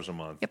 $400 a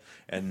month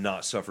and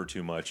not suffer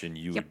too much, and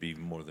you would be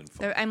more than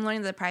fine. I'm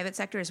learning that the private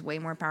sector is way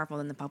more powerful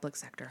than the public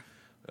sector.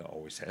 It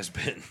always has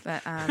been.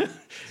 But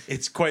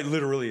it's quite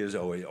literally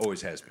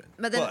always has been.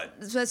 But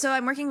then, so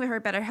I'm working with her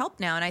BetterHelp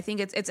now, and I think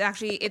it's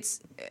actually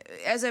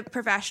as a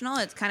professional,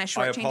 it's kind of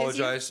short. I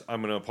apologize.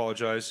 I'm going to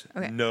apologize.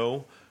 Okay.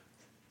 No,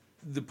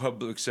 the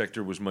public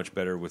sector was much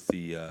better with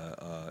the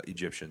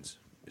Egyptians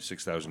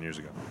 6,000 years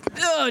ago.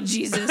 Oh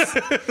Jesus! As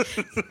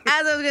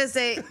I was going to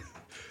say.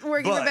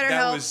 Working but for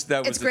BetterHelp, that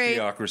was it's the great.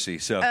 theocracy.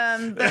 So,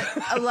 but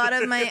a lot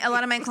of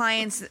my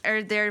clients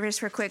are there just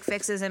for quick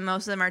fixes, and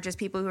most of them are just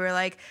people who are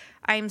like,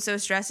 "I'm so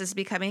stressed,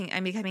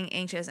 I'm becoming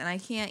anxious, and I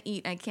can't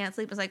eat, I can't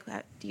sleep." It's like,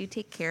 do you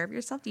take care of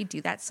yourself? Do you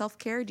do that self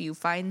care? Do you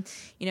find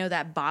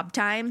that Bob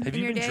time? Have in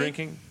you your been day?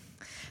 drinking?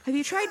 Have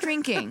you tried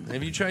drinking?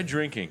 Have you tried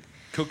drinking?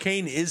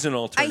 Cocaine is an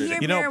alternative. I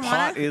hear marijuana,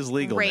 pot is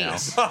legal great.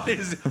 now.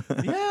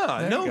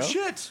 Yeah, no go.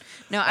 shit.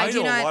 No, I do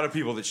know not. a lot of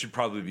people that should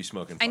probably be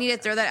smoking pot. I need to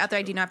throw that out there.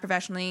 I do not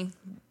professionally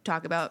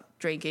talk about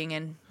drinking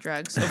and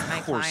drugs with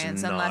my course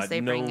clients not. unless they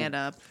bring No. it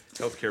up.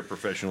 Healthcare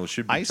professionals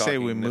should be I say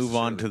we talking move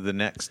on to necessarily. the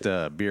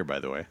next beer, by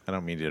the way. I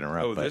don't mean to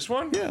interrupt. Oh, but this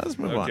one? Yeah, let's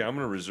move on. Okay, I'm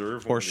going to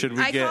reserve. Or one of should these.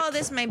 we I get... call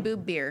this my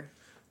boob beer.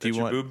 do you That's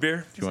your want... boob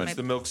beer? do you want- It's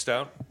the milk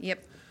stout?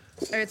 Yep.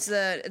 Or it's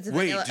the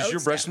Wait, vanilla does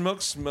your oat breast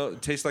stout. milk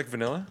taste like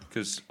vanilla?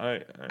 Because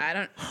I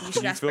don't. You should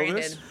Can you ask feel Brandon.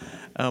 this?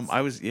 I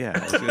was going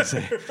to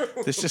say,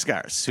 this just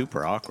got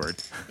super awkward.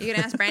 You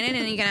can ask Brandon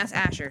and you can ask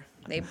Asher.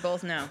 They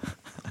both know.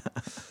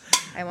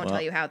 I won't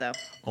tell you how though.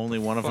 Only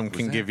one of them was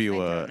can that? give I you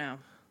don't a know.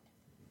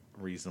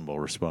 reasonable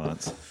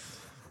response.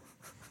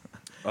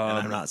 And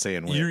I'm not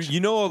saying which.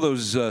 you know all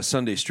those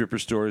Sunday stripper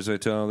stories I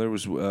tell? There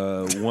was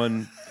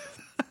one...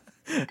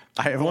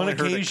 I have One only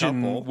heard a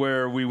occasion couple.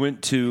 where we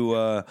went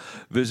to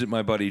visit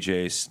my buddy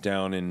Jace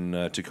down in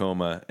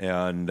Tacoma,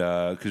 and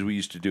because we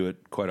used to do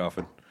it quite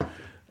often,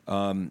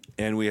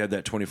 and we had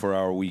that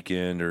 24-hour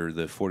weekend or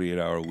the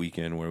 48-hour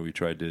weekend where we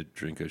tried to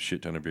drink a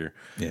shit ton of beer.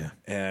 Yeah.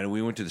 And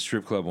we went to the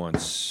strip club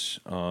once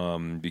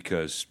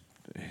because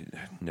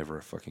never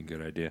a fucking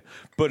good idea.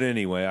 But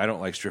anyway, I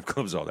don't like strip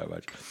clubs all that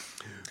much.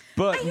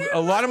 But I hear a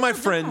lot of my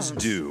people friends don't.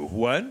 do.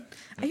 What?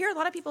 I hear a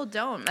lot of people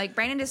don't. Like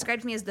Brandon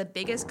described me as the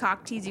biggest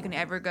cock tease you can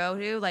ever go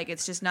to. Like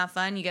it's just not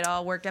fun. You get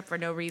all worked up for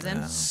no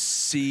reason.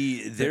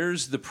 See,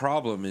 there's the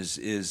problem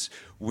is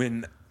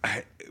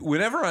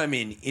whenever I'm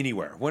in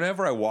anywhere,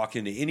 whenever I walk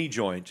into any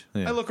joint,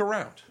 I look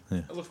around.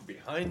 I look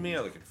behind me,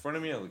 I look in front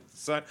of me, I look to the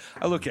side,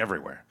 I look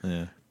everywhere.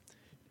 Yeah.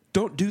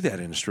 Don't do that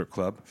in a strip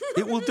club.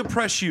 It will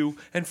depress you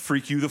and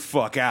freak you the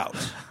fuck out.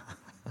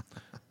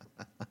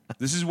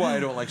 This is why I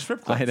don't like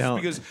strip clubs. I don't.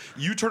 Because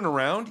you turn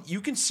around,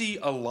 you can see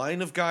a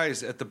line of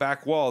guys at the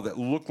back wall that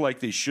look like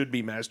they should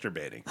be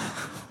masturbating.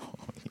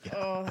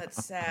 Oh,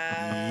 that's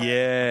sad.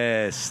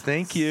 Yes,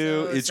 thank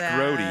you. So it's sad.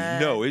 grody.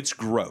 No, it's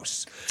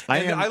gross.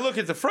 And am- I look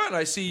at the front, and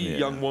I see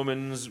young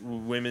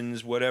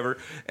women's, whatever,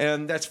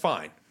 and that's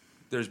fine.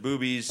 There's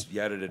boobies,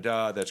 yada da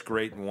da. That's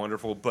great and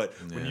wonderful. But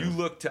when you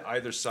look to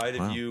either side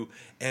of you,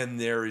 and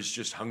there is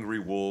just hungry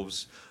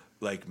wolves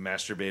like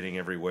masturbating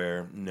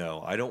everywhere.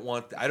 No, I don't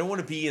want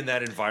to be in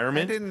that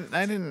environment.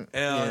 I didn't.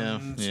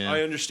 And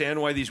I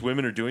understand why these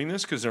women are doing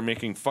this because they're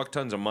making fuck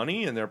tons of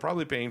money and they're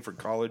probably paying for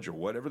college or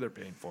whatever they're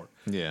paying for.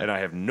 Yeah. And I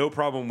have no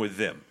problem with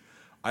them.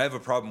 I have a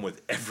problem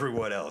with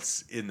everyone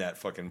else in that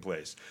fucking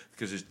place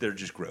because they're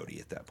just grody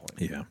at that point.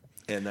 Yeah.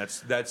 And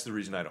that's the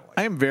reason I don't like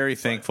I it. am very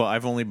thankful.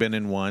 I've only been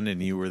in one,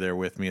 and you were there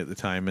with me at the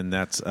time, and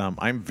that's.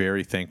 I'm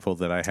very thankful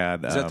that I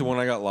had. Is that the one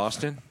I got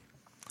lost in?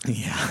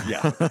 Yeah.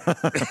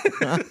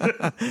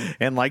 Yeah.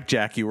 And like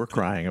Jack, you were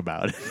crying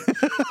about it.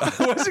 I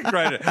wasn't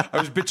crying. I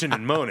was bitching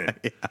and moaning.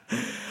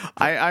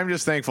 I'm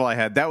just thankful I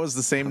had. That was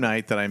the same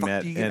night that I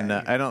met, do you get and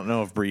out of here? I don't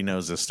know if Bree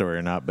knows this story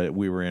or not, but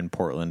we were in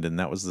Portland, and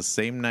that was the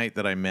same night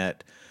that I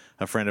met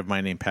a friend of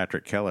mine named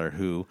Patrick Keller,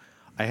 who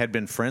I had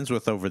been friends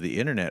with over the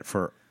internet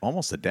for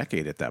almost a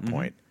decade at that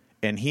point.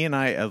 And he and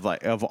I,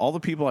 of all the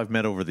people I've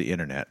met over the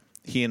internet,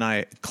 he and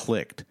I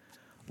clicked.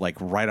 Like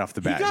right off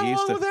the bat, got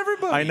used along with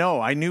everybody. I know.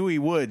 I knew he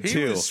would He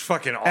too. was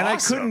fucking and I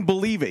awesome. couldn't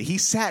believe it. He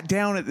sat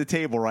down at the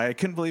table. Right, I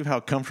couldn't believe how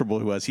comfortable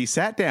he was. He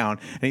sat down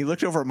and he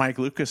looked over at Mike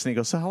Lucas and he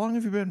goes, "So how long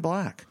have you been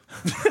black?" I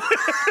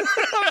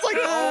was like,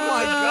 "Oh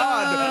my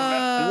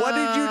god, what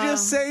did you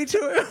just say to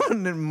him?"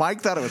 And then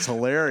Mike thought it was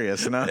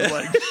hilarious, and I was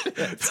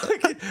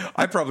like,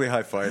 I probably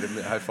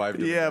high-fived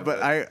him. "Yeah,"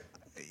 but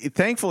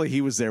thankfully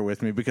he was there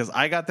with me because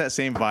I got that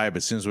same vibe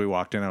as soon as we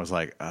walked in. I was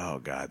like, "Oh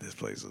god, this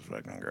place is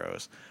fucking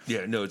gross."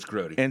 Yeah, no, it's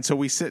grody. And so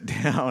we sit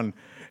down,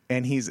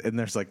 and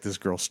there's like this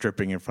girl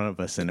stripping in front of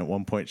us, and at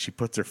one point she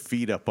puts her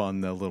feet up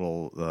on the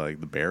little the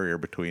barrier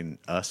between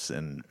us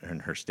and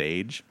her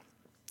stage,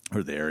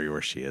 or the area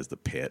where she is, the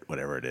pit,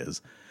 whatever it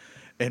is.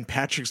 And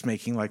Patrick's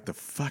making like the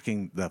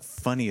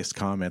funniest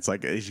comments.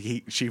 Like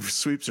she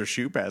sweeps her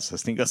shoe past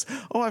us, and he goes,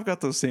 "Oh, I've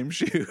got those same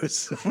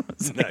shoes." I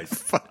was like, Nice.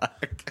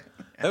 fuck.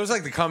 That was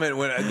like the comment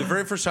when the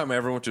very first time I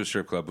ever went to a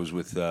strip club was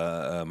with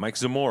Mike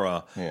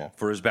Zamora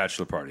for his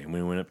bachelor party, and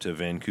we went up to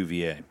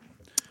Vancouver.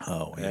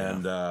 Oh, yeah.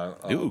 And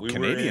Ooh, we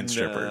Canadian were in,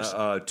 strippers.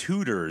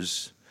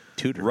 Tudors,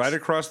 Tutors. right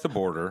across the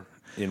border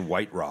in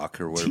White Rock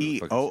or whatever. the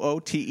fuck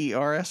it's-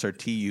 Tooters or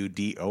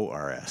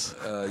Tudors?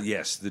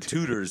 Yes, the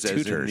Tudors, as in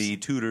Tutors. the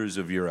Tudors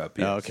of Europe.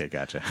 Yes. Oh, okay,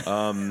 gotcha.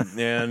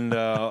 And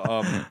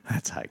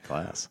That's high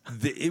class.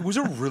 it was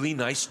a really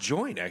nice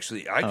joint,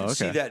 actually. I could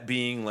see okay. that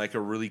being like a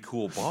really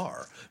cool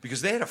bar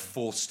because they had a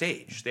full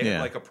stage. They had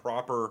Yeah. like a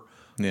proper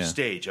Yeah.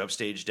 stage,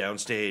 upstage,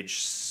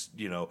 downstage,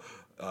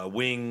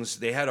 wings.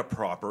 They had a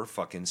proper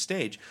fucking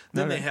stage.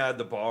 Then Okay. they had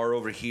the bar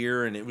over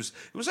here, and it was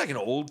like an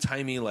old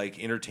timey like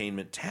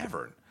entertainment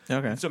tavern.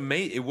 Okay.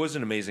 It was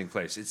an amazing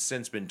place. It's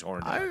since been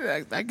torn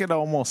down. I could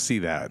almost see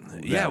that.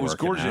 Yeah, it was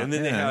working gorgeous. out. And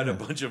then they Yeah, had a yeah.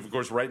 bunch of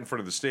course, right in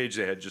front of the stage,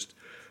 they had just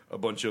a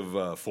bunch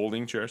of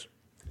folding chairs.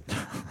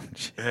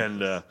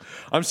 And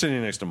I'm sitting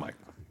next to Mike.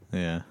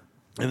 Yeah.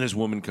 And this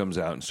woman comes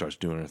out and starts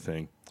doing her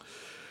thing.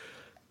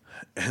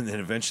 And then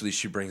eventually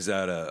she brings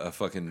out a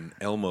fucking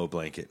Elmo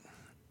blanket.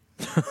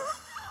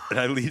 And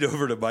I lean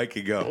over to Mike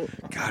and go,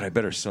 God, I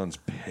bet her son's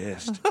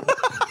pissed.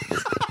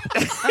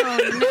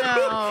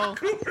 Oh Of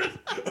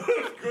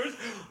course,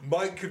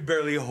 Mike could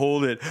barely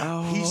hold it.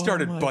 He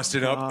started my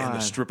busting up, and the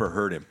God. stripper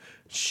heard him.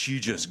 She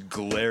just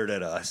glared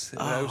at us.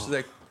 And I was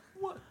like,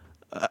 what?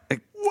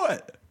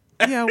 What?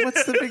 no. Yeah,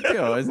 what's the big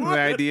deal? Isn't the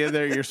idea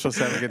there you're supposed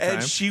to have a good time?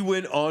 And she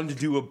went on to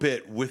do a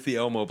bit with the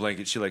Elmo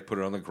blanket. She like put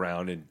it on the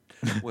ground and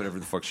whatever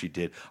the fuck she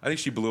did. I think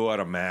she blew out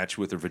a match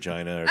with her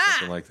vagina or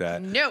something like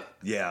that. Nope.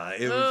 Yeah,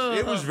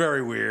 it was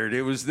very weird.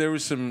 There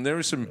was some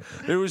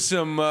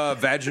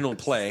vaginal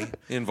play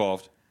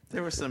involved.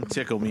 There was some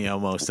tickle me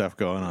Elmo stuff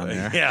going on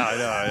there. Yeah, I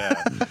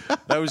know. Yeah,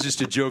 that was just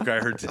a joke I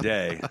heard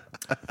today.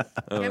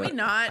 Can we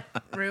not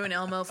ruin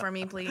Elmo for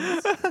me, please?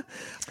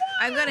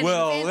 I've got an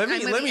Well, infant. let I'm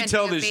me gonna be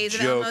tell entering a this phase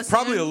of joke. Elmo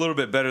Probably soon. a little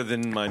bit better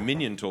than my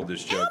minion told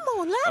this joke.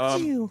 Elmo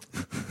loves you.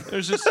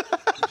 There's this.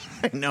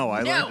 No,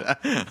 I No.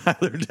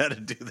 learned how to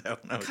do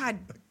that when I was God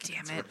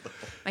damn it!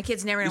 My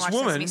kid's never gonna This watch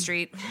woman- Sesame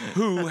Street.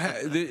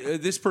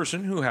 This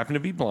person who happened to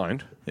be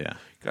blind Yeah.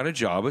 got a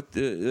job at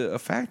a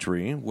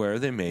factory where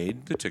they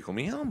made the Tickle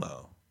Me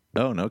Elmo.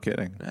 Oh, no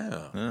kidding.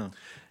 Yeah. Oh.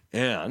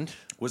 And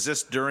Was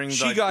this during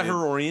she got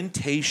her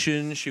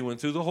orientation. She went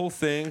through the whole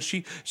thing.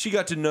 She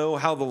got to know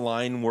how the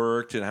line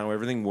worked and how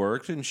everything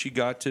worked, and she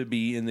got to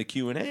be in the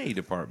Q&A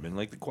department,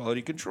 like the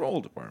quality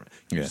control department,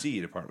 QC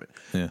department.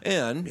 Yeah.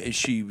 And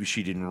she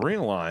didn't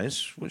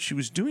realize what she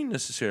was doing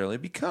necessarily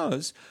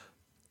because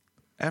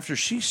after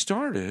she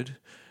started,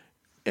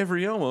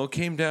 every Elmo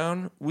came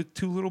down with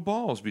two little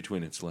balls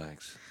between its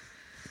legs.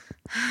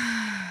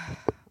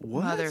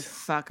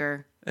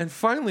 Motherfucker. And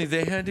finally,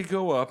 they had to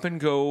go up and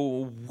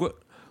go,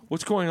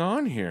 what's going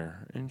on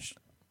here? And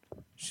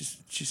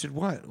she said,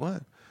 what?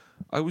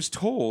 I was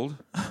told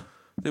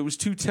there was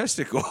two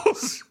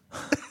testicles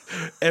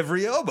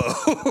every elbow.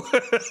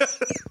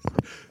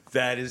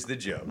 That is the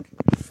joke.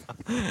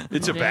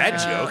 It's a bad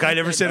joke. I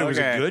never said it was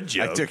a good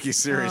joke. I took you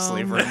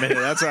seriously for a minute.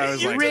 That's why I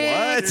was like,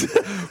 Rick.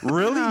 what?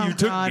 Really? Oh, You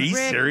took God, me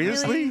Rick,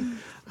 seriously? really?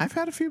 I've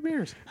had a few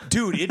beers.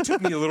 Dude, it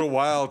took me a little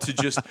while to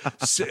just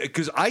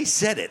because I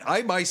said it.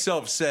 I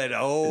myself said,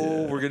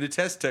 we're going to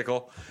test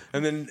tickle.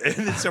 And then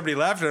somebody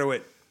laughed and I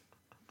went,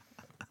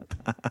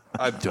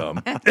 I'm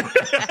dumb.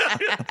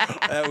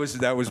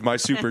 That was my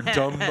super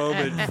dumb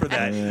moment for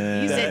that.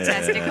 You said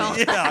testicle.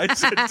 Yeah, I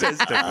said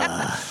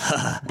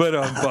testicle.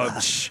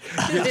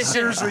 But it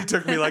seriously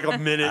took me like a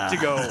minute to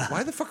go,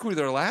 why the fuck were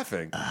they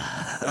laughing?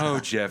 Oh,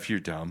 Jeff, you're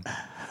dumb.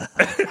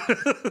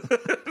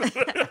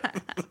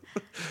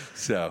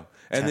 So,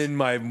 and then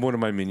one of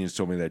my minions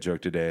told me that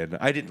joke today, and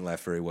I didn't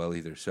laugh very well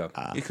either. So,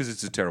 because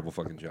it's a terrible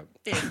fucking joke.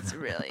 It's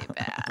really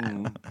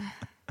bad.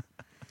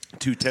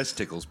 2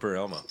 testicles per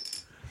Elmo.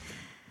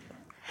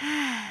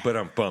 But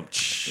I'm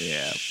bumped.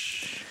 Yeah.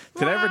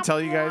 Did I ever tell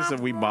you guys that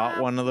we bought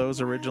one of those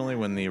originally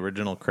when the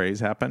original craze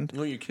happened?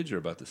 Well, your kids are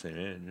about the same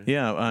age.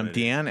 Yeah,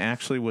 Deanne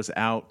actually was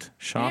out I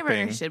never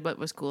shopping. understood what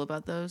was cool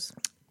about those.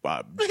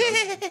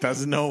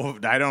 Doesn't know.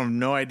 I don't have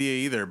no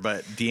idea either.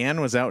 But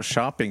Deanne was out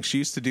shopping. She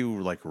used to do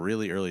like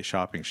really early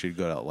shopping. She'd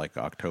go out like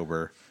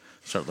October,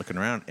 start looking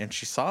around, and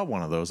she saw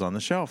one of those on the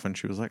shelf, and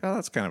she was like, "Oh,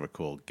 that's kind of a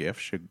cool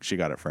gift." She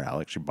got it for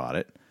Alex. She bought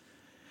it,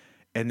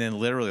 and then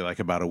literally like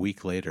about a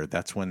week later,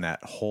 that's when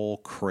that whole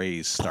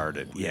craze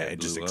started. Yeah, it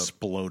just blew up.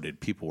 exploded.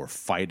 People were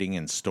fighting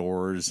in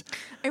stores.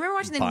 I remember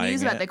watching the Buying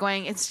news about it. that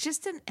going, it's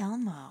just an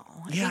Elmo.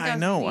 Yeah, think I was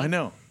know. maybe I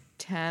know.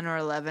 10 or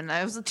 11.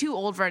 I was too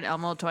old for an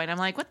Elmo toy, and I'm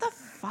like, what the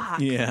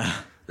fuck?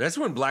 Yeah. That's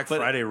when Black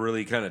Friday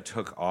really kind of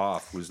took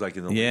off. Was like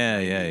in the Yeah,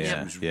 late yeah, 90s.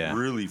 yeah, It was yeah.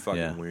 really fucking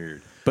Yeah.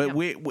 weird. But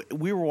we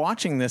were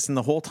watching this, and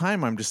the whole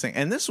time I'm just saying,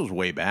 and this was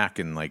way back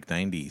in like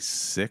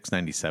 96,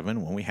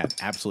 97, when we had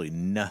absolutely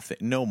nothing,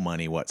 no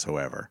money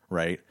whatsoever,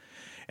 right?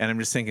 And I'm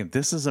just thinking,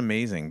 this is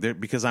amazing.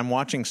 Because I'm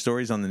watching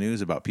stories on the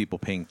news about people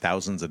paying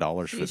thousands of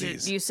dollars for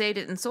these. You saved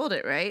it and sold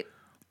it, right?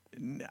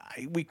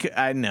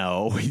 I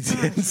know we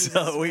did.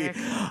 So Rick.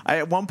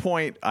 at one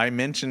point, I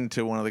mentioned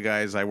to one of the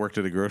guys, I worked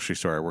at a grocery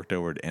store. I worked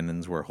over at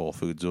Ennens, where Whole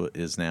Foods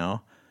is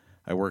now.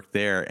 I worked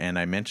there, and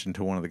I mentioned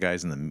to one of the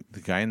guys the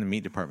guy in the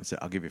meat department said,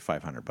 "I'll give you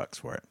 $500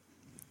 for it."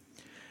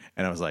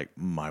 And I was like,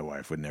 my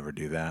wife would never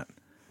do that.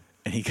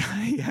 And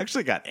he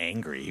actually got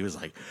angry. He was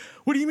like,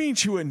 what do you mean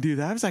she wouldn't do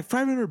that? I was like,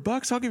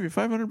 $500? I'll give you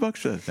 $500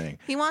 for the thing.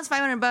 He wants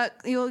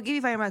 $500. He'll give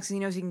you $500 because he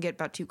knows he can get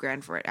about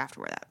 $2,000 for it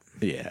after that.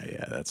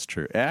 Yeah, that's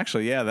true.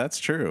 Actually, yeah, that's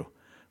true.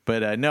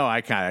 But no,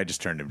 I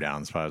just turned him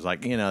down. So I was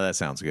like, that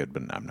sounds good,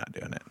 but I'm not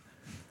doing it.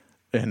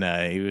 And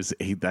I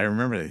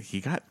remember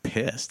he got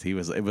pissed. It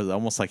was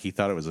almost like he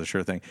thought it was a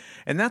sure thing.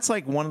 And that's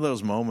like one of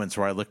those moments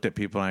where I looked at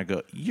people and I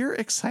go, you're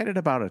excited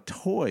about a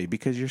toy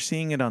because you're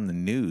seeing it on the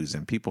news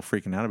and people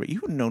freaking out about it.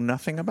 You know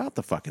nothing about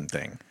the fucking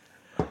thing.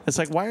 It's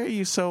like, why are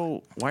you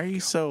so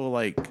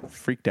like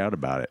freaked out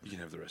about it? You can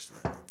have the rest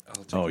of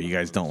it. Oh, you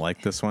guys don't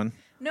like this one?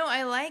 No,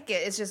 I like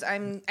it. It's just I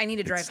need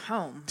to drive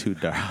home. Too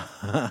dark.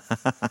 I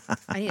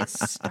need to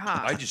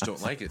stop. I just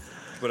don't like it.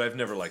 But I've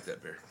never liked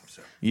that beer.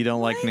 So. You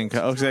don't like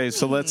Ninkasi? Okay,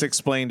 so let's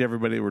explain to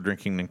everybody we're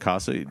drinking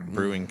Ninkasi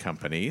Brewing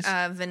Company's.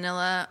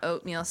 Vanilla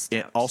oatmeal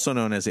stout. Also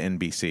known as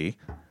NBC.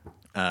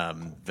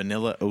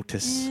 Vanilla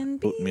Otis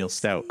NBC. Oatmeal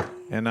Stout.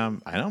 And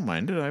I don't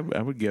mind it. I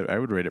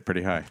would rate it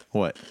pretty high.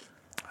 What?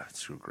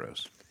 That's so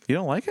gross. You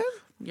don't like it?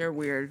 You're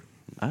weird.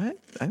 I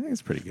think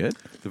it's pretty good.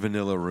 The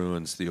vanilla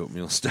ruins the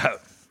oatmeal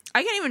stout.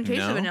 I can't even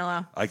taste the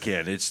vanilla. I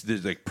can. It's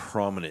like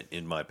prominent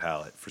in my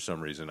palate for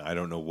some reason. I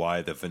don't know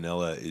why the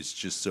vanilla is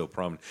just so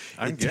prominent.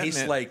 It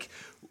tastes like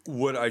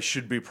what I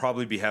should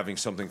probably be having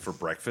something for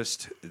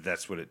breakfast.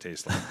 That's what it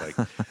tastes like.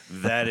 Like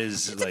that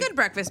is It's a good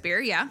breakfast beer,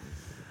 yeah.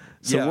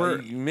 So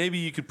maybe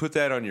you could put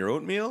that on your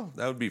oatmeal.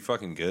 That would be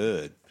fucking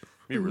good.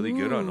 Be really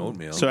good on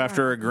oatmeal. So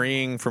after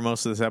agreeing for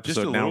most of this episode,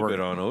 just a little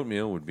bit on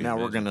oatmeal would be. Now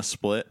amazing. we're gonna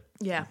split.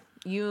 Yeah,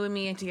 you and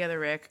me together,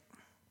 Rick.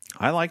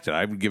 I liked it.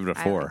 I would give it a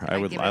 4. I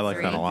like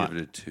that a lot. Give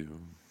it a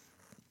 2.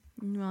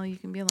 Well, you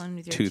can be alone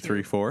with your 2,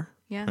 3, 4.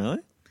 Yeah. Really?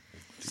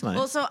 It's nice.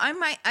 Well, so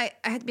I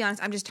have to be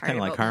honest. I'm just tired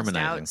Kinda of like oatmeal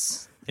harmonizing.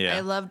 stouts. Yeah.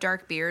 I love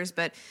dark beers,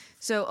 but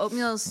so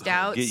oatmeal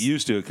stouts. Get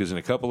used to it because in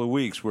a couple of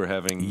weeks we're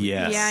having.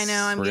 Yes. Yeah, I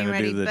know. I'm we're getting gonna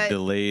ready. do the but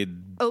delayed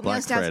oatmeal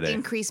Black stouts Friday.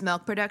 increase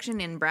milk production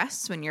in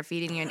breasts when you're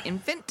feeding an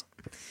infant.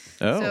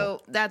 Oh,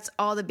 So that's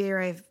all the beer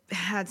I've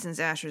had since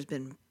Asher's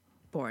been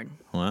born.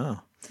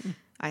 wow.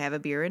 I have a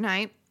beer a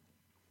night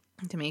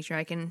to make sure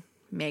I can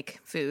make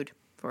food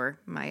for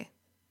my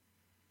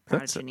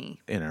That's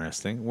progeny.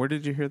 interesting. Where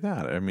did you hear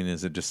that? I mean,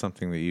 is it just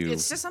something that you?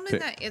 It's just something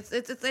that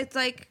it's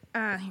like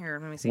here.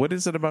 Let me see. What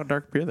is it about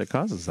dark beer that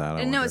causes that?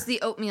 I No, wonder? it's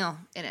the oatmeal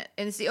in it,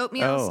 and it's the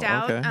oatmeal Oh,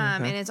 stout, okay,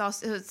 and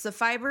it's the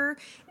fiber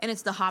and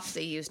it's the hops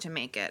they use to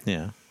make it.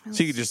 Yeah.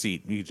 So you could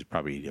just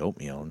probably eat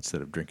oatmeal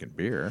instead of drinking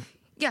beer.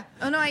 Yeah.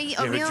 Oh no, I eat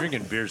Yeah, oatmeal. but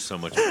drinking beer is so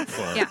much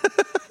fun. Yeah.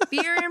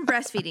 Beer and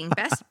breastfeeding.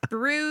 Best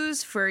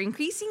brews for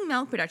increasing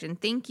milk production.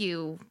 Thank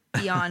you,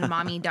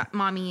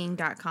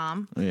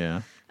 beyondmommying.com.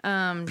 Yeah.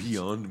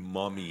 Beyond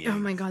mommy. Oh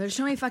my god, there's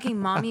so many fucking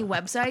mommy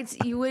websites.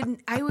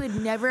 I would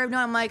never have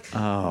known. I'm like,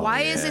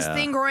 why is this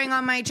thing growing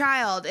on my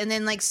child? And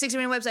then like 6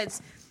 million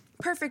websites,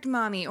 perfect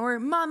mommy or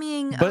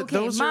mommying. But okay,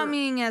 those are-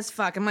 mommying as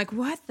fuck. I'm like,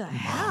 what the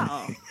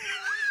hell?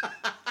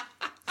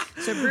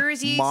 So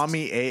brewer's yeast.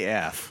 Mommy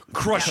AF.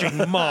 Crushing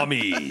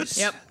mommies.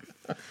 Yep.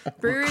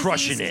 Brewer's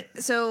crushing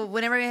yeast. So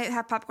whenever I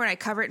have popcorn, I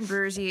cover it in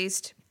brewer's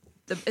yeast.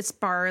 It's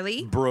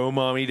barley,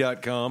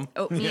 Bromommy.com.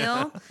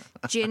 oatmeal,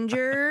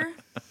 ginger,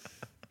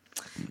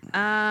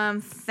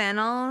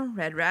 fennel,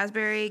 red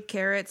raspberry,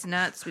 carrots,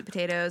 nuts, sweet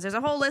potatoes. There's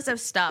a whole list of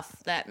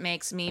stuff that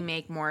makes me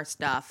make more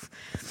stuff.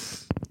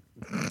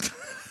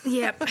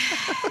 Yep.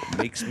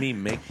 Makes me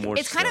make more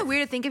It's kind of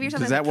weird to think of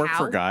yourself Does as that a work cow.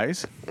 for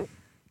guys?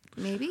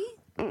 Maybe.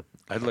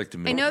 I'd like to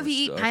make I know more if you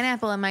eat stuff.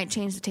 pineapple, it might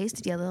change the taste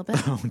of you a little bit.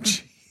 Oh,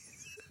 gee.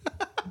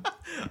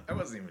 I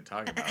wasn't even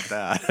talking about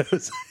that.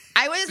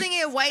 I was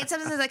thinking of white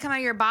substances that come out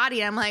of your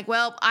body, and I'm like,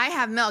 well, I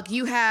have milk.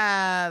 You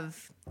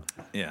have...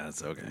 Yeah,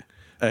 it's okay.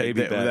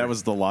 Baby batter. That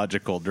was the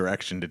logical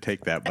direction to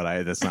take that,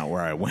 but that's not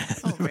where I went.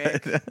 Oh,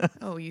 Rick.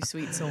 Oh, you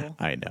sweet soul.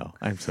 I know.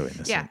 I'm so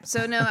innocent. Yeah.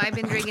 So no, I've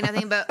been drinking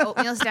nothing but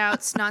oatmeal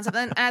stouts, nonstop.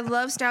 And I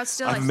love stouts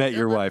still. I've I met still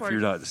your love wife. porter.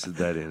 You're not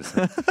that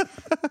innocent.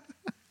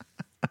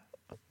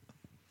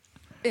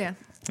 Yeah.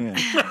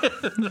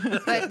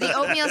 But the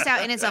oatmeal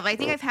stout in itself, I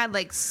think I've had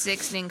like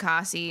 6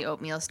 Ninkasi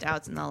oatmeal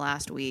stouts in the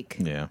last week.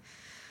 Yeah.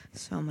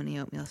 So many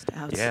oatmeal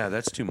stouts. Yeah,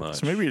 that's too much.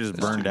 So maybe you're just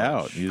burned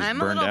out. You just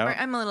I'm a burned little. out.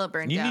 I'm a little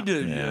burned You out. need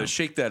to Yeah.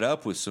 shake that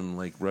up with some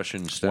like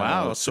Russian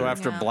style. Wow. So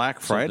after Yeah.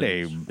 Black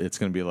Friday, it's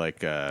going to be like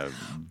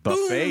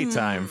buffet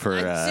time for.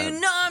 A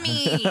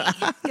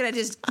tsunami. Gonna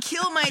just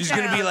kill my she's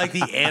child. gonna be like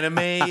the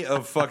anime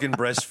of fucking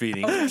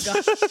breastfeeding.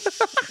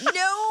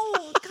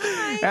 No,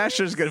 guys.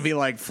 Asher's going to be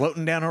like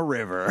floating down a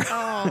river.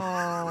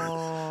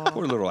 Oh.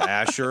 Poor little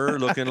Asher,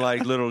 looking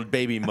like little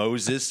baby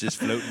Moses, just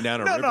floating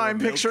down a river. No, of I'm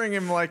milk. picturing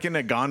him like in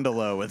a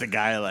gondola with a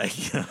guy like.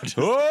 Just,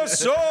 Oh,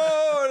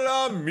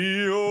 sole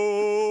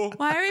mio.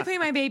 Why are we putting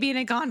my baby in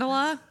a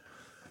gondola?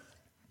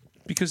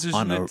 Because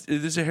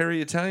there's a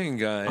hairy Italian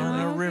guy on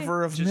a okay.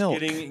 river of just milk.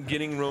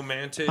 getting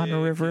romantic On a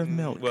river of and-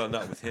 milk. Well,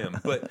 not with him,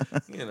 but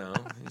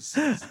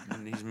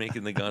he's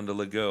making the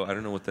gondola go. I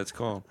don't know what that's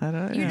called. I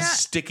don't, You're yeah. not-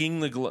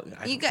 Sticking the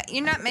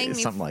You're not making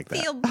me Something like that.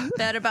 feel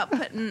bad about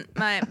putting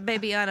my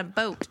baby on a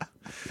boat.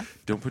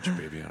 Don't put your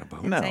baby on a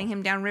boat. No. Setting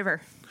him down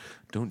river.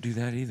 Don't do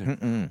that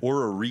either.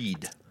 Or a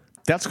reed.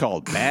 That's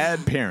called bad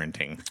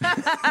parenting.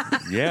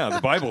 Yeah,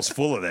 the Bible's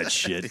full of that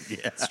shit.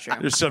 That's true.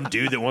 There's some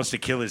dude that wants to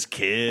kill his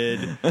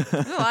kid. There's a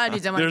lot of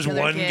dudes that want There's to kill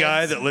their one kids.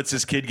 guy that lets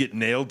his kid get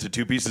nailed to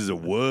 2 pieces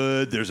of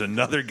wood. There's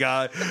another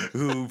guy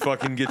who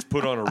fucking gets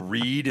put on a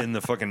reed in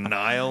the fucking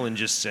Nile and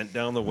just sent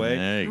down the way.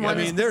 There you go. I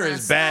mean, there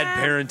is bad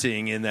Sad.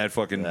 parenting in that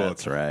fucking book.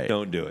 That's right.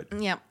 Don't do it.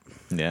 Yep.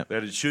 Yeah.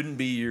 That it shouldn't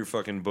be your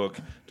fucking book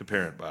to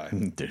parent by.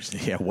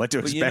 What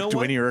to But you know expect what?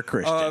 when you're a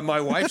Christian. My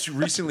wife's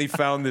recently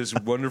found this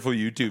wonderful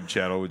YouTube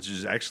channel, which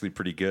is actually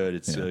pretty good.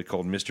 It's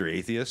called Mr.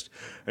 Atheist.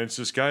 And it's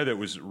this guy that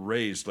was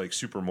raised like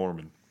super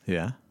Mormon.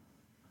 Yeah.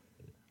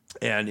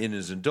 And in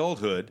his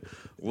adulthood,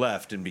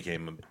 left and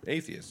became an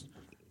atheist.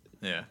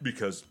 Yeah.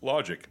 Because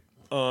logic.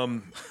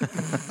 And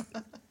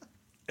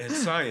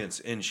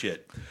science and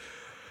shit.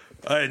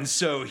 And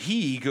so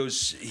he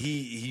goes,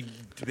 he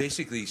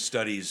basically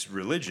studies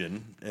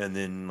religion and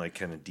then like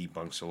kind of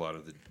debunks a lot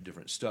of the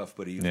different stuff.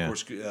 But he, of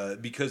course,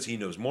 because he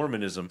knows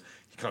Mormonism,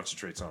 he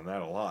concentrates on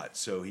that a lot.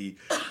 So he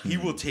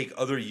will take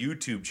other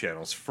YouTube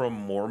channels from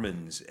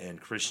Mormons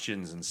and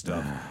Christians and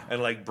stuff and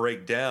like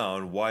break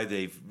down why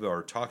they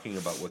are talking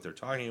about what they're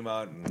talking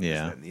about and this,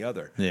 that, and the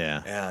other.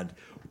 Yeah. And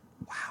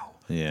wow.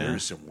 Yeah.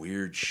 There's some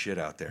weird shit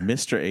out there.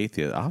 Mr.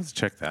 Atheist. I'll have to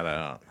check that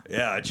out.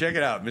 Yeah, check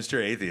it out,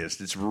 Mr.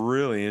 Atheist. It's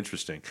really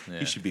interesting. Yeah.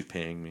 He should be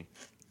paying me.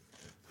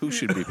 Who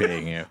should be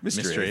paying you?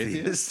 Mr.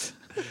 Atheist?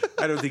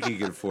 I don't think he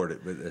can afford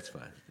it, but that's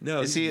fine.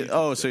 No, Is he?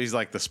 Oh, so he's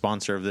like the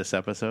sponsor of this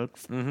episode.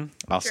 Mm-hmm.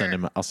 I'll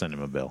send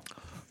him a bill.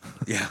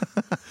 Yeah.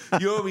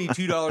 You owe me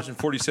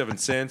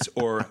 $2.47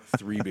 or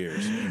 3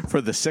 beers. For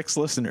the 6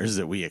 listeners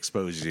that we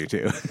exposed you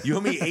to. You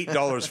owe me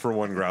 $8 for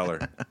 1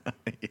 growler.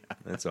 Yeah.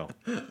 That's all.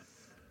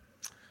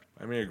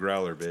 I mean a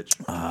growler, bitch.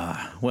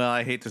 Well,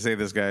 I hate to say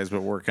this, guys,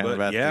 but we're kind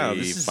of at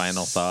the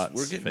final thoughts.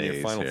 We're getting phase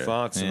to final here.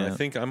 thoughts, and Yeah. I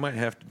think I might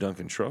have to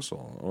Duncan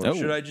Trussell. Or Oh.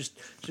 should I just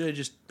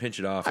pinch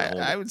it off? And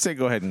hold I it? would say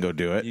go ahead and go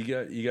do it. You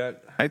got.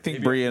 I think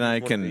maybe Bree and I I'll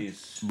use one of can.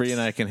 these. Bree and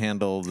I can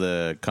handle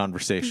the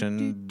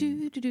conversation.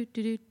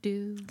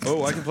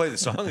 Oh, I can play the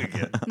song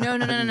again. No.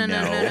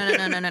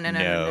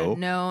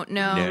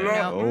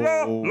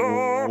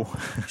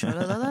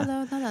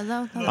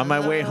 On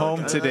my way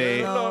home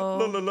today.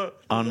 No.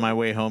 On my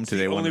way home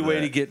today. The only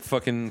way to get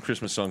fucking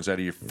Christmas songs out of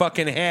your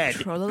fucking head.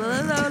 You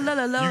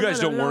guys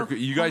don't work.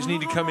 You guys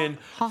need to come in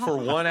for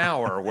 1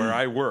 hour where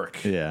I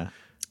work, Yeah.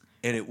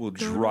 and it will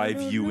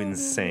drive you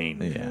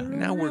insane. Yeah.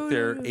 Now work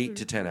there 8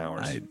 to 10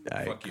 hours.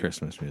 Fuck you.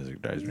 Christmas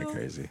music drives me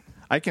crazy.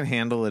 I can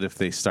handle it if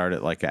they start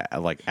it like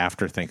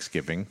after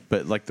Thanksgiving,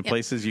 but like the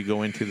places you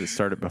go into that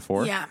start it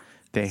before, Yeah.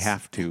 they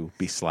have to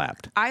be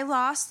slapped. I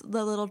lost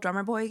the Little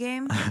Drummer Boy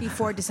game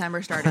before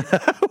December started.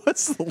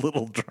 What's the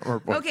little drummer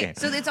boy Okay, game?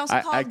 so it's also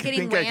I called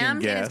Getting think I can Whammed,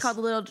 and guess. it's called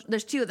the Little.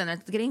 There's 2 of them.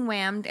 It's Getting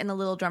Whammed and the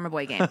Little Drummer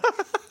Boy game.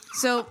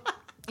 So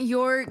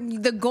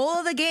the goal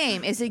of the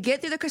game is to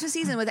get through the Christmas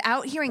season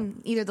without hearing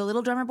either the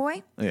Little Drummer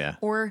Boy Yeah.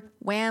 or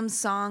Wham's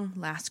song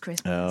Last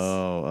Christmas.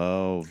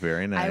 Oh,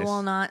 very nice. I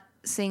will not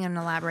sing and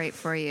elaborate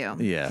for you.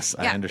 Yes,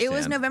 I Yeah, understand. it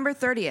was November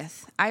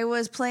 30th. I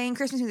was playing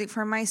Christmas music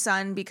for my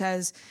son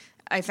because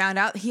I found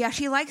out he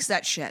actually likes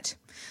that shit.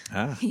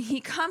 Ah.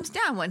 He calms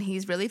down when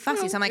he's really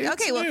fussy. So I'm like, It's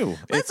okay, well, new.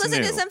 let's It's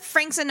listen to new. some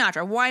Frank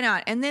Sinatra. Why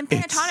not? And then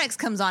Pentatonics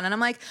comes on, and I'm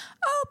like,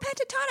 oh,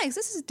 Pentatonics,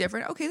 this is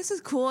different. Okay, this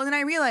is cool. And then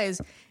I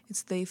realize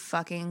it's the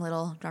fucking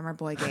Little Drummer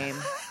Boy game.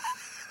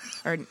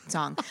 Or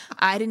song.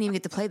 I didn't even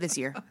get to play this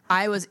year.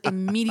 I was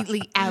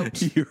immediately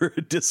out. You were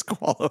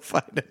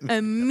disqualified.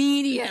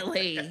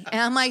 Immediately. And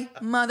I'm like,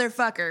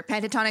 motherfucker,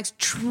 Pentatonics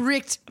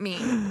tricked me.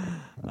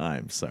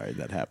 I'm sorry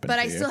that happened. But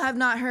to I you. still have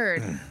not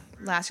heard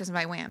Last Christmas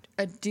by Wham.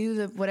 Do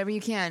the whatever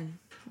you can.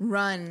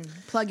 Run.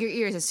 Plug your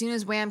ears as soon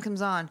as Wham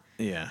comes on.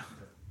 Yeah.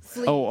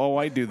 Flee. Oh,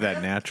 I do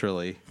that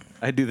naturally.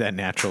 I do that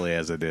naturally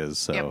as it is.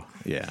 So Yep.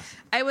 yeah.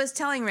 I was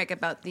telling Rick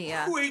about the.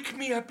 Wake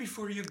me up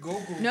before you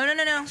go. No.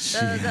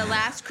 The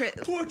last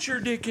Christmas. Put your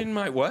dick in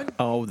my what?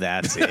 Oh,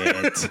 that's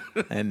it.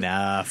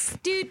 Enough.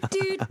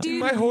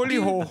 My holy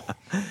hole.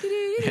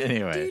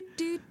 Anyway,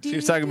 she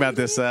was talking about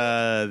this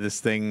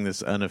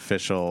this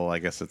unofficial. I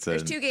guess it's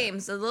There's 2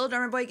 games: the Little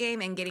Drummer Boy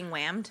game and Getting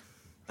Whammed,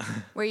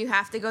 where you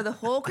have to go the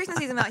whole Christmas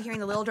season without hearing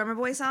the Little Drummer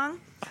Boy song,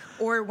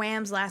 or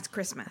Wham's Last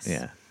Christmas.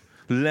 Yeah.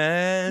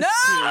 Last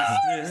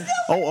Christmas.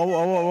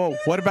 Oh!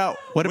 What about?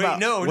 Wait, What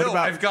no. about?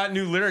 I've got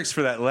new lyrics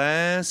for that.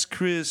 Last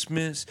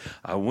Christmas,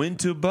 I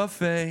went to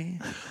buffet.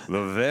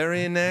 The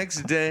very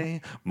next day,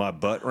 my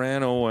butt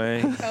ran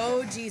away.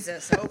 Oh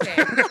Jesus!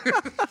 Okay.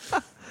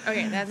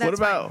 Okay. That's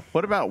fine.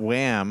 What about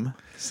Wham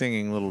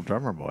singing "Little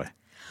Drummer Boy"?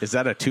 Is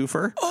that a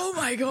twofer? Oh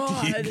my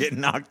God! You get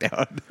knocked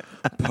out.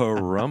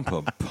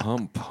 Parumpa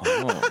pum pum.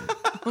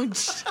 Oh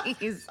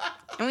jeez.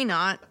 Can we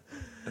not?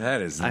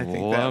 That is I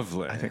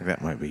lovely. think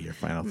that might be your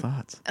final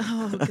thoughts.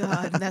 Oh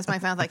God, that's my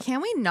final thought.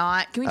 Can we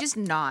not? Can we just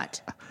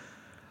not?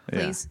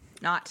 Please,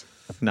 not.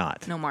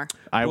 Not. No more.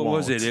 I What won't.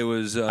 was it? It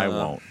was. I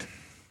won't.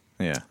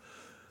 Yeah.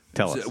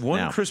 Tell us. One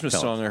now. Christmas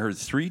Tell song us. I heard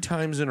 3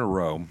 times in a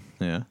row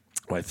Yeah.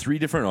 by 3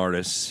 different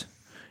artists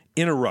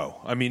in a row.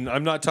 I mean,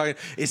 I'm not talking.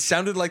 It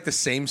sounded like the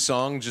same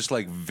song, just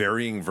like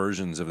varying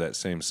versions of that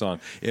same song.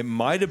 It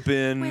might have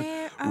been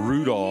Where are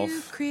Rudolph.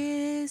 you,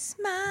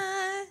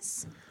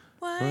 Christmas?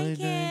 Why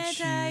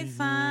can't I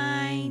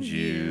find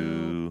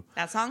you?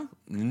 That song?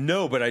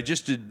 No, but I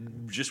just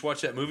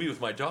watched that movie with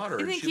my daughter.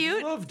 Isn't and it she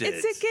cute? loved it.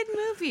 It's a good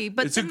movie,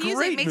 but It's the a music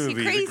great makes movie.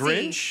 me crazy. The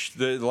Grinch,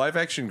 the live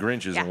action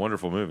Grinch is Yeah. a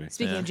wonderful movie.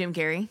 Speaking of Jim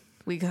Carrey,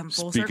 we come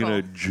full Speaking circle.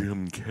 of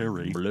Jim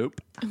Carrey. Bloop.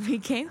 We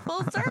came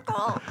full circle.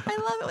 I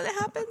love it when it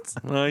happens.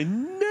 I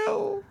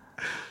know.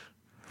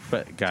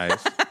 But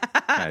guys,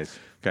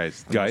 the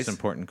most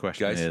important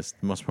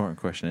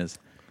question is,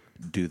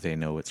 do they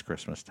know it's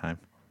Christmas time?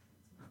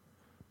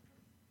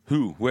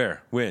 Who?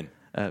 Where? When?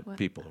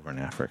 People over in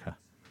Africa.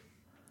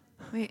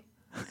 Wait.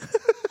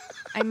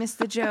 I missed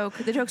the joke.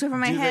 The joke's over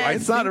my Do they- head.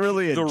 It's not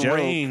really a The joke.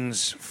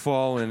 rains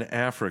fall in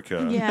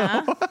Africa.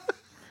 Yeah.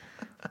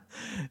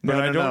 But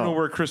I don't no. know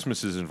where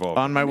Christmas is involved.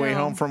 On my way No.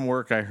 home from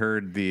work, I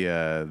heard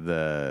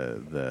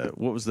the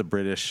what was the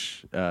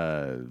British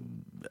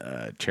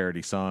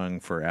charity song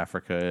for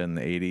Africa in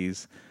the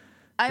 80s?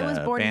 I was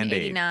born in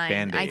Band-Aid. 89.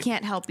 Band-Aid. I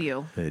can't help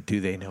you. Do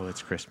they know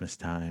it's Christmas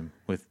time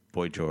with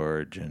Boy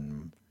George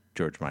and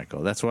George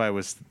Michael? That's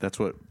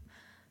what.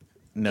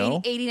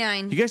 No,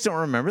 89. you guys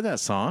don't remember that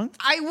song?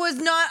 I was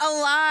not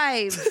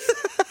alive.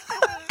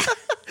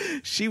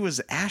 She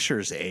was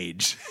Asher's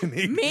age.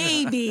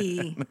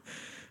 Maybe.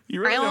 You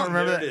really I don't don't-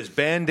 remember There that? it is.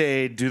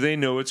 Band-Aid. Do they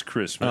know it's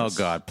Christmas? Oh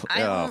God!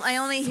 I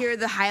only hear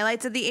the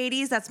highlights of the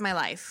 80s. That's my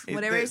life.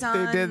 Whatever they- is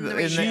on they did the in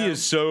radio. She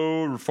is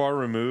so far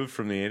removed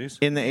from the 80s.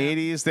 In the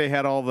 80s, they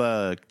had all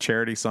the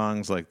charity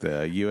songs like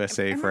the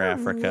USA for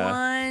Remember Africa.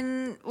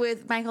 One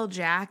with Michael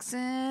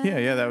Jackson.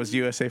 Yeah, that was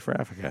USA for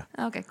Africa.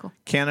 Okay, cool.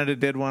 Canada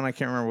did one. I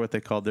can't remember what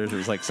they called theirs. It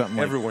was like something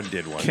like Everyone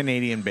did one.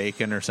 Canadian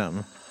bacon or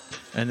something.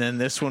 And then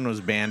this one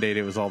was Band-Aid.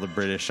 It was all the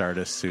British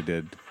artists who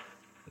did.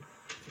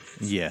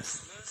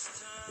 Yes.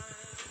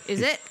 Is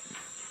it?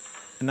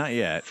 Not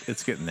yet.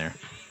 It's getting there.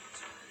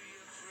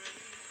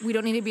 We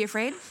don't need to be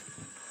afraid.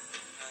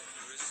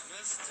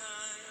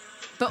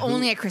 But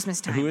only at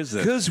Christmas time. Who is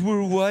this? Because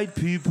we're white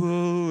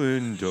people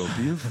and don't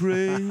be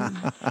afraid.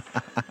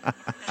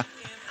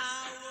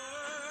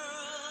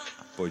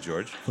 Boy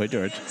George. Boy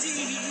George.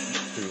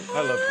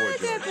 I love Boy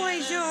Look at George.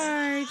 Boy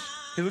George.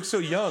 He looks so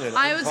young. And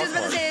I was just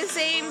about to say the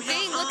same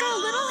thing. Look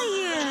how little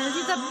he is.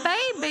 He's a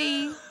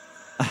baby.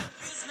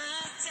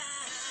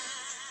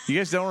 You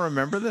guys don't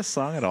remember this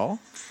song at all?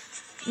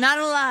 Not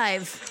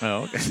alive.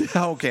 Oh, okay.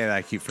 Okay,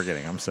 I keep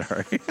forgetting. I'm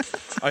sorry.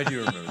 I do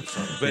remember the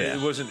song, but Yeah.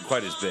 it wasn't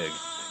quite as big.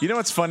 You know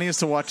what's funny is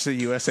to watch the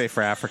USA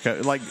for Africa.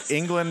 Like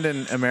England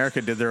and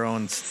America did their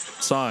own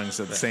songs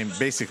at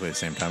basically the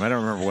same time. I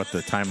don't remember what the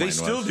timeline They was.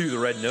 still do the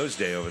Red Nose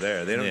Day over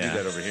there. They don't Yeah. do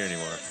that over here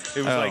anymore. It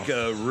was Oh. like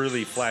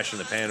really flash in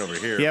the pan over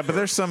here. Yeah, but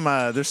there's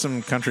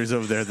some countries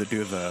over there that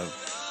do the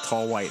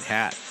tall white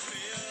hat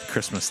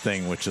Christmas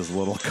thing, which is a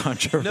little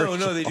controversial.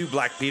 no, they do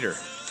Black Peter.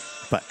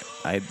 But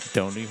I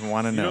don't even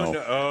want to You know. don't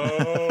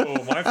know.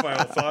 Oh, my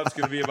final thought's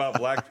going to be about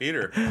Black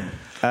Peter. Oh,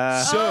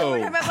 we're So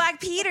talking about Black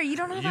Peter. You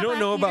don't know about you don't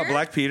know Black about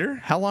Black Peter?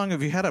 How long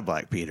have you had a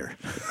Black Peter?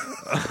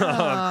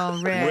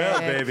 Oh, Rick. Well,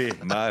 baby,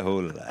 my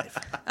whole life.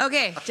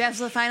 Okay, Jeff's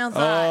the final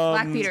thought.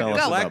 Black Peter. tell us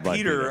Go. about Black Black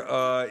Peter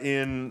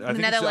in I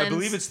Netherlands.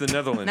 believe it's the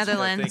Netherlands.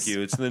 Netherlands. Yeah, thank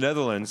you. It's the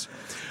Netherlands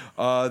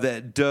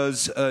that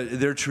does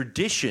their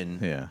tradition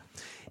Yeah.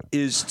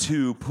 is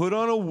to put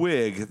on a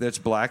wig that's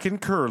black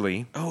and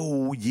curly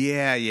Oh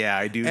yeah,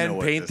 I do know and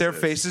what paint this their is.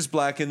 faces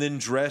black and then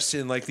dress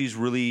in like these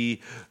really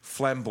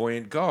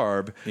flamboyant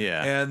garb.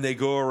 Yeah. And they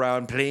go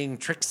around playing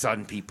tricks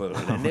on people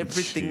and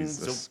everything's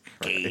Jesus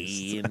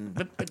okay.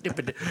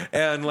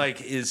 And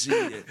like is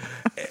one of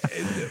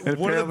the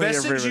apparently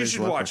best things you everybody's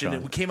should watch. And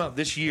leprechaun. it came out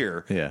this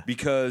year Yeah.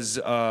 because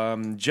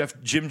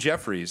Jim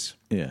Jeffries,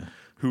 Yeah.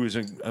 who is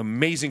an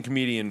amazing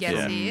comedian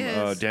Yes, from he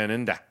is.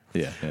 Danenda.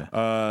 Yeah.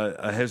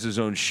 Has his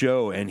own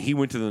show, and he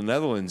went to the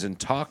Netherlands and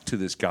talked to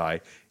this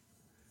guy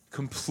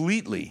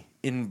completely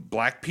in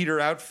Black Peter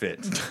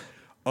outfit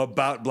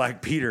about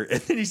Black Peter,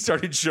 and then he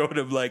started showing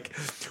him like,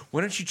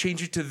 "Why don't you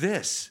change it to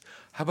this?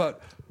 How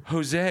about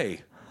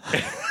Jose?"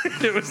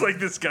 And it was like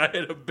this guy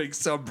had a big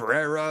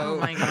sombrero. Oh,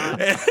 my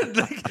God. And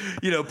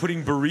like,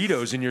 putting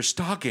burritos in your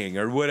stocking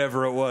or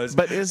whatever it was.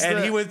 But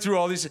he went through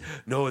all these.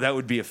 No, that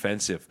would be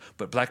offensive,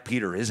 but Black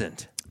Peter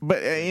isn't.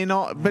 But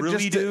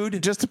Really,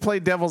 dude? just to play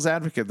devil's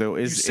advocate though,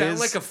 You sound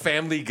like a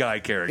Family Guy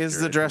character. is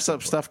the dress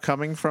up stuff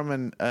coming from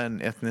an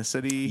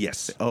ethnicity?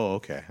 Yes. Oh,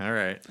 okay. All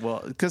right.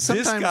 Well, because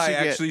This sometimes guy you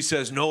get, actually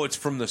says, no, it's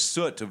from the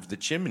soot of the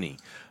chimney.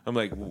 I'm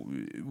like,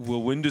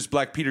 well, when does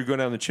Black Peter go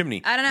down the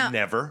chimney? I don't know.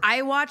 Never.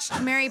 I watched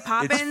Mary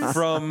Poppins. It's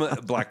from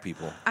black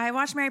people. I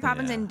watched Mary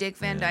Poppins, Yeah, and Dick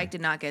Van Dyke did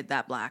not get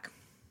that black.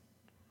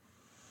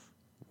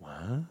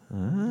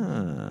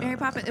 Mary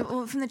Poppins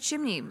from the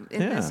chimney in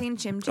Yeah. the scene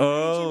chimney.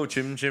 Oh,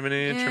 chimney,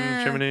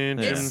 Yeah. chimney,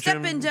 It's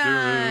stepping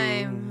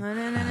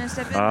time.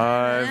 Stepping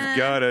I've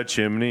got a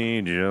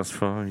chimney just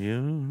for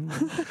you.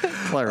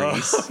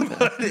 Clarice.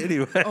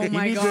 Anyway. Oh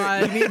my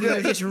god! You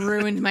have just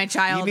ruined my You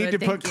childhood. need to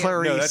put Thank you.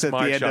 Clarice No, that's at the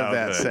my end of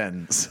that childhood.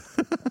 sentence.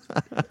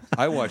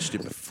 I watched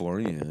it before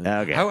you.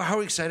 Okay. How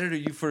excited are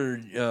you for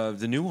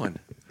the new one?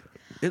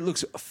 It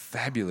looks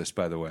fabulous,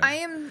 by the way. I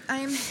am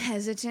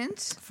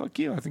hesitant. Fuck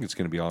you. I think it's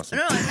going to be awesome.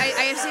 No,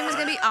 I assume it's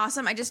gonna be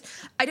awesome.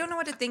 I don't know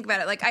what to think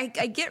about it. Like I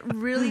get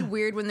really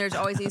weird when there's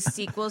always these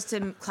sequels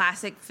to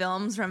classic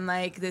films from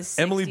like this.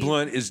 Emily 60s.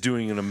 Blunt is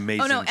doing an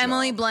amazing job.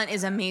 Emily Blunt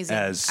is amazing.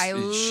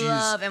 She's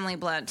love Emily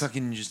Blunt.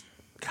 Fucking just,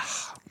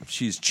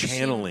 she's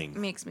channeling. She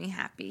makes me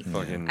happy.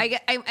 Fucking.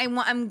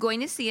 I'm going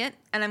to see it,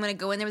 and I'm going to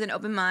go in there with an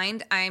open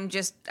mind. I'm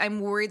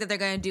worried that they're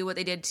going to do what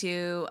they did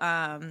to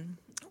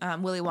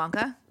Willy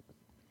Wonka.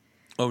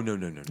 Oh, no.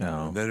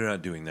 They're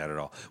not doing that at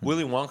all.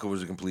 Willy Wonka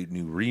was a complete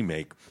new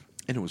remake,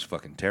 and it was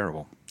fucking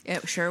terrible.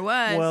 It sure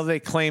was. Well, they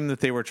claimed that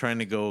they were trying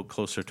to go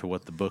closer to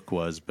what the book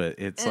was, but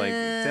it's like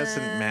it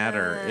doesn't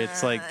matter.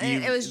 It's like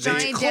it was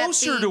Johnny It's Depp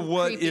closer being to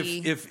what creepy.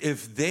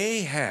 if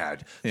they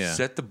had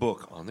set the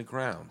book on the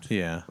ground.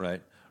 Yeah.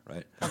 Right.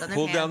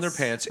 Pulled Down their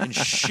pants and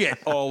shit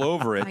all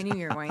over it. I knew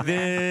you were going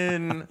there.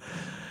 Then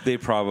they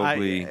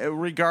probably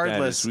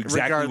regardless that is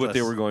exactly what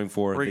they were going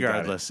for.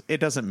 Regardless, it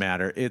doesn't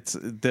matter. It's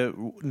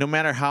no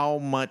matter how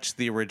much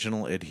the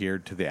original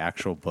adhered to the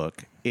actual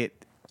book,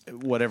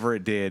 whatever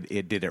it did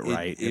it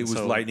right. It was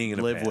lightning in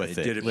a live pan. with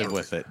It did it. it Live right.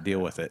 with it. Deal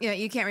with it. Yeah,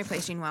 you can't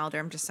replace Gene Wilder.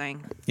 I'm just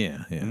saying.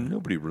 Yeah.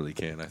 Nobody really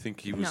can. I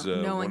think he was.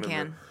 No one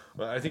can.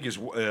 I think his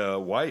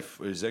wife,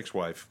 his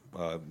ex-wife,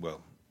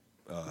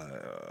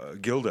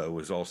 Gilda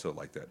was also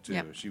like that too.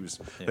 Yep. She was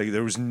like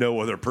there was no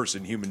other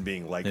human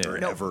being like her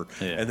ever,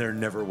 and there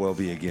never will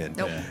be again.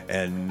 Nope.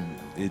 And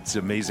it's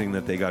amazing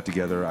that they got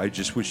together. I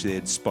just wish they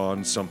had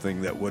spawned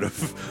something that would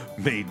have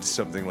made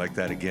something like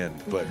that again,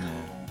 but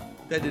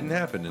that didn't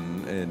happen.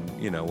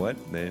 And you know what?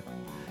 It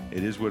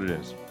is what it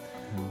is.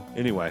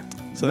 Anyway,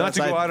 So not to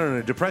that's- go out on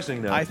a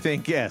depressing note. I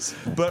think yes.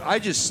 But I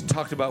just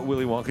talked about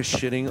Willy Wonka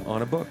shitting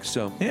on a book,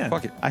 so Yeah.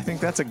 fuck it. I think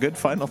that's a good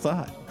final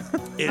thought.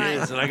 It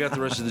is, and I got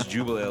the rest of this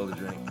Jubile Ale to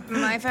drink.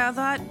 My final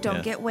thought: don't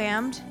Yeah. get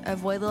whammed.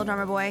 Avoid Little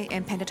Drummer Boy,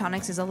 and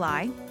Pentatonics is a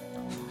lie.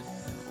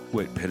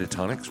 Wait,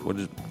 Pentatonics? What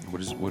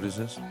is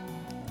this?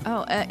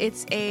 Oh,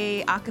 it's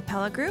a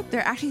cappella group.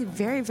 They're actually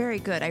very, very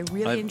good. I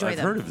really enjoy I've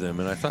them. heard of them,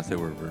 and I thought they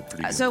were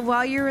pretty good. So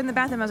while you were in the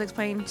bathroom, I was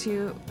explaining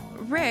to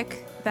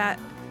Rick that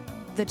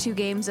the two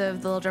games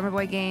of the Little Drummer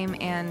Boy game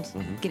and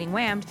getting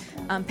whammed,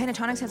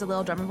 Pentatonics has a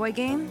Little Drummer Boy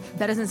game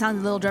that doesn't sound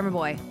like Little Drummer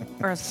Boy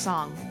or a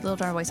song, Little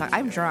Drummer Boy song.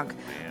 I'm drunk.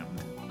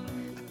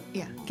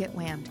 Yeah, get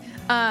whammed.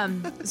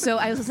 So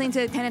I was listening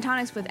to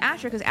Pentatonics with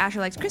Asher because Asher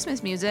likes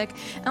Christmas music.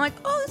 And I'm like,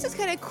 oh, this is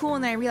kind of cool.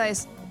 And then I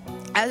realized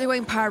as they're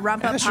going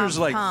pa-rumpa, Asher's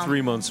like pum,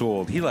 3 months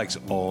old. He likes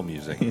all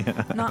music.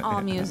 not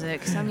all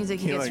music. Some music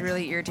he gets likes-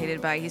 really irritated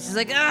by. He's just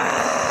like,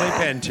 ah. Play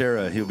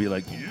Pantera, he'll be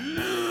like,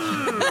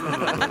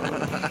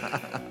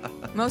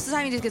 Most of the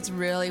time he just gets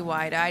really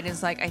wide-eyed.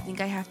 It's like, I think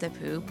I have to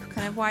poop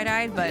kind of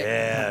wide-eyed. But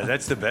yeah,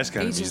 that's the best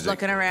kind he's of just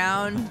music. looking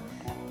around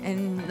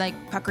and like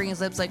puckering his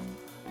lips like,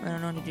 I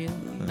don't know what to do.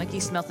 Like he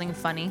smells something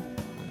funny.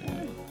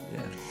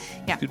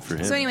 Yeah. Good for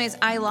him. So anyways,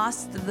 I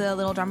lost the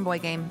Little Drummer Boy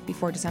game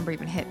before December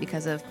even hit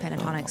because of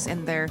Pentatonics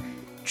and their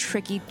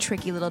tricky,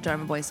 tricky Little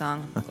Drummer Boy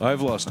song.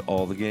 I've lost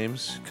all the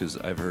games because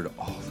I've heard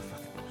all the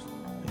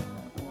fucking music.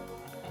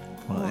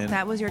 Well, and-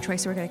 that was your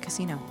choice to work at a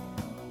casino.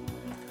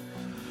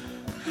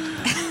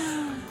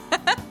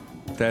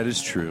 That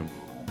is true.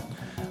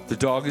 The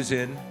dog is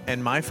in.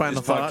 And my final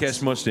This thoughts.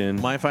 podcast must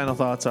end. My final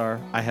thoughts are: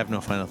 I have no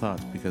final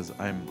thoughts because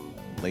I'm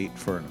late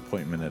for an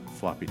appointment at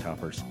Floppy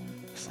Toppers.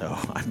 So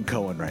I'm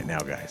going right now,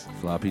 guys.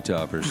 Floppy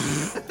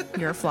Toppers.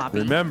 You're a floppy.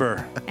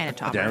 Remember, And a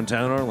topper.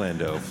 downtown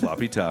Orlando,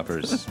 Floppy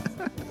Toppers.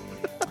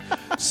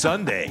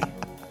 Sunday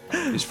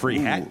is free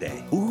hat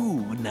day.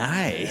 Ooh,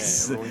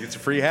 nice. Everyone gets a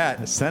free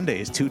hat.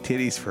 Sunday is 2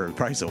 titties for the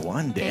price of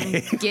one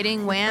day. And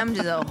getting whammed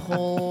is a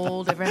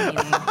whole different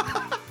meaning.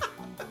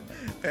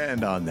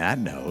 And on that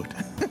note,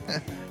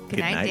 Good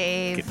night,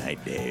 Dave. Good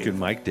night, Dave. Good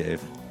Mike,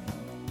 Dave.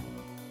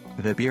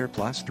 The Beer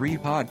Plus 3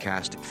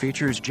 podcast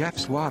features Jeff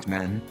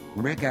Swatman,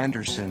 Rick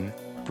Anderson,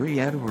 Bree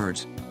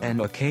Edwards,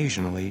 and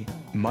occasionally,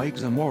 Mike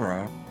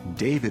Zamora,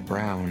 David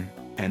Brown,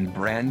 and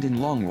Brandon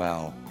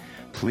Longwell.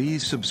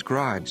 Please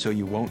subscribe so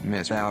you won't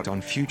miss out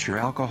on future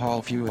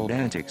alcohol-fueled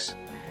antics.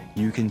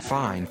 You can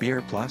find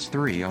Beer Plus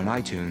 3 on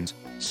iTunes,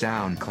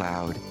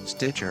 SoundCloud,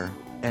 Stitcher,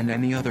 and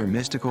any other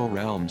mystical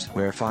realms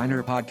where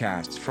finer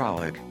podcasts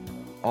frolic.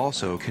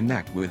 Also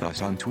connect with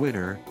us on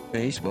Twitter,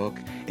 Facebook,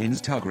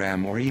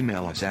 Instagram, or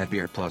email us at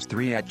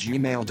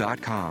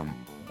beerplus3@gmail.com.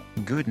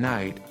 Good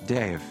night,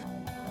 Dave.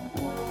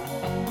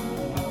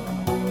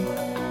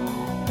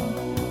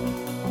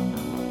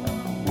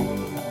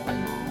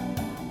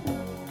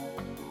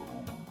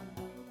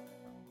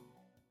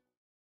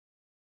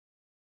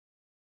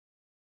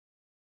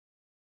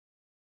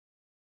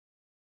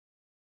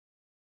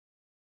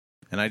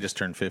 And I just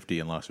turned 50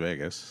 in Las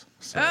Vegas.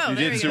 So. Oh, You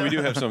there did, you so go. we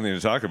do have something to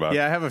talk about.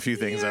 Yeah, I have a few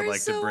things I'd You're like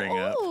so to bring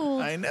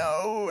old. up. I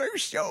know. I'm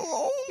so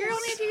old. You're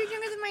only a few years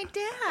younger than my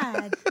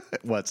dad.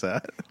 What's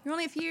that? You're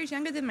only a few years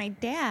younger than my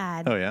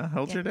dad. Oh, yeah? How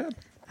old's Yeah. your dad?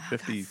 Oh,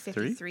 God, 53?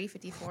 53,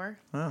 54.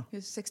 Oh. He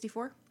was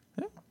 64.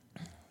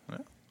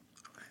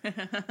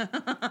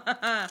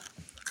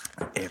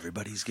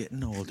 Everybody's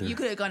getting older. You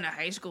could have gone to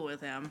high school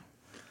with him.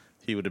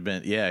 He would have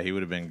been, he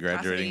would have been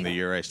graduating the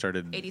year I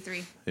started.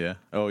 83. Yeah.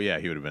 Oh, yeah,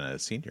 he would have been a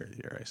senior the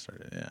year I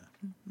started. Yeah.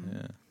 Mm-hmm.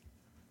 Yeah.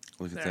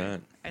 Look at Sorry.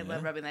 that. I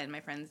love rubbing that in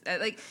my friends.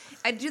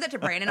 I do that to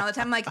Brandon all the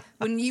time. Like,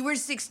 when you were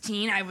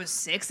 16, I was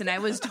 6, and I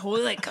was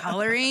totally, like,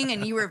 coloring,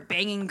 and you were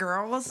banging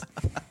girls.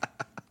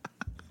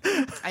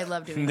 I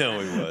love doing that. No,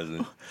 he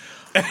wasn't.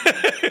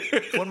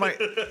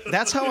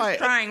 That's how I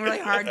Trying really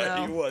hard,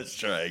 though. He was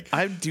trying.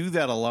 I do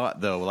that a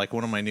lot, though. Like,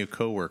 one of my new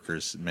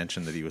coworkers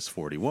mentioned that he was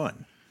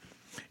 41.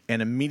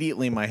 And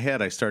immediately in my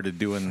head, I started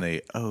doing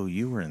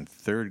you were in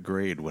 3rd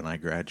grade when I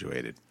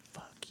graduated.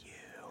 Fuck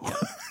you.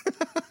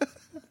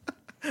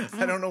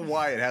 I don't know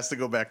why it has to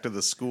go back to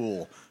the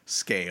school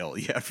scale.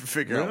 You have to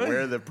figure out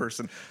where the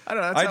person. I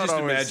don't know. I just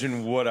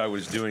imagine what I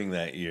was doing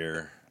that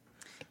year.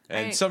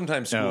 And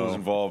sometimes school is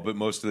involved, but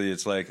mostly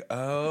it's like,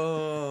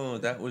 oh,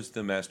 that was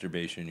the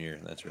masturbation year.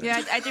 That's right. Yeah,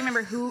 I have to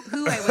remember who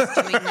I was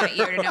doing that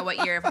year to know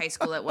what year of high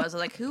school it was.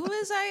 Like, who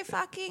was I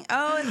fucking?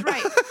 Oh, that's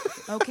right.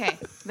 Okay,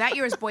 that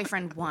year was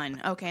boyfriend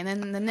 1. Okay, and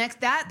then the next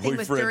thing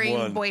was during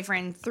 1.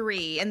 boyfriend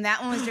 3, and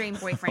that one was during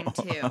boyfriend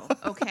 2.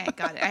 Okay,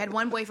 got it. I had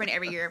one boyfriend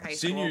every year of high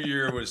school. Senior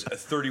year was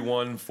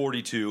 31,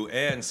 42,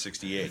 and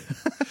 68.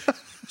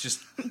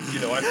 Just,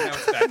 I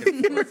bounced back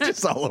and forth.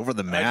 just all over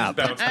the I map.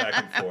 just bounced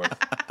back and forth.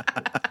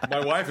 My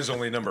wife is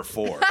only number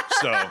 4,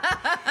 so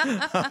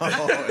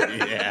Oh,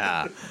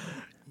 yeah.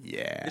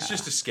 Yeah. it's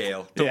just a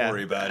scale. Don't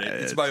worry about it.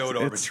 It's my own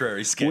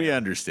arbitrary scale. We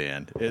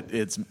understand.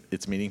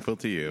 It's meaningful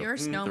to you. Your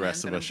The snowman's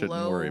rest of gonna us shouldn't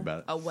blow worry about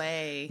it.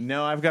 away.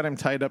 No, I've got him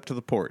tied up to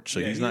the porch, so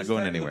Yeah, he's he not was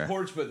going tied to anywhere. The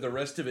porch, but the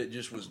rest of it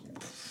just was.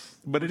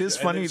 But it is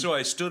And funny. then, so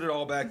I stood it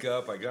all back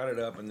up. I got it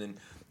up, and then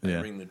I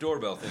Yeah. ring the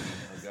doorbell, thinking,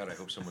 "Oh God, I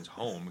hope someone's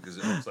home," because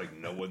it looks like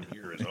no one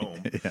here is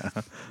home. Yeah.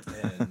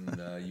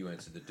 And you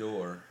answered the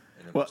door,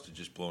 and it Well, must have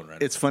just blown right.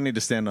 It's funny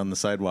to stand on the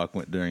sidewalk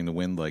during the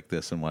wind like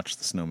this and watch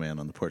the snowman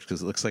on the porch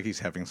because it looks like he's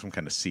having some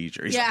kind of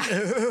seizure. He's Yeah.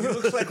 He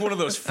looks like one of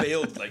those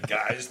failed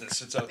guys that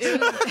sits outside.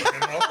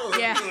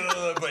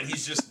 Yeah. But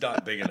he's just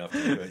not big enough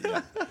to do it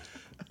yet.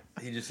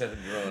 He just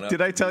hasn't grown up.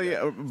 Did I to tell be you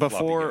that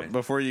before floppy guy.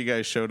 before you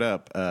guys showed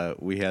up?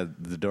 We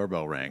had the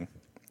doorbell rang,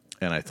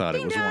 and I thought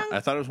Ding dong. I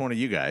thought it was one of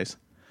you guys,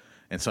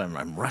 and so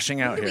I'm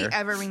rushing out Did we here.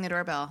 ever ring the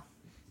doorbell?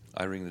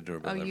 I ring the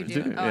doorbell. Oh, you every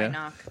do? time. Oh, Yeah. I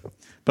knock.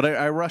 But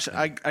I rush.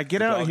 I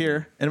get out dog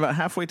here, and about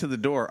halfway to the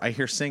door, I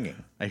hear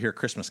singing. I hear a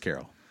Christmas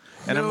carol,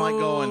 and I'm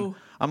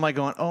like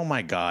going, oh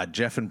my God!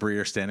 Jeff and Bree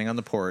are standing on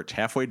the porch,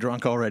 halfway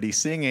drunk already,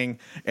 singing,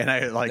 and I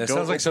That go sounds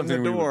like open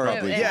something the we would door.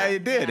 probably Yeah, do.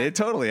 it did. Yeah. It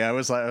totally. I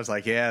was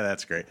like, yeah,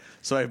 that's great.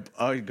 So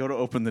I go to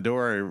open the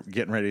door,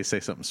 getting ready to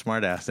say something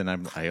smart ass, and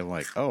I'm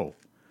like, oh,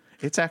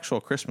 it's actual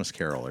Christmas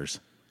carolers.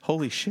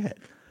 Holy shit.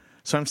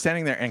 So I'm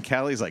standing there, and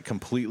Callie's like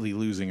completely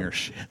losing her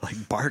shit,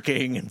 like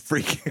barking and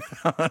freaking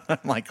out. I'm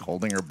like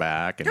holding her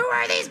back and Who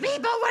are these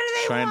people? What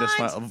do they trying want?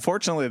 to smile.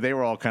 Fortunately, they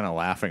were all kind of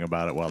laughing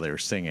about it while they were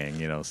singing,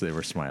 so they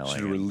were Should have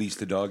smiling. released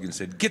the dog and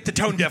said, "Get the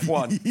tone deaf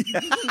one."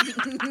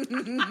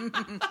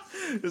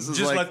 This is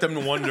Just let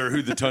them wonder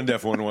who the tone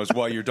deaf one was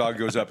while your dog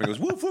goes up and goes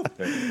woof woof.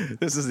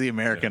 this is the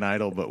American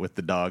Idol, but with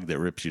the dog that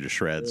rips you to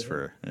shreds.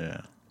 There you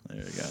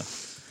go.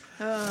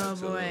 Oh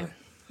Absolutely. boy,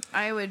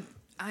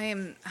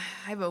 I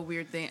have a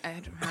weird thing.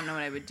 I don't know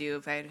what I would do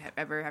if I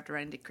ever have to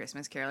run into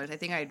Christmas carolers. I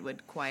think I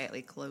would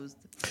quietly close.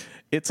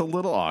 It's a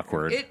little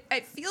awkward.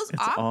 It feels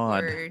It's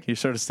awkward. odd. You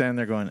sort of stand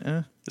there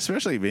going,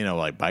 especially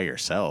like by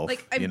yourself.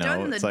 Like I've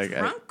done the it's like,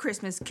 drunk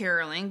Christmas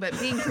caroling, but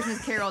being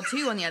Christmas Carol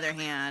 2 on the other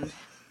hand.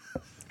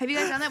 Have you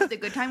guys done that with the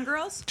Good Time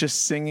Girls?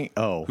 just singing.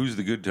 Oh, Who's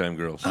the good time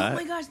girls? Oh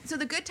my gosh! So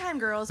the Good Time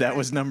Girls. that are-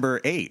 was number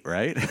 8,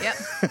 right? Yep.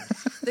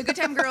 The Good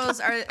Time Girls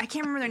are, I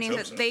can't remember their names, hope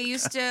but so. they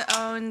used to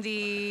own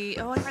I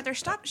forgot their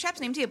shop's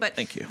name too, but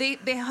Thank you.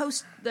 They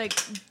host like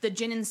the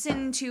Gin and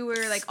Sin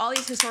tour, like all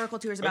these historical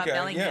tours about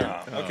Bellingham.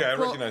 yeah. Okay, I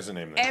Well, recognize the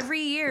name. Now.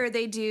 Every year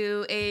they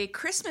do a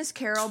Christmas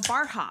Carol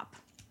bar hop.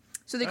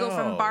 So they go Oh,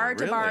 from bar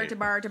to bar really? to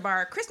bar to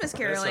bar, Christmas sounds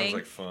caroling,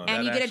 like fun.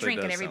 and you That get a actually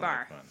drink does at every sound bar.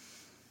 like fun.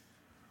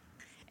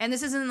 And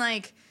this isn't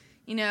like,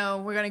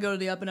 we're going to go to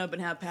the Up and Up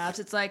and have Paps.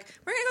 It's like,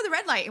 we're going to go to the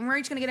Red Light, and we're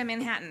each going to get a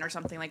Manhattan or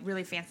something, like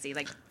really fancy,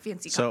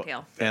 So,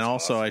 cocktail. and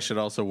also, I should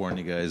also warn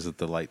you guys that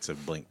the lights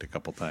have blinked a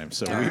couple times,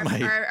 so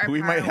Our- our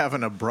we might power- have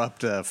an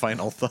abrupt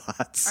final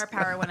thoughts. Our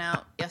power went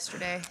out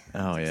yesterday.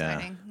 Oh, It was yeah.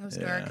 exciting. It was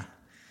Yeah. dark.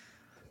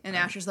 And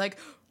Asher's like,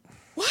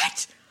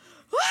 "What?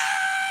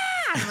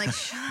 Ah!" I'm like,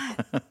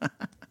 "Shut!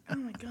 Oh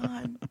my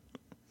god!"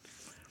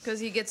 Because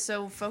he gets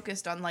so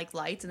focused on like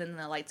lights, and then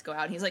the lights go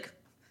out, and he's like,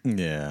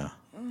 Yeah.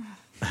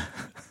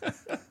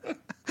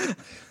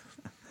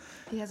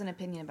 he has an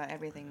opinion about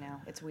everything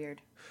now. It's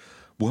weird.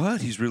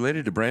 What? He's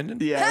related to Brandon?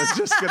 Yeah, I was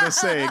just gonna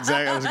say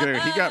exactly.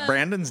 He got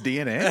Brandon's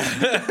DNA.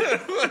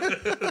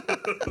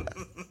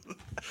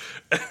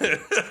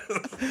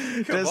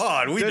 Come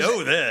on, we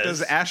know this.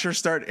 Does Asher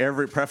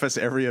preface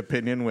every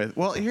opinion with,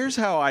 "Well, here's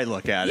how I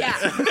look at Yeah.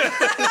 it."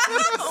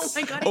 Oh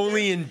my god.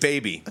 Only in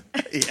baby.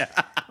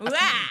 Wah!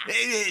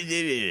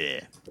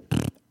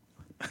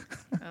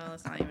 Oh,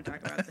 let's not even talk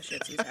about the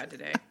shits he's had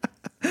today.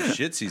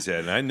 shits he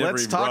said, and I never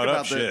Let's even talk brought up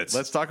about shits.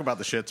 Let's talk about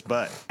the shits,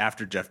 but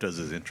after Jeff does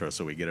his intro,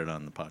 so we get it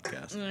on the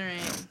podcast. All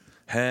right.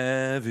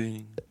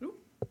 Having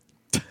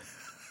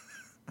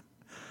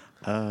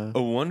a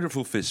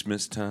wonderful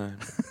Fistmas time.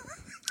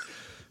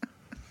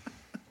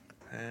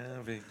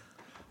 Having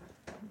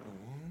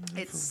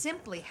It's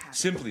simply happy.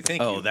 simply,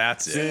 thank you. Oh,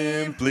 that's it.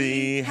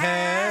 Simply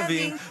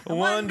having a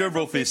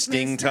wonderful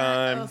fisting Oh,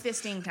 time.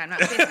 fisting time, not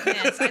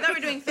fistmas. I thought we were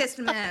doing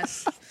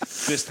fistmas.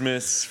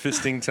 Fistmas,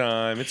 fisting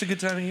time. It's a good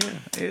time of year.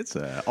 It's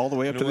all the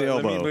way up to the Let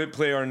elbow. me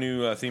play our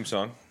new theme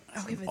song.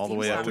 Oh, we have a All the theme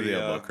way up song. to the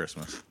We, elbow,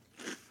 Christmas.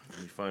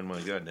 Let me find my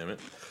goddammit.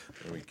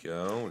 There we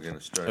go. We're gonna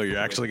start. Oh, you're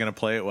actually going to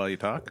play it while you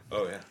talk?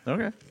 Oh yeah.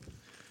 Okay.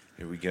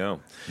 Here we go.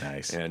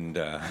 Nice. And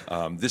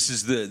this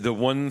is the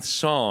one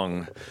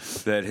song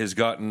that has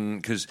gotten,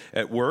 because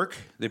at work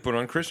they put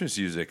on Christmas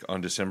music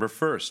on December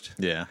 1st.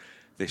 Yeah.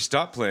 They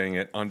stopped playing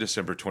it on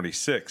December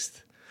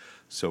 26th.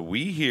 So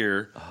we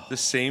hear the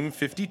same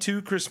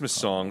 52 Christmas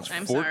songs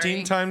I'm 14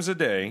 sorry. times a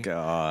day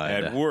God.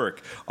 at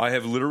work. I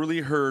have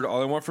literally heard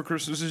All I Want for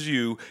Christmas Is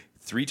You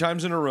 3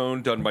 times in a row,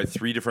 done by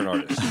 3 different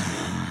artists.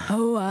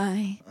 Oh,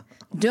 I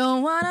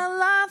don't want a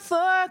lot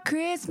for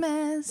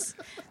Christmas.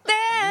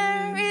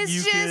 There is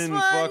You just can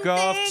one fuck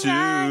off thing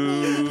I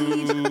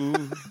need.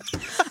 too.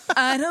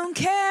 I don't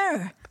care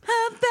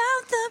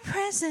about the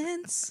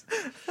presents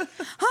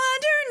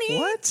underneath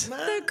What?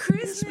 the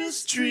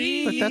Christmas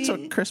tree. But that's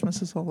what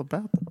Christmas is all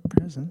about, the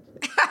present.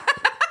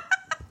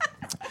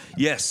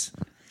 Yes,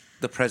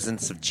 the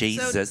presence of So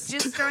Jesus.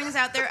 just throwing this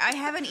out there, I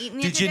haven't eaten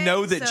yet Did you today,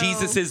 know that so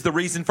Jesus is the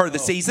reason for the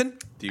season?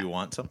 Do you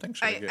want something?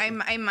 Should I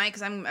might,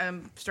 because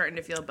I'm starting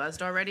to feel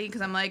buzzed already.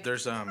 Because I'm like,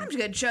 There's, I'm just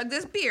gonna chug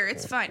this beer.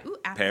 It's fine. Ooh,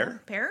 apple.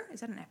 Pear? Pear? Is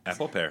that an apple?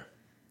 Apple pear.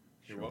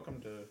 You're welcome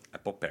to...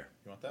 Apple pear.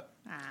 You want that?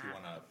 Ah. You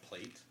want a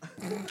plate?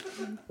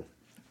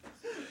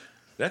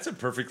 That's a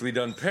perfectly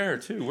done pear,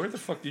 too. Where the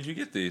fuck did you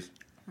get these?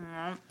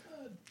 Deanne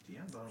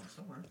bought them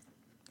somewhere.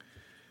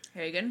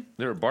 Hagen.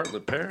 They're a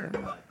Bartlett pear.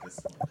 This one because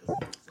it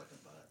looks like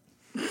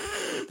a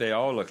butt. They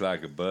all look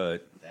like a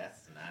bud. That's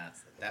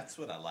nice. That's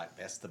what I like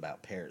best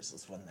about pears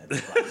is when they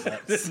look like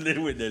butts.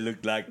 When they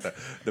look like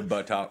the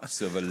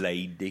buttocks of a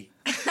lady.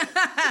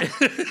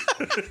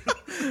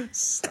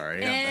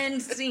 Sorry.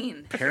 And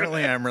scene.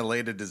 Apparently, I'm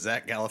related to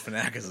Zach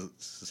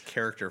Galifianakis'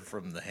 character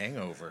from The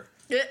Hangover,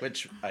 Yeah.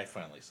 which I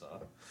finally saw.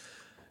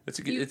 It's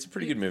a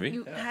pretty good movie.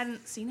 You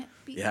hadn't seen it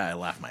before? Yeah, I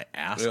laughed my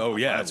ass off. Oh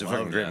yeah, I it's a fucking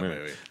loved great that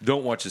movie.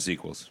 Don't watch the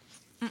sequels.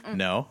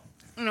 No?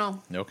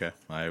 No. Okay.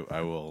 I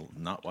will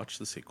not watch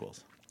the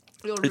sequels.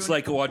 You'll It's ruin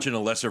like watching a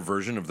lesser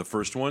version of the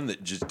first one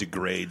that just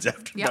degrades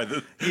after Yep. by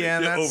the Yeah,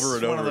 and that's over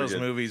and one over of those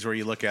again. movies where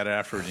you look at it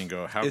afterwards and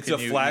go, how It's can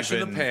a you flash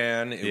even... in the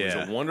pan. It was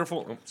Yeah. a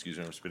wonderful. Oh, excuse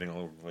me, I'm spitting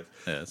all over the place.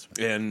 Yes.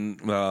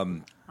 And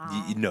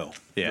no,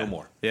 Yeah. no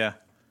more. Yeah.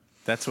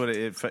 That's what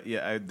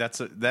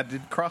that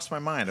did cross my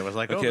mind. I was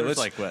like, Okay, there's let's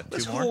like what,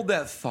 let's 2 more? hold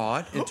that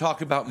thought and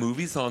talk about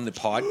movies on the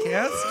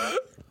podcast.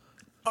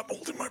 I'm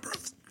holding my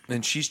breath.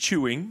 And she's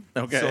chewing.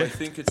 Okay. So I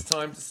think it's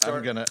time to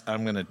start.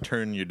 I'm gonna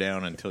turn you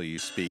down until you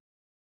speak.